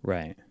thing,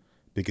 right.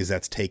 because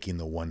that's taking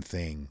the one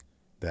thing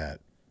that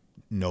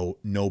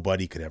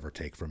nobody could ever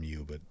take from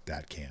you, but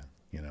that can,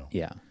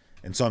 Yeah.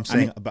 And so I'm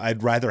saying, but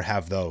I'd rather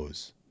have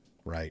those,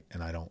 right?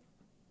 And I don't,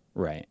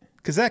 Right.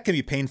 because that can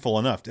be painful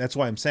enough. That's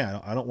why I'm saying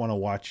I don't want to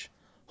watch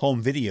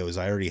home videos.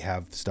 I already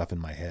have stuff in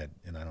my head,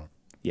 and I don't.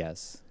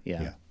 Yes.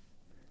 Yeah. Yeah.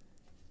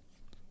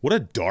 What a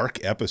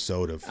dark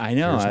episode of. I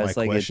know. Here's I my was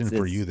like, question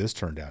for it's you. This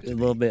turned out to a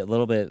be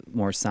little bit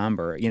more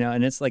somber,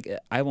 and it's like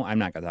I'm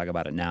not gonna talk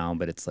about it now,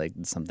 but it's like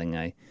something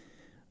I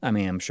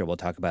mean, I'm sure we'll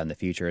talk about in the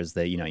future. Is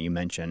that you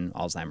mentioned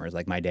Alzheimer's?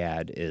 Like my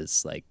dad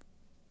is like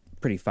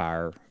pretty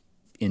far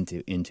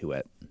into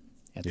it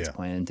at this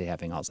point, into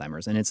having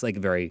Alzheimer's, and it's like a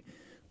very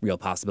real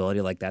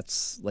possibility. Like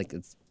that's like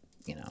it's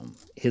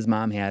his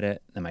mom had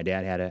it, and my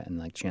dad had it, and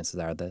like chances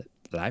are that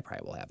I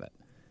probably will have it.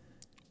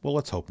 Well,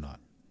 let's hope not.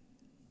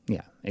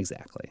 Yeah,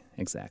 exactly.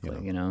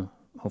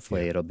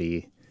 Hopefully it'll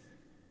be,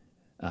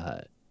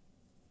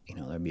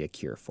 there'll be a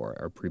cure for it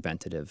or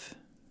preventative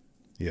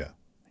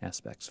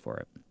aspects for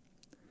it.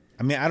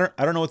 I mean, I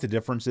don't know what the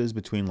difference is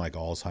between like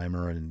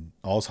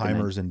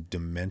Alzheimer's and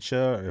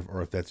dementia,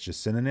 or if that's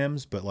just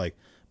synonyms. But like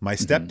my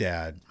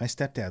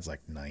stepdad's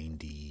like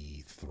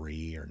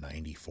 93 or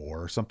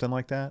 94 or something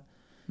like that,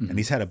 and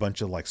he's had a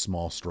bunch of like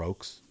small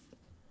strokes.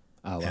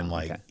 Oh, wow, and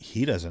like okay.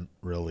 he doesn't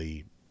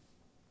really,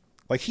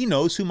 like he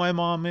knows who my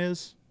mom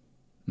is,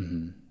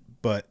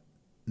 but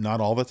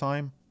not all the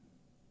time.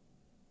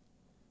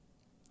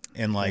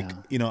 And like,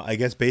 I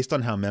guess based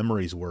on how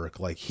memories work,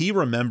 like he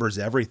remembers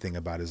everything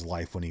about his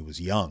life when he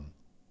was young.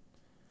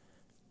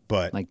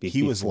 But Like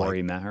he was before like,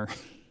 he met her.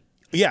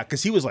 yeah,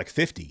 because he was like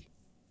 50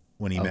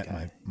 when he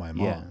met my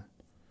mom. Yeah.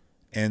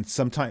 And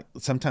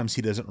sometimes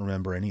he doesn't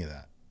remember any of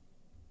that.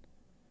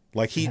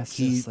 Like That's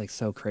just like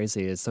so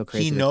crazy. It's so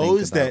crazy. He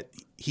knows that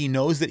he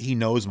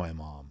knows my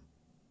mom,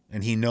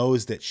 and he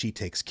knows that she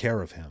takes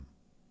care of him.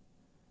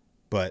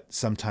 But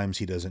sometimes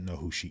he doesn't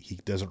know he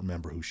doesn't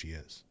remember who she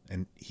is,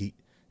 and she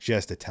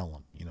has to tell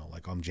him,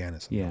 like, I'm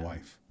Janice, I'm your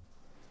wife.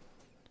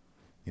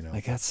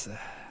 Like that's,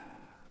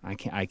 I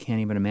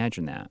can't even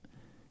imagine that.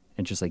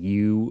 And just like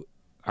you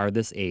are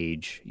this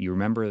age, you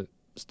remember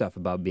stuff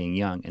about being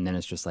young, and then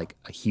it's just like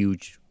a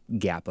huge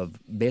gap of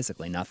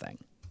basically nothing.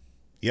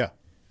 Yeah.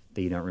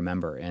 That you don't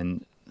remember,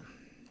 and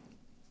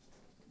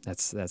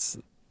that's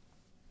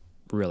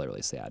really,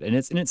 really sad. And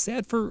it's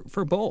sad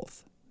for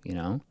both,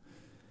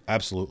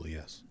 Absolutely,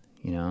 yes.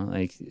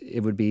 Like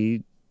it would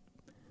be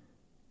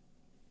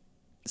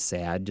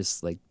sad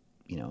just like,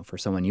 for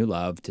someone you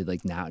love to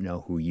like not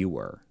know who you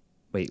were.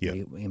 Wait,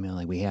 I mean,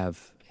 like we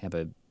have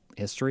a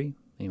history.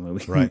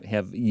 We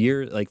have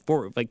years, like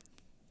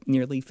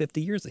nearly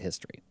 50 years of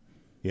history.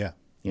 Yeah.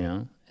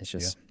 It's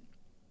just. Yeah.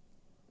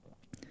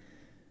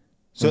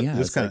 So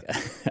this kind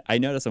of, I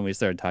noticed when we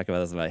started talking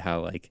about this about how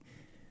like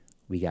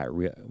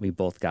we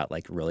both got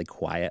like really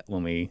quiet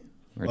when we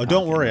were talking.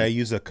 Don't worry, I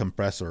use a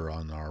compressor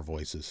on our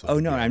voices. So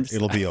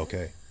it'll be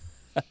okay.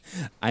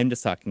 I'm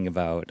just talking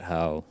about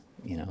how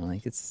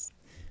like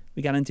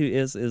we got into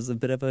is a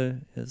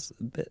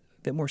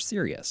bit more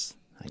serious,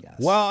 I guess.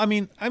 Well, I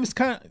mean, I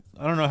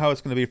don't know how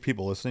it's going to be for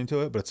people listening to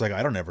it, but it's like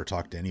I don't ever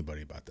talk to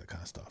anybody about that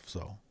kind of stuff,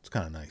 so it's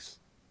kind of nice.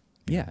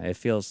 Yeah, it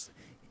feels.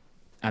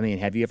 I mean,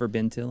 have you ever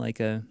been to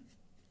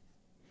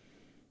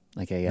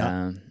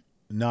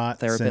not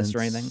therapist or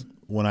anything?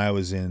 When I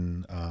was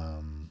in,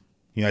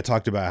 I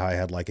talked about how I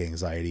had like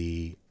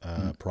anxiety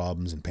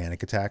problems and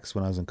panic attacks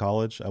when I was in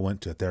college. I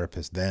went to a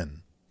therapist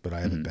then, but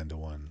I haven't been to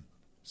one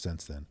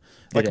since then.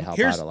 Did it help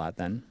out a lot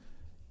then?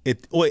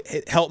 It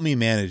helped me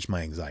manage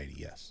my anxiety.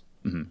 Yes,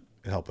 it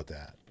helped with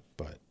that.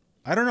 But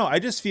I don't know. I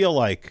just feel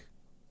like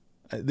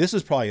this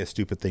is probably a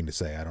stupid thing to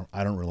say.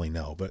 I don't really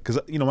know, but because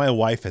my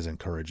wife has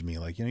encouraged me,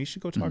 like you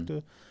should go talk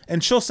to,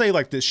 and she'll say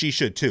like that she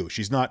should too.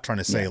 She's not trying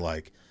to say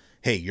like,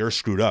 hey, you're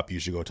screwed up, you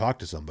should go talk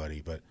to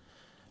somebody. But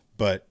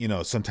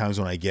sometimes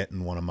when I get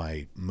in one of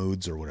my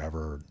moods or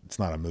whatever, it's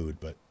not a mood,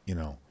 but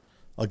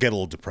I'll get a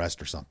little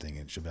depressed or something,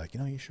 and she'll be like,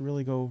 you should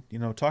really go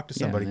talk to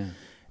somebody. Yeah.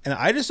 And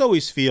I just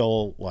always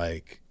feel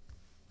like,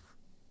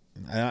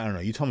 I don't know,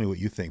 you tell me what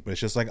you think, but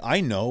it's just like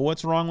I know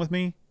what's wrong with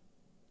me.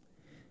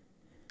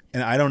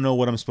 And I don't know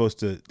what I'm supposed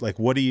to like.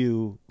 What do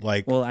you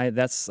like? Well,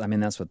 that's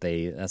what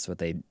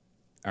they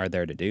are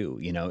there to do.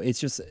 It's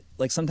just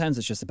like sometimes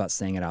it's just about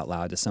saying it out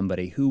loud to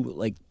somebody who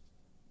like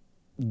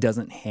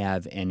doesn't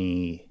have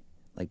any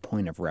like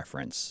point of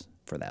reference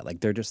for that. Like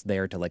they're just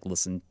there to like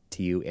listen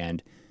to you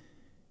and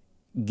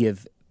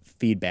give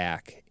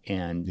feedback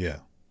and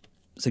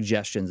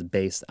suggestions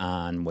based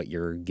on what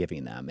you're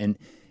giving them. And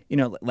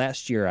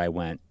last year I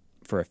went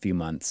for a few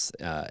months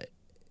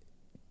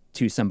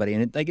to somebody,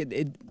 and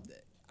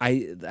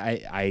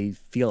I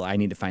feel I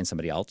need to find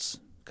somebody else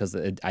because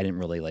I didn't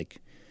really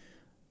like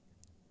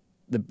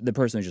the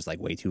person was just like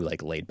way too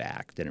like laid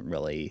back. Didn't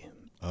really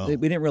we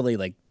didn't really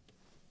like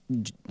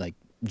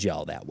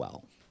gel that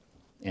well.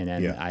 And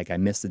then I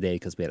missed the day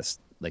because we had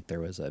like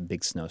there was a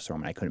big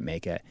snowstorm and I couldn't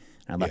make it.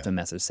 And I left Yeah. a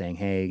message saying,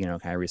 hey, can I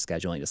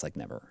reschedule? And he just like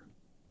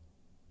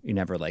you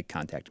never like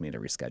contacted me to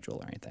reschedule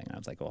or anything. And I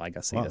was like, well, I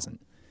guess he Wow.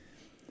 doesn't.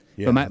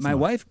 Yeah, But that's my not-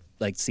 wife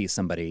like sees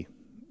somebody,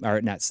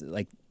 or not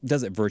like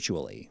does it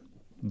virtually,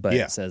 but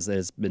Yeah. says that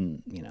it's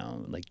been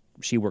like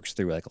she works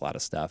through like a lot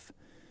of stuff,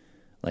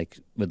 like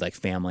with like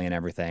family and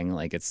everything.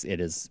 Like it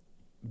has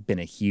been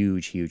a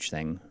huge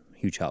thing,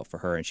 huge help for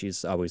her, and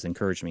she's always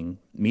encouraging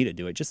me to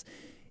do it. Just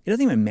it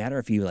doesn't even matter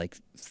if you like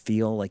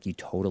feel like you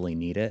totally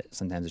need it.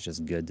 Sometimes it's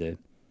just good to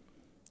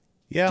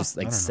just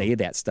I like don't say know.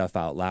 that stuff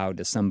out loud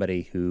to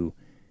somebody who,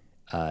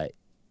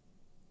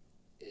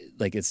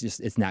 like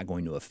it's not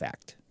going to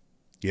affect.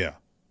 Yeah.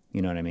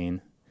 You know what I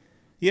mean?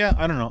 Yeah,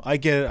 I don't know. I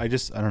get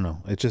it. I don't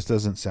know. It just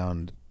doesn't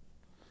sound.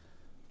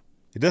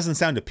 It doesn't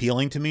sound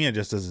appealing to me. It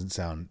just doesn't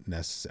sound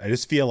necessary. I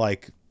just feel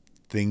like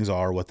things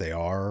are what they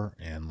are,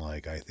 and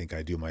like I think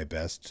I do my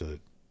best to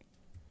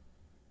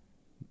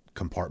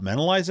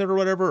compartmentalize it or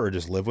whatever, or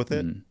just live with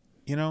it.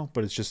 You know,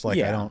 but it's just like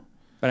I don't.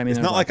 But I mean, It's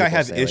there's not a lot like of I people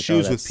have say, like, oh, issues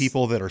with that's-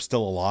 people that are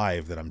still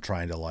alive that I'm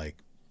trying to like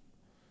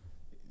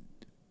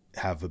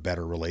have a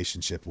better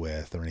relationship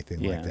with or anything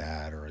like Yeah.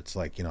 that. Or it's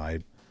like, I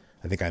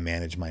think I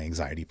manage my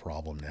anxiety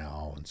problem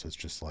now. And so it's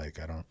just like,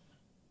 I don't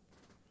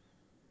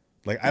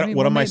like, I I don't, mean,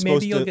 what well, am I maybe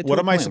supposed you'll to, get to what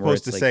a am I point where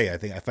supposed to it's say? I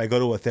think if I go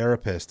to a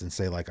therapist and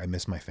say like, I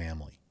miss my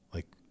family,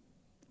 like,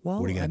 Well,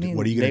 what are you gonna I do? mean,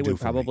 What are you gonna they do would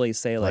for me? probably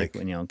say like,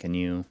 Like- can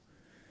you,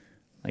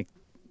 like,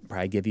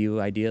 probably give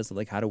you ideas of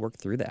like how to work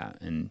through that,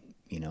 and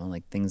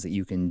like things that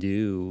you can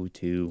do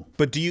to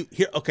but do you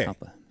here? Okay.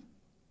 help.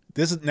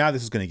 This is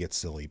going to get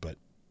silly, but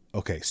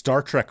okay.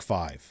 Star Trek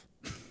 5,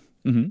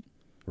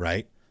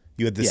 right?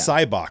 You had the Yeah.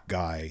 Cybok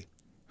guy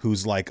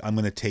who's like, I'm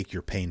going to take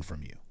your pain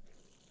from you.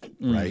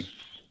 Right.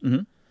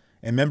 And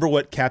remember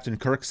what Captain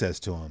Kirk says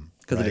to him,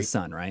 Because of right? his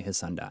son, right? His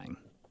son dying.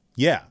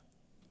 Yeah.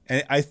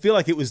 And I feel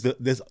like it was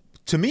this,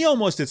 to me,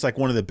 almost, it's like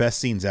one of the best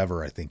scenes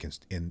ever, I think,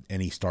 in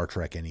any Star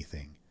Trek,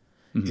 anything,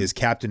 is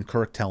Captain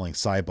Kirk telling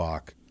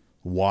Cybok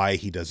why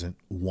he doesn't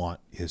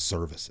want his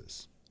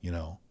services,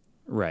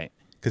 Right.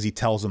 because he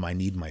tells him, I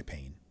need my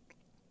pain.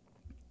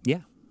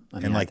 Yeah.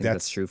 I mean, like, I think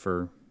that's true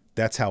for.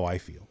 That's how I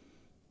feel.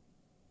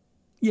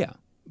 Yeah.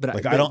 But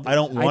Like, I don't I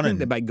wanna think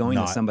that by going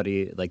not- to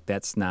somebody, like,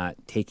 that's not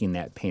taking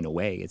that pain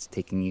away. It's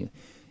taking you.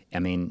 I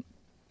mean,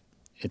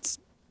 it's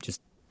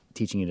just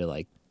teaching you to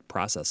like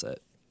process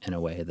it in a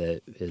way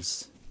that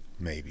is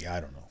Maybe. I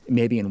don't know.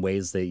 maybe in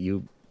ways that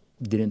you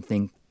didn't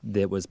think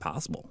that was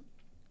possible.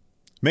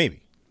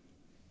 Maybe.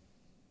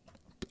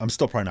 I'm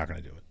still probably not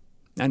going to do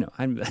it. I know.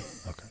 I'm.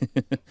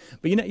 Okay.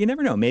 But you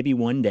never know. Maybe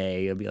one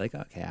day you'll be like,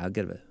 okay, I'll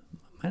give it.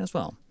 Might as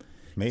well.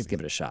 Maybe. Just give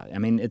it a shot. I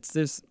mean,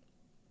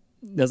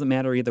 doesn't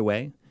matter either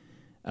way.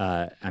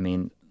 I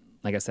mean,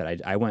 like I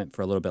said, I went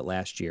for a little bit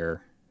last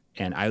year,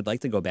 and I would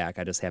like to go back.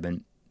 I just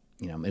haven't.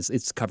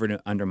 It's covered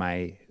under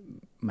my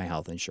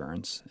health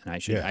insurance,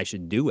 and Yeah. I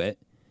should do it.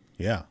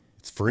 Yeah.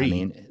 It's free. I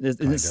mean, it's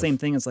kind the of. same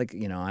thing. It's like,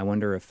 I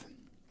wonder if,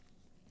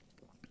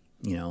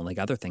 like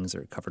other things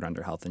are covered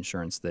under health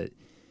insurance that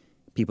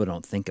people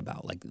don't think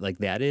about, like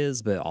that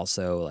is, but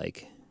also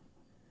like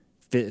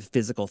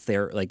physical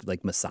therapy,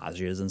 like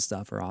massages and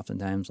stuff are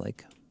oftentimes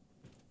like.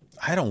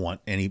 I don't want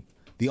any.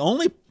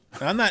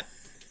 I'm not.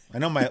 I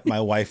know my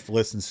wife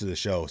listens to the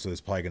show, so it's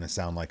probably going to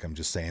sound like I'm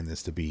just saying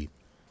this to be,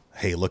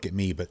 hey, look at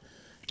me. But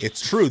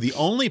it's true. The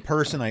only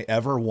person I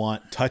ever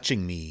want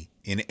touching me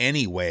in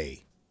any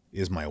way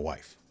is my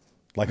wife.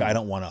 Like, I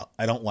don't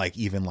like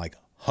even like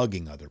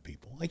hugging other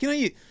people. Like,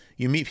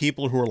 you meet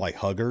people who are like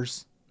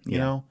huggers, you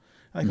know,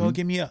 like, oh,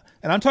 give me and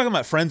I'm talking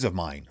about friends of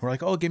mine who are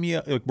like, oh, give me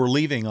like, we're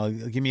leaving.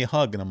 Give me a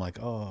hug. And I'm like,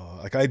 oh,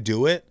 like I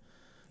do it.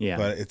 Yeah.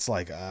 But it's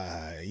like,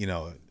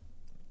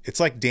 it's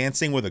like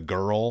dancing with a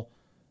girl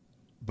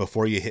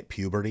before you hit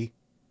puberty,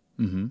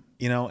 and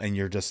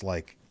you're just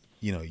like,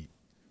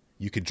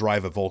 you could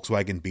drive a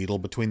Volkswagen Beetle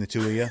between the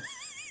two of you.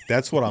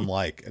 That's what I'm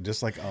like.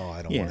 Just like, oh,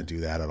 I don't Yeah. want to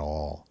do that at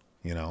all.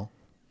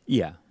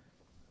 Yeah,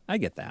 I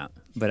get that,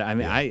 but I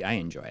mean, I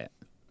enjoy it.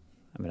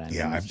 I mean,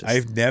 Yeah. it's just-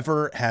 I've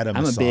never had a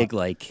I'm massage. a big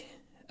like,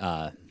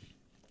 I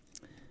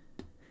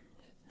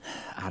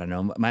don't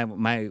know. My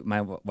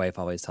wife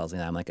always tells me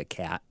that I'm like a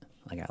cat.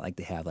 Like I like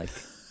to have like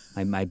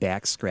my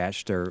back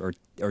scratched or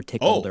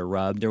tickled Oh. or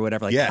rubbed or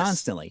whatever, like Yes.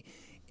 constantly,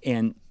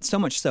 and so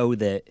much so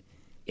that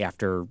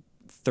after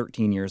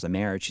 13 years of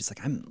marriage, she's like,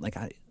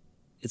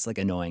 it's like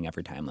annoying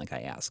every time like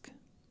I ask,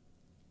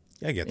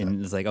 Yeah, I get that.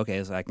 and it's like,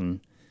 okay, so I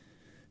can.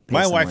 Pay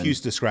My wife someone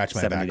used to scratch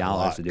my back a $70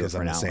 lot to do it because for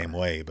I'm an the hour. same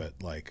way, but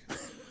like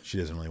she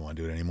doesn't really want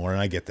to do it anymore.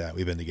 And I get that.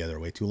 We've been together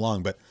way too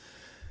long, but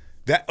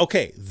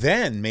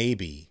then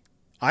maybe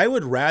I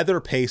would rather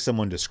pay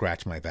someone to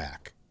scratch my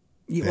back.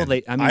 Yeah, well,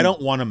 than- I mean, I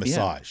don't want a yeah.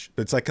 massage,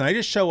 but it's like, can I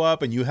just show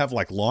up and you have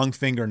like long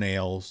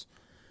fingernails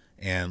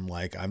and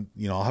like,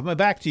 I'll have my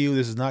back to you.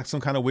 This is not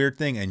some kind of weird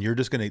thing. And you're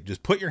just going to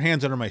just put your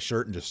hands under my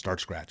shirt and just start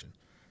scratching.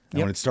 And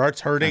Yep. when it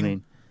starts hurting, I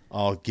mean-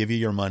 I'll give you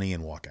your money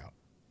and walk out.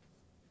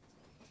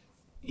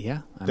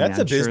 Yeah, I That's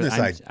mean, a business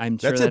idea. I'm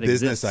sure That's a that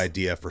business exists.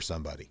 idea for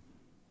somebody.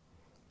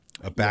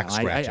 A Yeah, back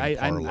scratching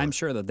parlor. I'm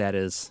sure that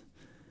is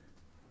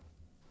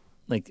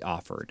like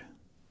offered,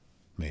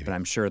 Maybe. but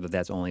I'm sure that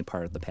that's only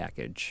part of the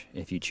package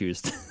if you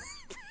choose to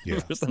Yeah.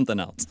 for something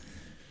else.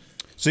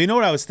 So you know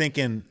what I was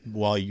thinking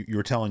while you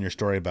were telling your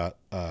story about,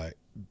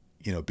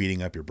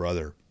 beating up your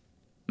brother?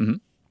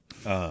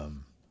 Mm-hmm.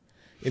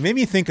 It made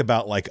me think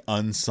about like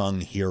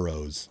unsung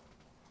heroes,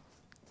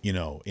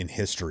 in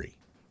history,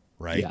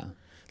 right? Yeah.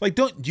 Like,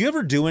 do you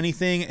ever do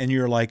anything and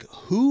you're like,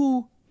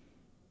 who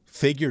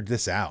figured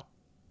this out?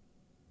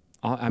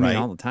 I mean, Right?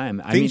 all the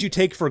time. Things you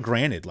take for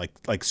granted, like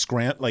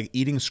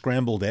eating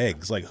scrambled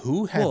eggs. Like,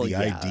 who had the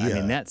idea I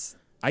mean, that's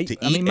to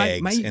eat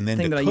eggs and then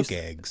thing to that I cook used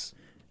eggs?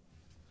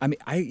 I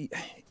mean,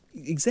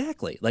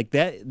 exactly like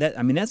that.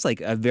 I mean, that's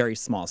like a very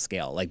small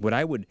scale. Like what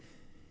I would,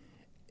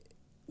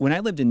 when I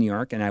lived in New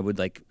York, and I would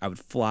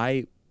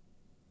fly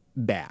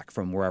back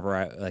from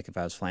wherever if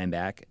I was flying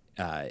back,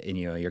 and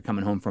you're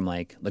coming home from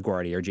like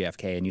LaGuardia or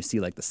JFK, and you see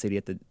like the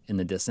city in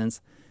the distance.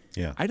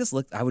 Yeah. I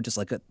would just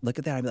look at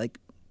that. I'd be like,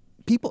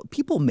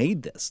 people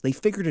made this. They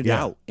figured it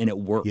Yeah. out, and it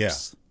works. Yeah.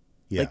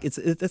 Yeah. Like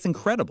it's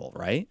incredible,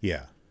 right?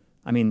 Yeah.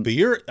 I mean, But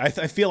I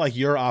feel like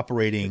you're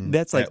operating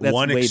That's at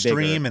one way extreme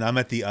bigger. and I'm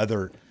at the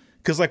other.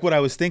 Because like what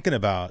I was thinking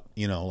about,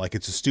 like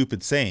it's a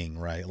stupid saying,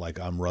 right? Like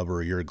I'm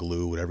rubber, you're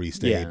glue, whatever you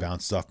say, Yeah.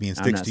 bounces off me and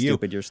I'm sticks not to you.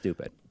 stupid. You're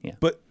stupid. Yeah.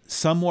 But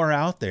somewhere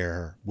out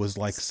there was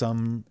like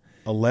some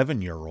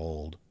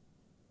 11-year-old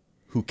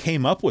who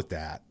came up with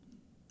that,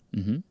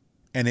 and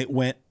it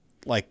went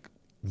like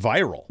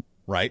viral,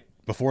 right?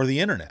 Before the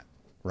internet,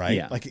 right?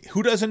 Yeah. Like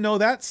who doesn't know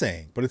that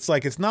saying? But it's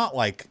not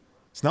like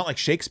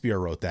Shakespeare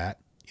wrote that.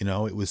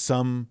 It was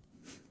some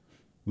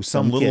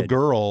little kid.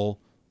 girl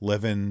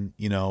living,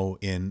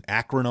 in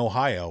Akron,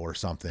 Ohio or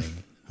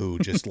something who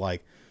just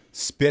like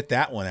spit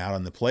that one out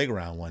on the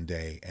playground one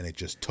day and it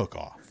just took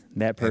off.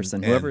 That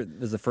person, And- whoever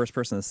was the first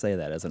person to say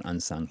that, as an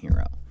unsung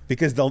hero.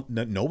 Because no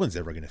one's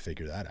ever going to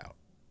figure that out.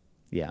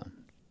 Yeah.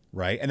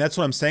 Right. And that's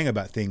what I'm saying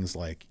about things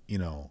like,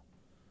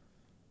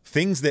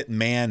 things that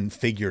man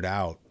figured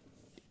out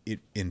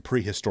in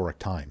prehistoric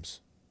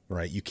times,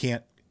 right? You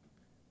can't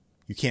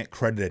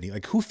credit any,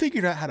 like who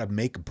figured out how to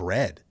make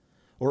bread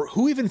or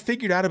who even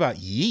figured out about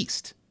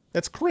yeast?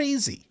 That's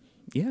crazy.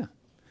 Yeah.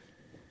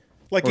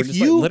 Like Or if just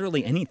you, like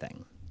literally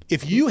anything.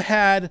 if you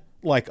had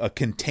like a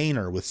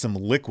container with some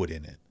liquid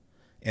in it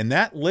and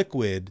that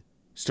liquid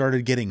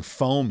started getting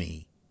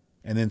foamy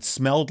and then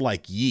smelled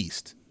like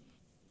yeast,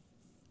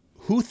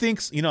 who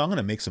thinks, I'm going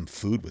to make some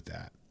food with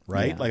that,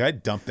 right? Yeah. Like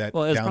I'd dump that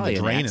Well, it was down probably the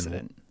an drain.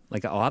 accident.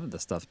 Like a lot of the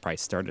stuff probably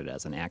started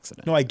as an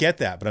accident. No, I get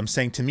that, but I'm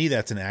saying to me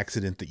that's an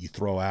accident that you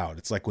throw out.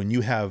 It's like when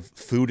you have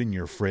food in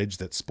your fridge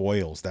that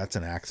spoils, that's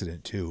an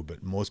accident too,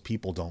 but most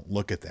people don't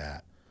look at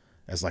that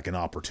as like an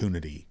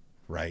opportunity,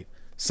 right?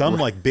 Some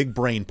like big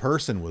brain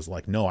person was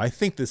like, "No, I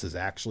think this is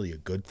actually a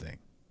good thing."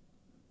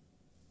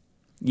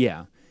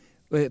 Yeah.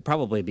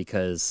 Probably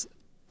because,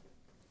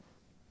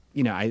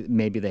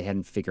 maybe they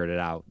hadn't figured it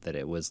out that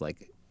it was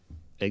like,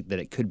 that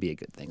it could be a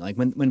good thing. Like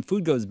when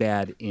food goes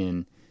bad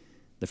in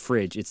the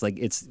fridge, it's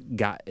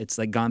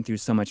like gone through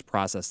so much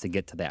process to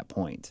get to that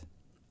point.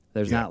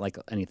 There's Yeah. not like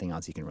anything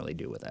else you can really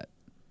do with it.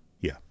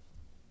 Yeah.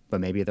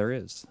 But maybe there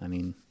is. I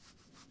mean,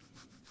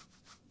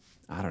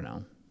 I don't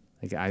know.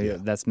 Like Yeah.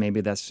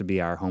 that should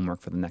be our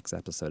homework for the next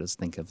episode, is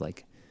think of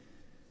like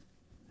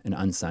an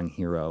unsung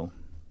hero.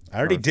 I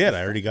already did.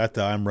 I already got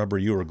the I'm rubber,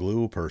 you are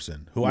glue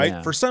person who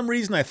Yeah. for some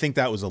reason, I think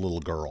that was a little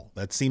girl.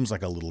 That seems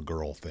like a little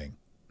girl thing.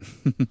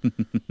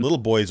 Little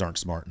boys aren't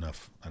smart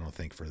enough, I don't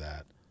think, for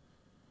that.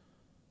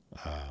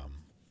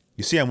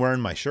 You see, I'm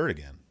wearing my shirt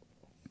again.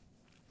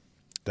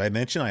 Did I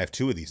mention I have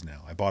 2 of these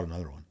now? I bought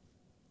another one.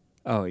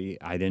 Oh,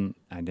 I didn't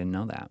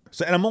know that.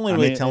 So, and I'm only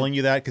really mean, telling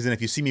you that because then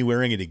if you see me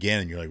wearing it again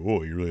and you're like,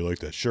 whoa, you really like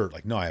that shirt.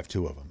 Like, no, I have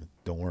 2 of them.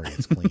 Don't worry.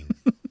 It's clean.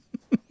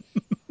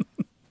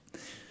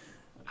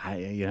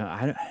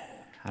 I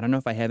don't know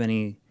if I have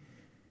any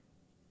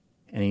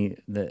I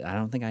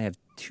don't think I have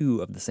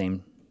 2 of the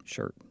same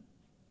shirt.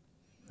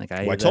 Like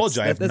I told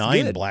you I have that's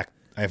 9 good. black.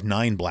 I have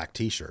 9 black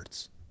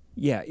T-shirts.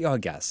 Yeah, I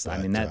guess.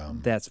 I mean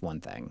But, that's one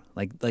thing.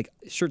 Like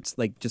shirts,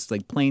 like just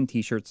like plain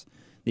T-shirts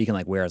that you can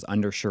like wear as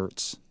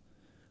undershirts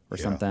or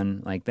Yeah.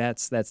 something. Like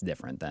that's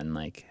different than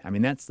like, I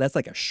mean that's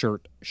like a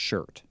shirt.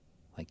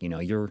 Like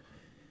you're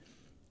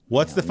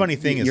What's the funny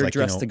thing is you're like,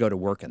 dressed to go to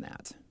work in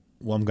that.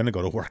 well, I'm going to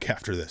go to work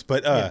after this,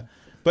 but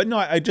no,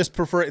 I just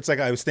prefer. It's like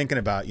I was thinking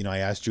about. I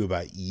asked you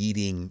about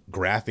yeeting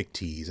graphic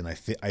tees, and I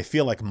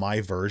feel like my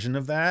version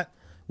of that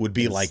would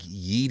be like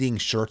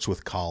yeeting shirts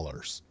with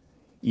collars.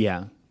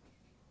 Yeah.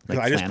 'Cause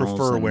I just flannels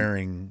prefer and-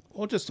 wearing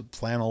just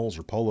flannels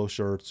or polo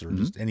shirts or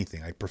just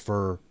anything.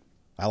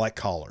 I like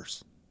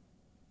collars.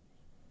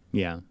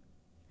 Yeah.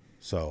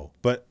 So,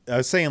 but I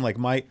was saying like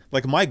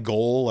my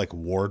goal, like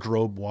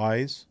wardrobe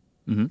wise,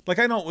 like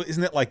I don't,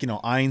 isn't it like,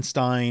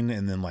 Einstein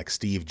and then like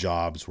Steve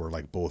Jobs were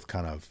like both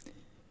kind of,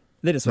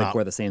 They just Not- like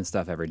wear the same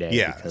stuff every day.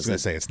 yeah, I was because going to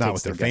say it's not takes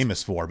what they're their guts-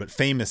 famous for, but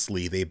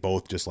famously they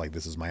both just like,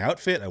 this is my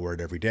outfit. I wear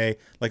it every day.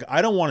 Like,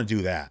 I don't want to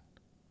do that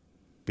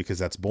because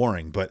that's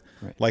boring, but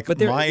Right. like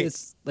but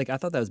it's like I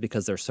thought that was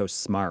because they're so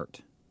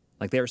smart.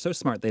 Like they were so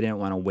smart, they didn't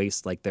want to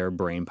waste like their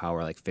brain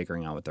power like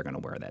figuring out what they're going to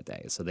wear that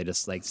day. So they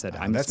just like said,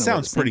 "I'm That just gonna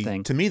wear the sounds same pretty.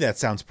 thing." To me, that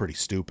sounds pretty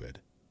stupid.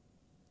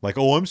 Like,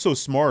 oh, I'm so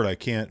smart, I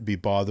can't be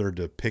bothered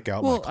to pick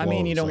out my Well, clothes. I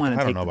mean, you don't Like, want I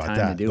to take know the about time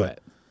that, to do but-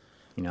 it.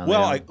 You know,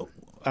 Well, they don't-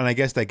 and I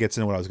guess that gets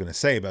into what I was going to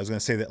say, but I was going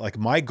to say that like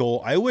my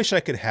goal, I wish I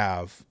could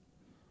have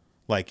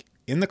like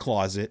in the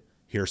closet,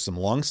 here's some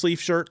long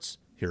sleeve shirts,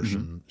 here's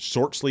some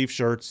short sleeve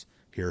shirts,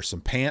 here's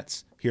some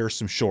pants, here's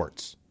some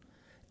shorts.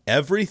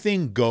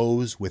 Everything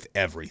goes with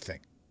everything.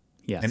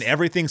 yes. And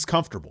everything's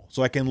comfortable.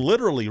 So I can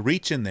literally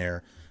reach in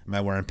there. Am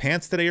I wearing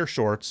pants today or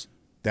shorts?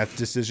 That's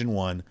decision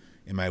 1.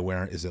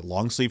 Is it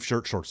long sleeve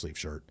shirt, short sleeve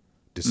shirt?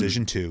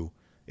 Decision 2.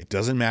 It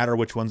doesn't matter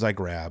which ones I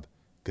grab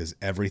because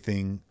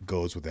everything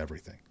goes with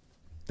everything.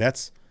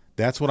 That's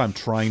what I'm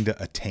trying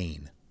to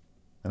attain.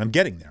 And I'm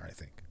getting there, I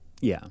think.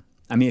 Yeah.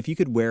 I mean, if you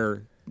could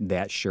wear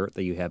that shirt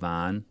that you have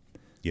on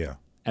Yeah.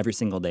 every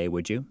single day,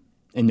 would you?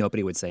 And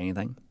nobody would say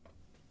anything?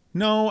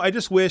 No, I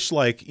just wish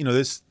like,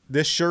 this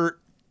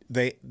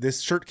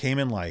shirt came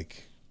in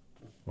like,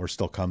 or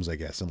still comes, I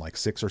guess, in like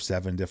 6 or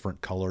 7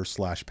 different colors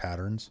 /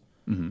 patterns.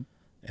 Mm-hmm.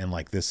 And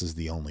like, this is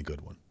the only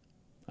good one.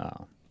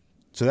 Oh.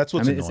 So that's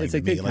what's I mean, annoying it's a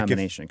to me. good Like,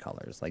 combination of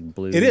colors, like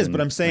blue. it is, and, but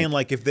I'm saying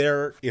like if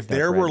there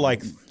were red.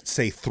 like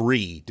say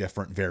 3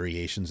 different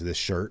variations of this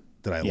shirt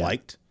that I Yeah.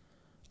 liked,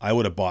 I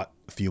would have bought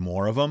a few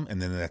more of them,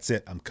 and then that's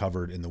it. I'm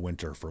covered in the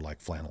winter for like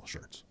flannel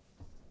shirts.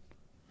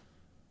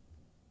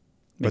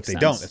 Makes But they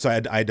sense. don't. So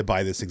I had to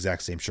buy this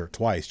exact same shirt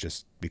twice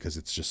just because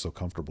it's just so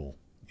comfortable,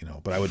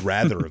 But I would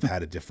rather have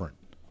had a different.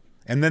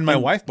 And then my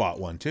wife bought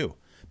one too.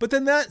 But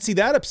then that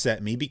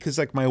upset me because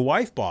like my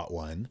wife bought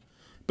one,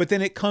 but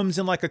then it comes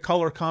in like a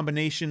color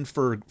combination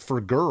for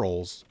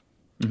girls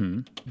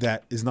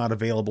that is not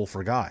available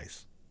for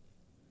guys.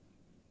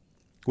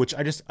 Which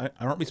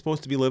aren't we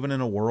supposed to be living in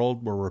a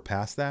world where we're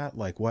past that?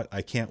 Like what?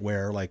 I can't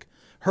wear like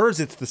hers.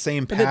 It's the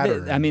same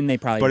pattern. I mean, they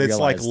probably but it's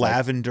like realized, like-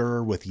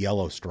 lavender with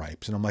yellow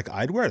stripes. And I'm like,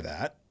 I'd wear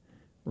that.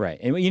 Right,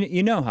 and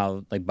you know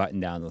how like button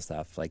downs and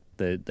stuff, like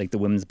the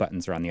women's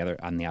buttons are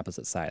on the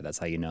opposite side. That's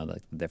how you know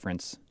like the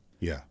difference.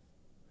 Yeah.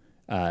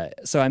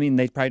 So I mean,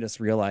 they probably just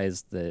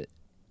realized that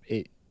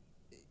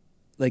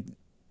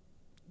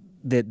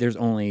that there's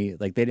only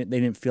like they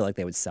didn't feel like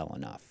they would sell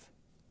enough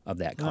of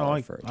that color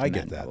No, for I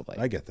get men, that. Probably.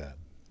 I get that.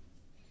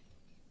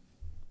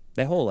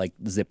 That whole like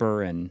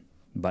zipper and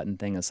button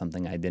thing is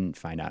something I didn't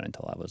find out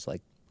until I was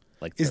like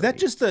Is that 30.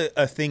 just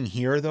a thing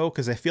here though?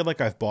 Because I feel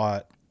like I've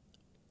bought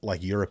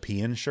like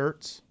European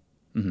shirts,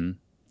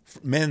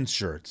 men's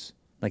shirts,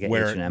 Like at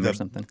where H&M or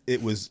something?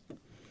 It was,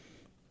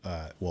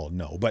 well,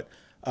 no, but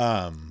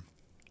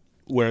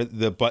where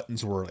the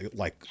buttons were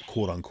like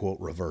quote unquote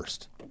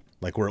reversed,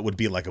 like where it would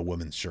be like a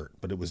women's shirt,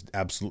 but it was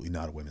absolutely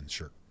not a women's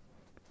shirt.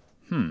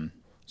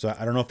 So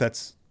I don't know if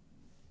that's.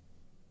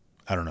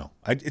 I don't know.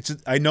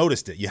 I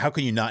noticed it. How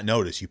can you not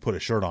notice? You put a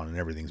shirt on and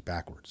everything's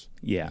backwards.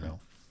 Yeah. You know?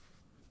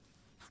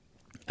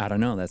 I don't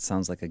know. That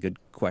sounds like a good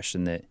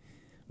question that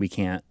we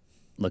can't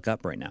look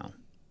up right now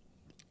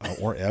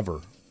Or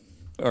ever.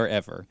 or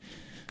ever.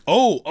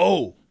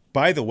 Oh,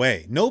 by the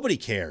way, nobody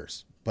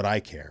cares, but I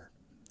care.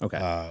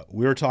 Okay.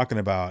 We were talking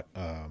about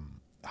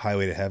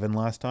Highway to Heaven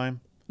last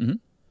time.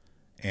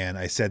 And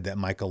I said that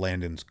Michael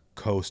Landon's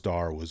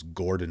co-star was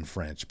Gordon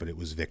French, but it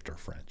was Victor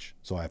French.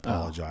 So I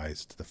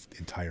apologize to the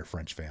entire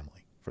French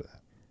family for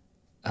that.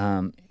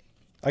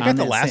 I got on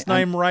the that last sa-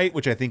 name right,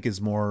 which I think is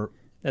more.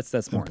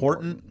 That's more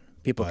important,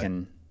 People but-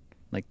 can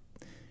like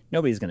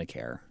nobody's gonna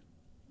care.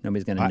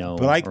 Nobody's gonna know.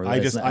 But I or I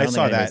it's- just don't I think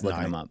saw anybody's that looking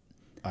and them up.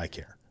 I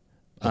care.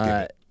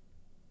 Okay.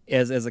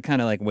 As a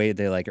kind of like way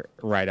to like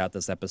ride out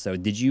this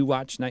episode. Did you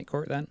watch Night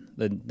Court then?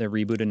 The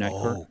reboot of Night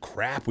Court? Oh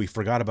crap! We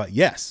forgot about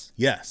yes.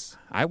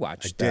 I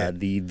watched I did.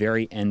 the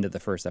very end of the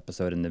first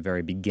episode and the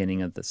very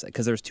beginning of this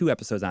because there's 2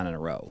 episodes on in a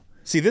row.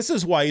 See, this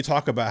is why you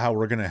talk about how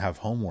we're gonna have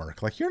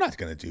homework. Like you're not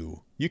gonna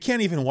do. You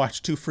can't even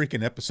watch 2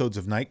 freaking episodes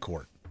of Night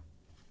Court.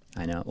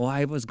 I know. Well,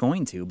 I was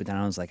going to, but then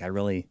I was like, I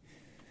really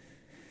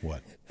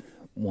What?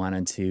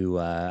 wanted to.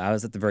 I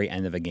was at the very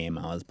end of a game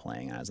I was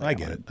playing. I was like, I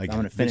get it. I I get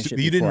want it. to finish But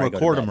it. you didn't before I go to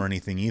record bed. them or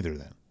anything either.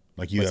 Then,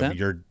 like you What's have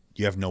that?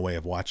 you have no way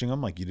of watching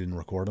them. Like you didn't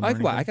record them. I or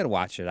could, anything? I could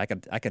watch it.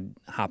 I could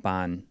hop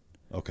on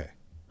Okay.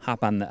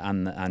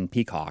 on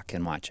Peacock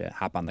and watch it.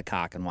 Hop on the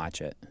cock and watch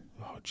it.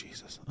 Oh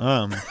Jesus.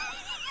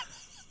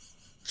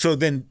 So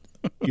then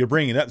you're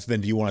bringing it up. So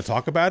then, do you want to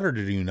talk about it, or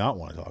do you not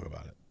want to talk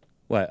about it?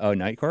 What? Oh,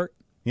 Night Court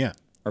Yeah.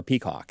 or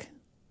Peacock?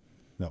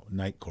 No,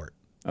 Night Court.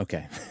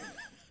 Okay.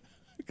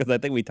 Because I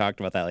think we talked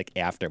about that like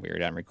after we were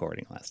done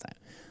recording last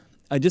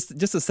time. Just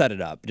to set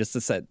it up, just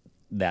to set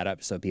that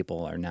up so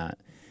people are not.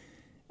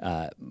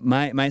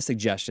 My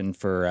suggestion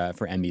for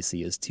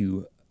NBC is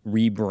to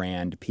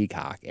rebrand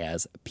Peacock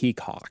as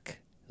Peacock,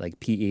 like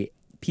Peacaawk.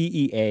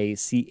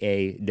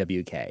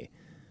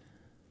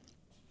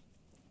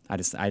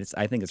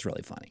 I think it's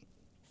really funny.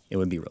 It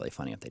would be really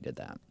funny if they did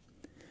that.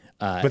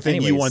 But then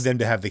you anyways. want them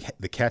to have the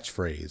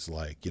catchphrase,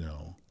 like you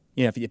know.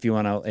 Yeah, if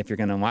you're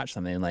gonna watch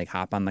something, like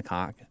hop on the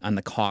cock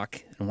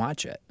and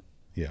watch it.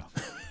 Yeah.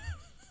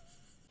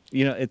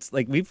 it's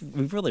like we've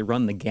really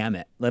run the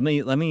gamut. Let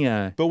me.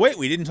 But wait,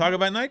 we didn't talk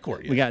about Night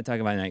Court yet. We got to talk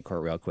about Night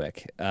Court real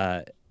quick.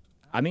 I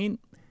mean,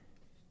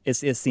 it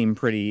seems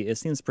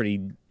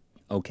pretty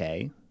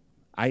okay.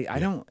 I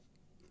don't.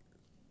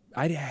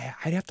 I'd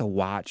have to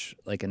watch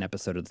like an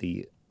episode of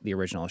the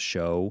original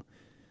show,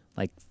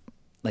 like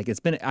it's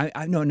been.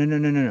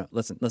 No.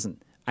 Listen.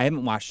 I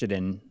haven't watched it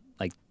in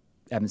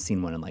I haven't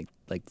seen one in like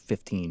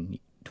 15,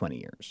 20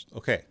 years.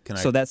 Okay,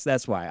 So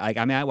that's why.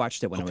 I mean, I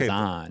watched it when it was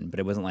on,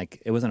 but it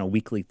wasn't a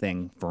weekly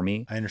thing for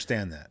me. I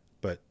understand that,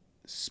 but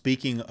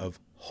speaking of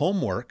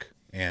homework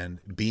and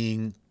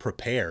being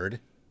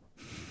prepared,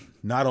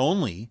 not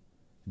only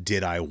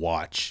did I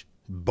watch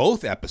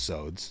both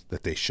episodes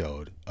that they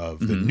showed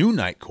of the new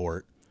Night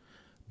Court,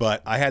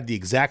 but I had the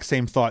exact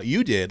same thought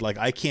you did. Like,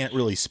 I can't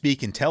really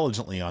speak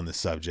intelligently on the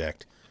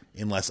subject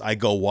unless I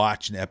go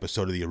watch an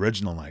episode of the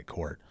original Night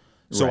Court.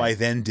 So I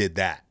then did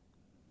that.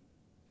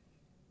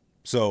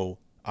 So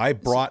I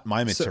brought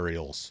my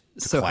materials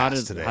to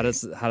class today. How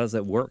does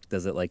it work?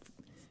 Does it like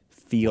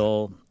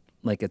feel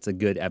like it's a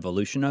good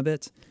evolution of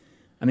it?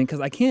 I mean,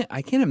 because I can't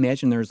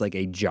imagine there's like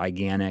a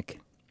gigantic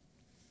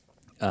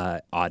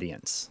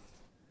audience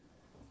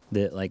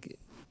that like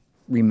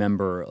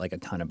remember like a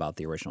ton about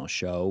the original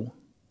show.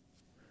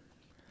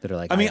 That are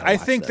like, I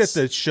think that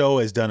the show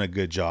has done a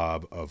good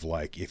job of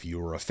like, if you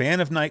were a fan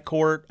of Night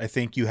Court, I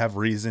think you have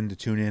reason to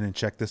tune in and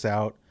check this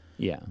out.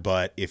 Yeah.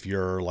 But if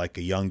you're like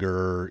a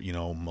younger,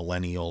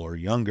 millennial or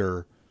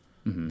younger,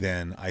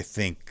 then I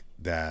think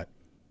that,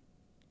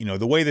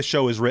 the way the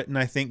show is written,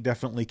 I think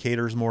definitely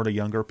caters more to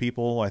younger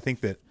people. I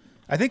think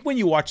when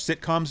you watch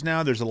sitcoms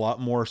now, there's a lot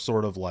more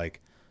sort of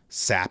like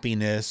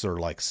sappiness or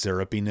like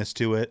syrupiness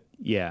to it.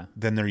 Yeah.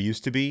 Than there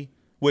used to be,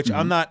 which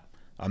I'm not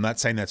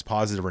saying that's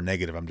positive or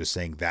negative. I'm just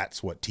saying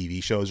that's what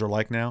TV shows are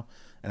like now.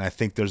 And I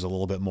think there's a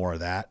little bit more of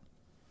that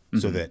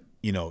so that,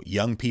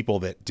 young people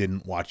that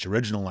didn't watch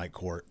original Night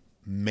Court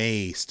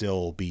may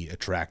still be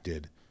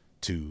attracted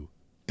to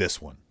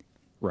this one.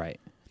 Right.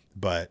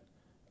 But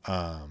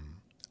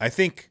I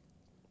think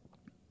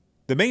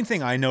the main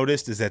thing I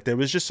noticed is that there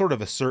was just sort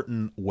of a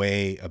certain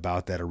way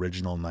about that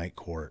original Night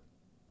Court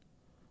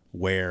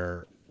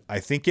where I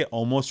think it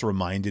almost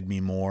reminded me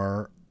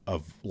more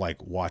of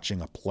like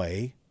watching a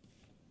play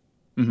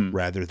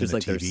rather than just a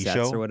like TV their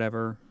sets show or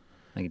whatever.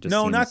 Like it just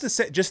no, seems... not the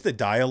set, just the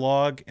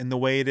dialogue and the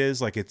way it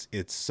is. Like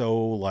it's so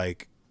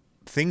like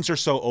things are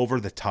so over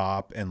the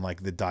top and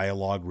like the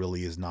dialogue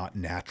really is not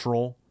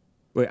natural.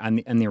 Wait, on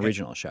the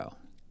original show.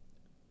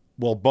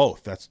 Well,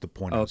 both. That's the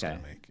point I was going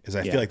to make. Is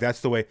I feel like that's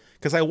the way,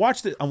 because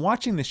I'm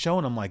watching the show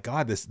and I'm like,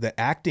 God, the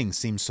acting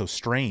seems so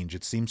strange.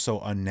 It seems so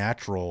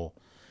unnatural.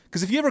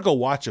 Because if you ever go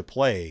watch a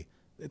play,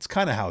 it's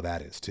kind of how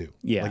that is too.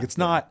 Yeah. Like it's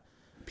not,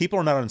 people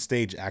are not on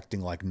stage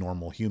acting like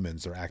normal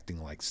humans. They're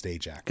acting like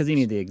stage actors. Because you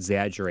need to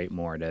exaggerate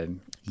more to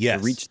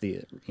reach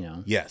the,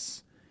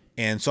 Yes.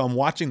 And so I'm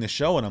watching the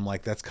show and I'm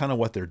like, that's kind of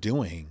what they're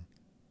doing.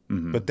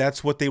 But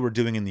that's what they were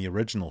doing in the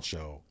original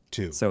show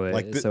too. So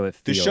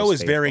the show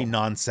is very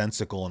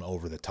nonsensical and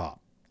over the top.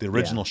 The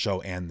original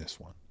show and this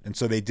one. And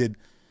so they did,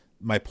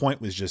 my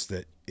point was just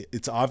that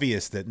it's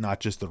obvious that not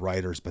just the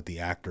writers, but the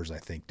actors, I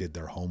think, did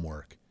their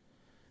homework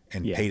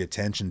and paid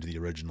attention to the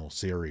original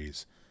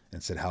series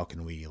and said, how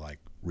can we like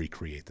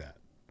recreate that?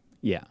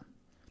 Yeah.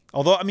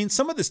 Although, I mean,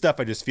 some of the stuff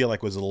I just feel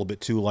like was a little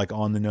bit too like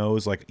on the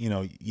nose. Like,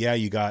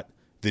 you got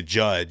the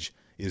judge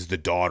is the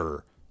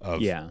daughter of,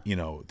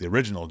 the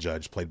original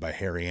judge played by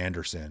Harry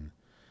Anderson.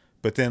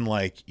 But then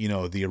like,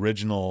 the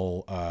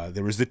original,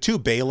 there was the two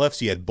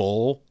bailiffs. You had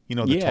Bull, the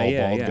tall,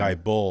 bald guy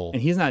Bull.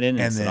 And he's not in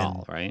this at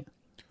all, right?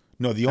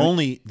 No, the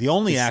only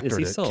actor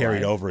that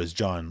carried alive? over is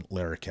John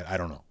Larroquette. I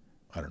don't know.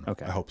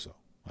 Okay. I hope so.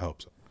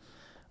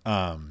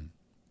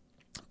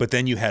 But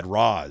then you had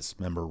Roz.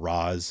 Remember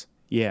Roz?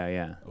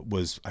 Yeah.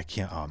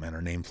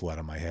 Her name flew out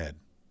of my head.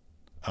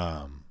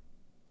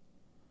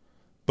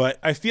 But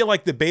I feel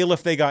like the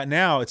bailiff they got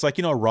now, it's like,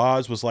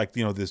 Roz was like,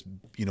 this,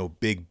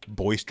 big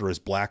boisterous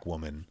black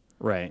woman.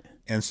 Right.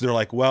 And so they're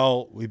like,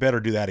 well, we better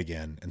do that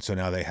again. And so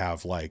now they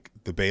have like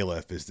the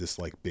bailiff is this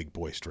like big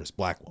boisterous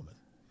black woman.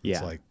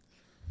 It's like,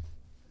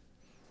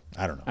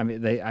 I don't know. I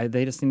mean,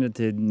 they just needed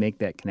to make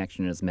that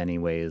connection in as many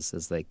ways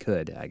as they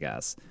could, I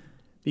guess.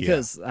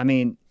 Because I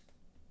mean,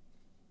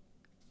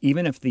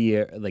 even if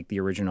the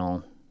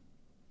original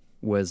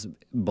was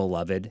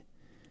beloved,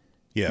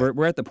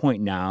 we're at the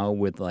point now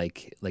with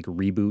like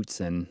reboots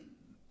and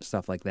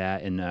stuff like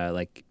that, and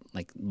like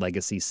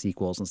legacy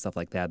sequels and stuff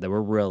like that, that we're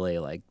really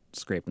like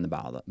scraping the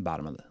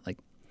bottom of the like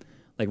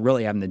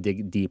really having to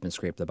dig deep and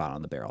scrape the bottom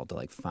of the barrel to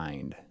like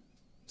find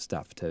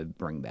stuff to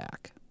bring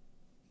back.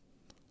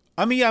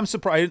 I mean, I'm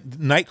surprised.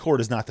 Night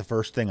Court is not the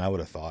first thing I would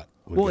have thought.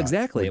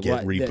 Exactly. Would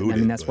get rebooted. I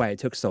mean, that's why it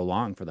took so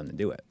long for them to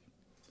do it.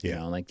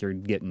 Yeah. Like you're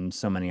getting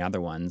so many other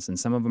ones, and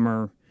some of them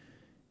are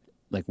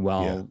like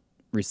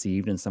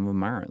received, and some of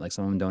them aren't. Like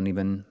some of them don't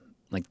even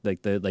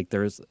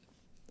there's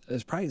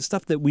probably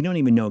stuff that we don't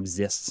even know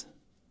exists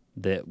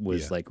that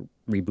was like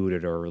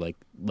rebooted or like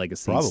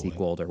legacy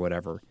sequeled or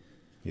whatever.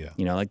 Yeah.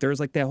 Like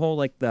there's like that whole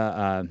like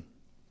the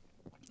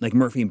like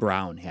Murphy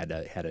Brown had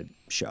a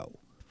show.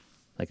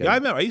 Like Yeah, I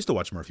remember. I used to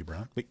watch Murphy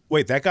Brown.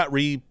 Wait, that got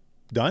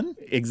redone?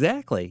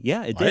 Exactly.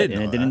 Yeah, it I did,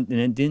 didn't and know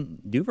it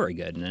didn't do very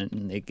good,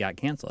 and it got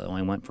canceled. It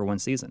only went for one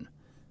season.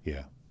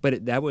 Yeah.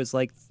 But that was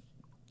like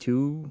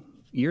 2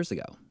 years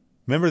ago.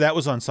 Remember that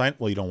was on Seinfeld?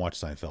 Well, you don't watch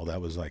Seinfeld.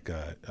 That was like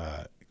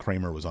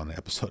Kramer was on an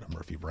episode of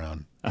Murphy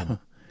Brown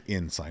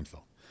in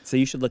Seinfeld. So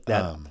you should look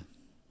that up.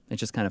 It's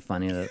just kind of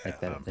funny that I'm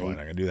probably not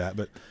gonna do that,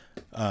 but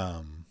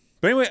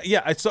anyway,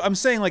 yeah. So I'm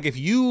saying, like, if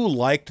you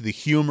liked the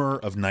humor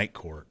of Night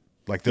Court,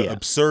 like the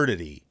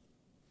absurdity,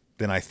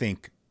 then I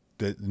think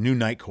the new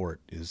Night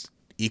Court is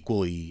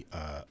equally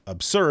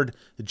absurd,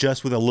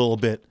 just with a little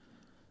bit.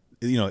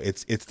 You know,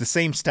 it's the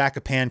same stack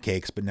of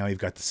pancakes, but now you've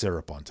got the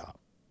syrup on top.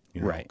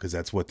 You know, Right. Because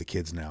that's what the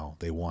kids now,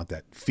 they want,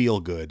 that feel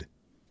good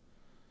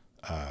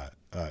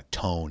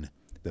tone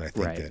that I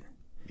think Right. that,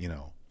 you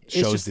know, It's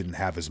shows just- didn't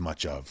have as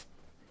much of.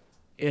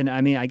 And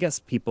I mean, I guess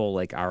people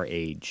like our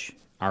age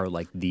are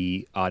like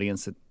the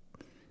audience that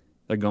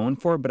they're going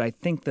for. But I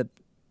think that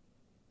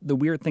the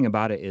weird thing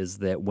about it is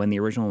that when the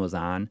original was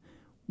on,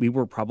 we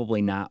were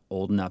probably not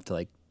old enough to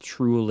like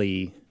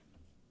truly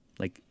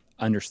like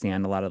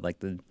understand a lot of like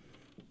the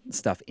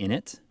stuff in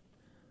it.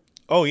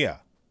 Oh, yeah.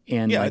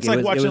 And Yeah, like, it's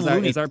like watching it was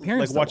Looney- our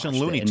parents like that watching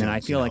watched Looney it. And then I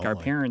Tunes, feel you like know, our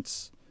like-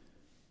 parents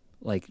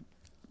like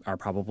are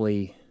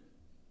probably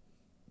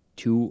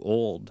too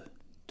old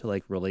to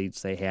like really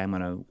say, hey, I'm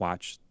going to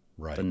watch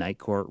Right. the Night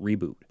Court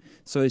reboot.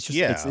 So it's just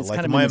Yeah, it's like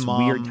kind of my in this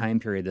weird mom- time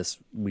period, this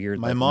weird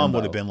My like, mom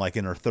would limbo. have been like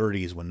in her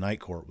 30s when Night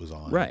Court was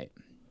on. right.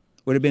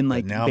 Would have been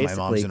like Now my basically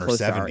mom's in her close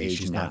to our 70s. age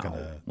She's now not going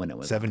to. when it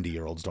was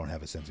 70-year-olds don't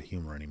have a sense of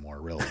humor anymore,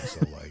 really.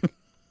 So, like,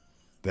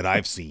 that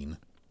I've seen.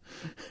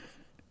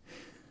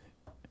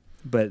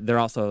 But they're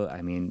also,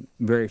 I mean,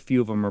 very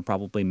few of them are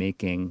probably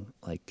making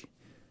like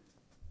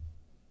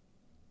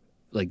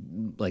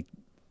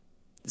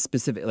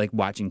specific, like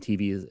watching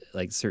TV,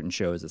 like certain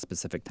shows at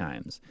specific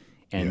times.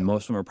 And Yeah.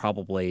 most of them are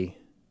probably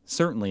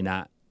certainly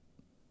not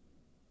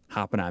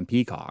hopping on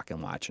Peacock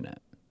and watching it.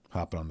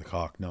 Hopping on the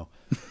cock. No.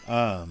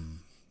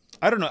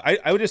 I don't know.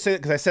 I would just say that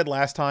because I said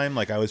last time,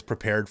 like, I was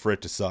prepared for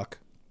it to suck.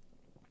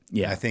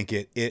 Yeah. I think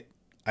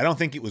I don't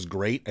think it was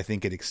great. I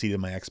think it exceeded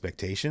my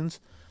expectations.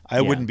 I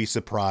Yeah. wouldn't be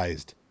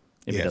surprised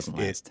if it doesn't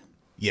last.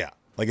 Yeah.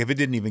 Like, if it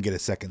didn't even get a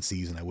second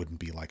season, I wouldn't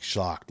be, like,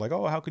 shocked. Like,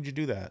 oh, how could you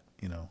do that?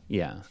 You know?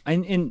 Yeah.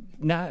 And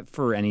not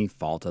for any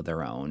fault of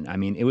their own. I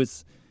mean, it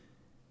was,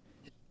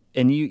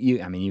 and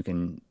you I mean, you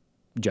can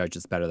judge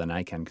this better than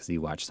I can because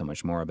you watch so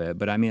much more of it.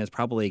 But I mean, it's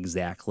probably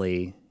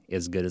exactly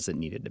as good as it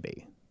needed to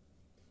be.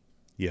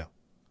 Yeah.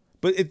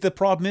 But the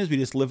problem is we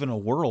just live in a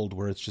world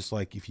where it's just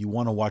like, if you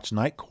want to watch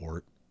Night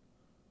Court,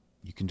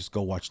 you can just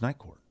go watch Night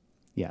Court.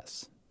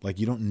 Yes. Like,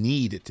 you don't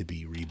need it to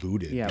be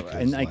rebooted. Yeah. because,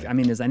 And like, I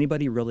mean, is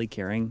anybody really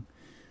caring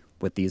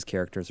what these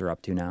characters are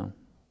up to now?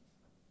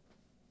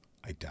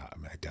 I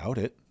doubt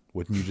it.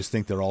 Wouldn't you just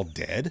think they're all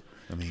dead?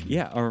 I mean,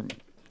 Yeah. Or,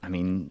 I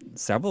mean,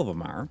 several of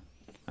them are.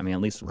 I mean,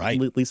 at least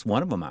Right. at least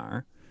one of them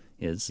are.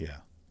 Is yeah,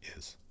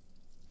 is.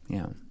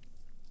 yeah.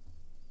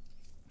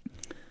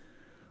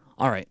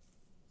 All right.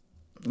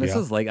 This Yeah.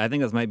 is like, I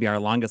think this might be our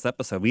longest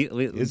episode. We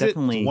Is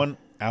definitely it 1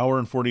 hour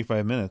and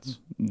 45 minutes?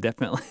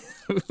 definitely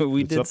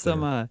we It's did up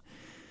some there.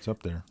 It's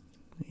up there.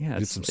 yeah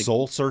Did it's some like-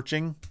 soul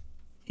searching.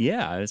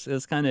 yeah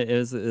it's kind of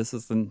this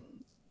is I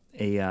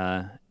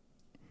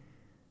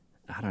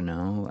don't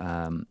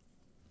know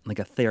like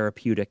a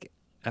therapeutic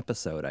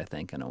episode, I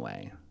think, in a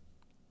way.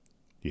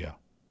 Yeah.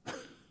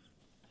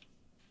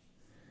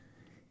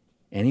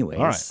 Anyways,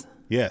 All right.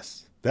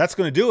 Yes. That's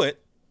going to do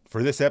it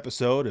for this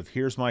episode of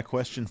Here's My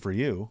Question for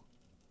You.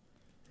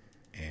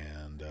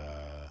 And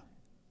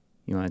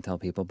you want to tell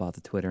people about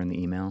the Twitter and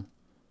the email?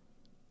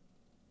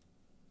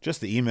 just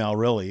the email,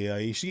 really.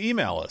 You should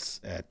email us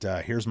at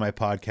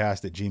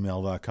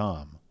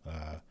here'smypodcast@gmail.com.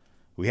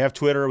 We have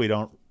Twitter. I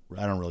don't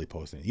really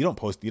post anything. You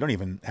don't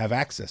even have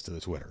access to the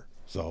Twitter.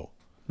 So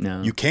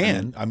No, you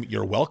can.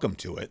 You're welcome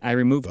to it. I've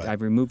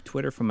removed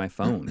Twitter from my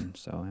phone,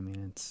 so I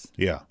mean it's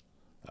Yeah.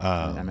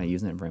 I'm not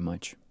using it very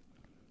much.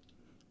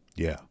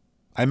 Yeah.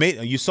 I made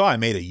a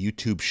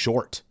YouTube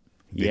short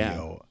video.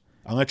 Yeah.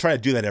 I'm going to try to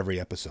do that every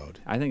episode.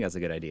 I think that's a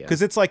good idea.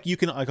 Because it's like I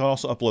can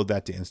also upload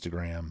that to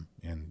Instagram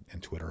and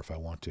Twitter if I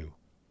want to.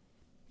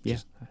 Yeah,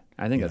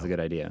 I think that's a good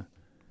idea.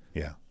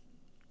 Yeah.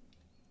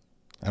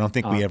 I don't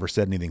think we ever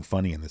said anything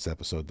funny in this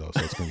episode, though,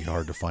 so it's going to be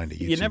hard to find a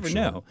YouTube You never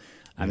short. know.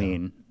 I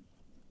mean,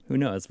 who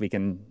knows? We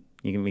can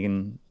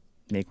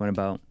make one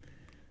about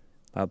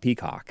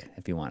Peacock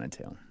if you wanted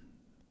to.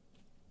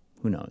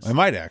 Who knows? I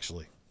might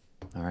actually.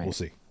 All right. We'll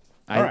see.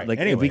 All All right. right, Like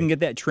if anyway. we can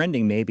get that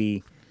trending,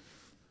 maybe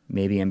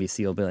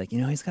NBC will be like,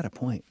 he's got a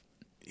point.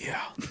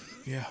 Yeah.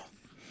 Yeah.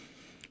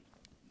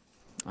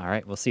 All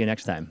right. We'll see you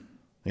next time.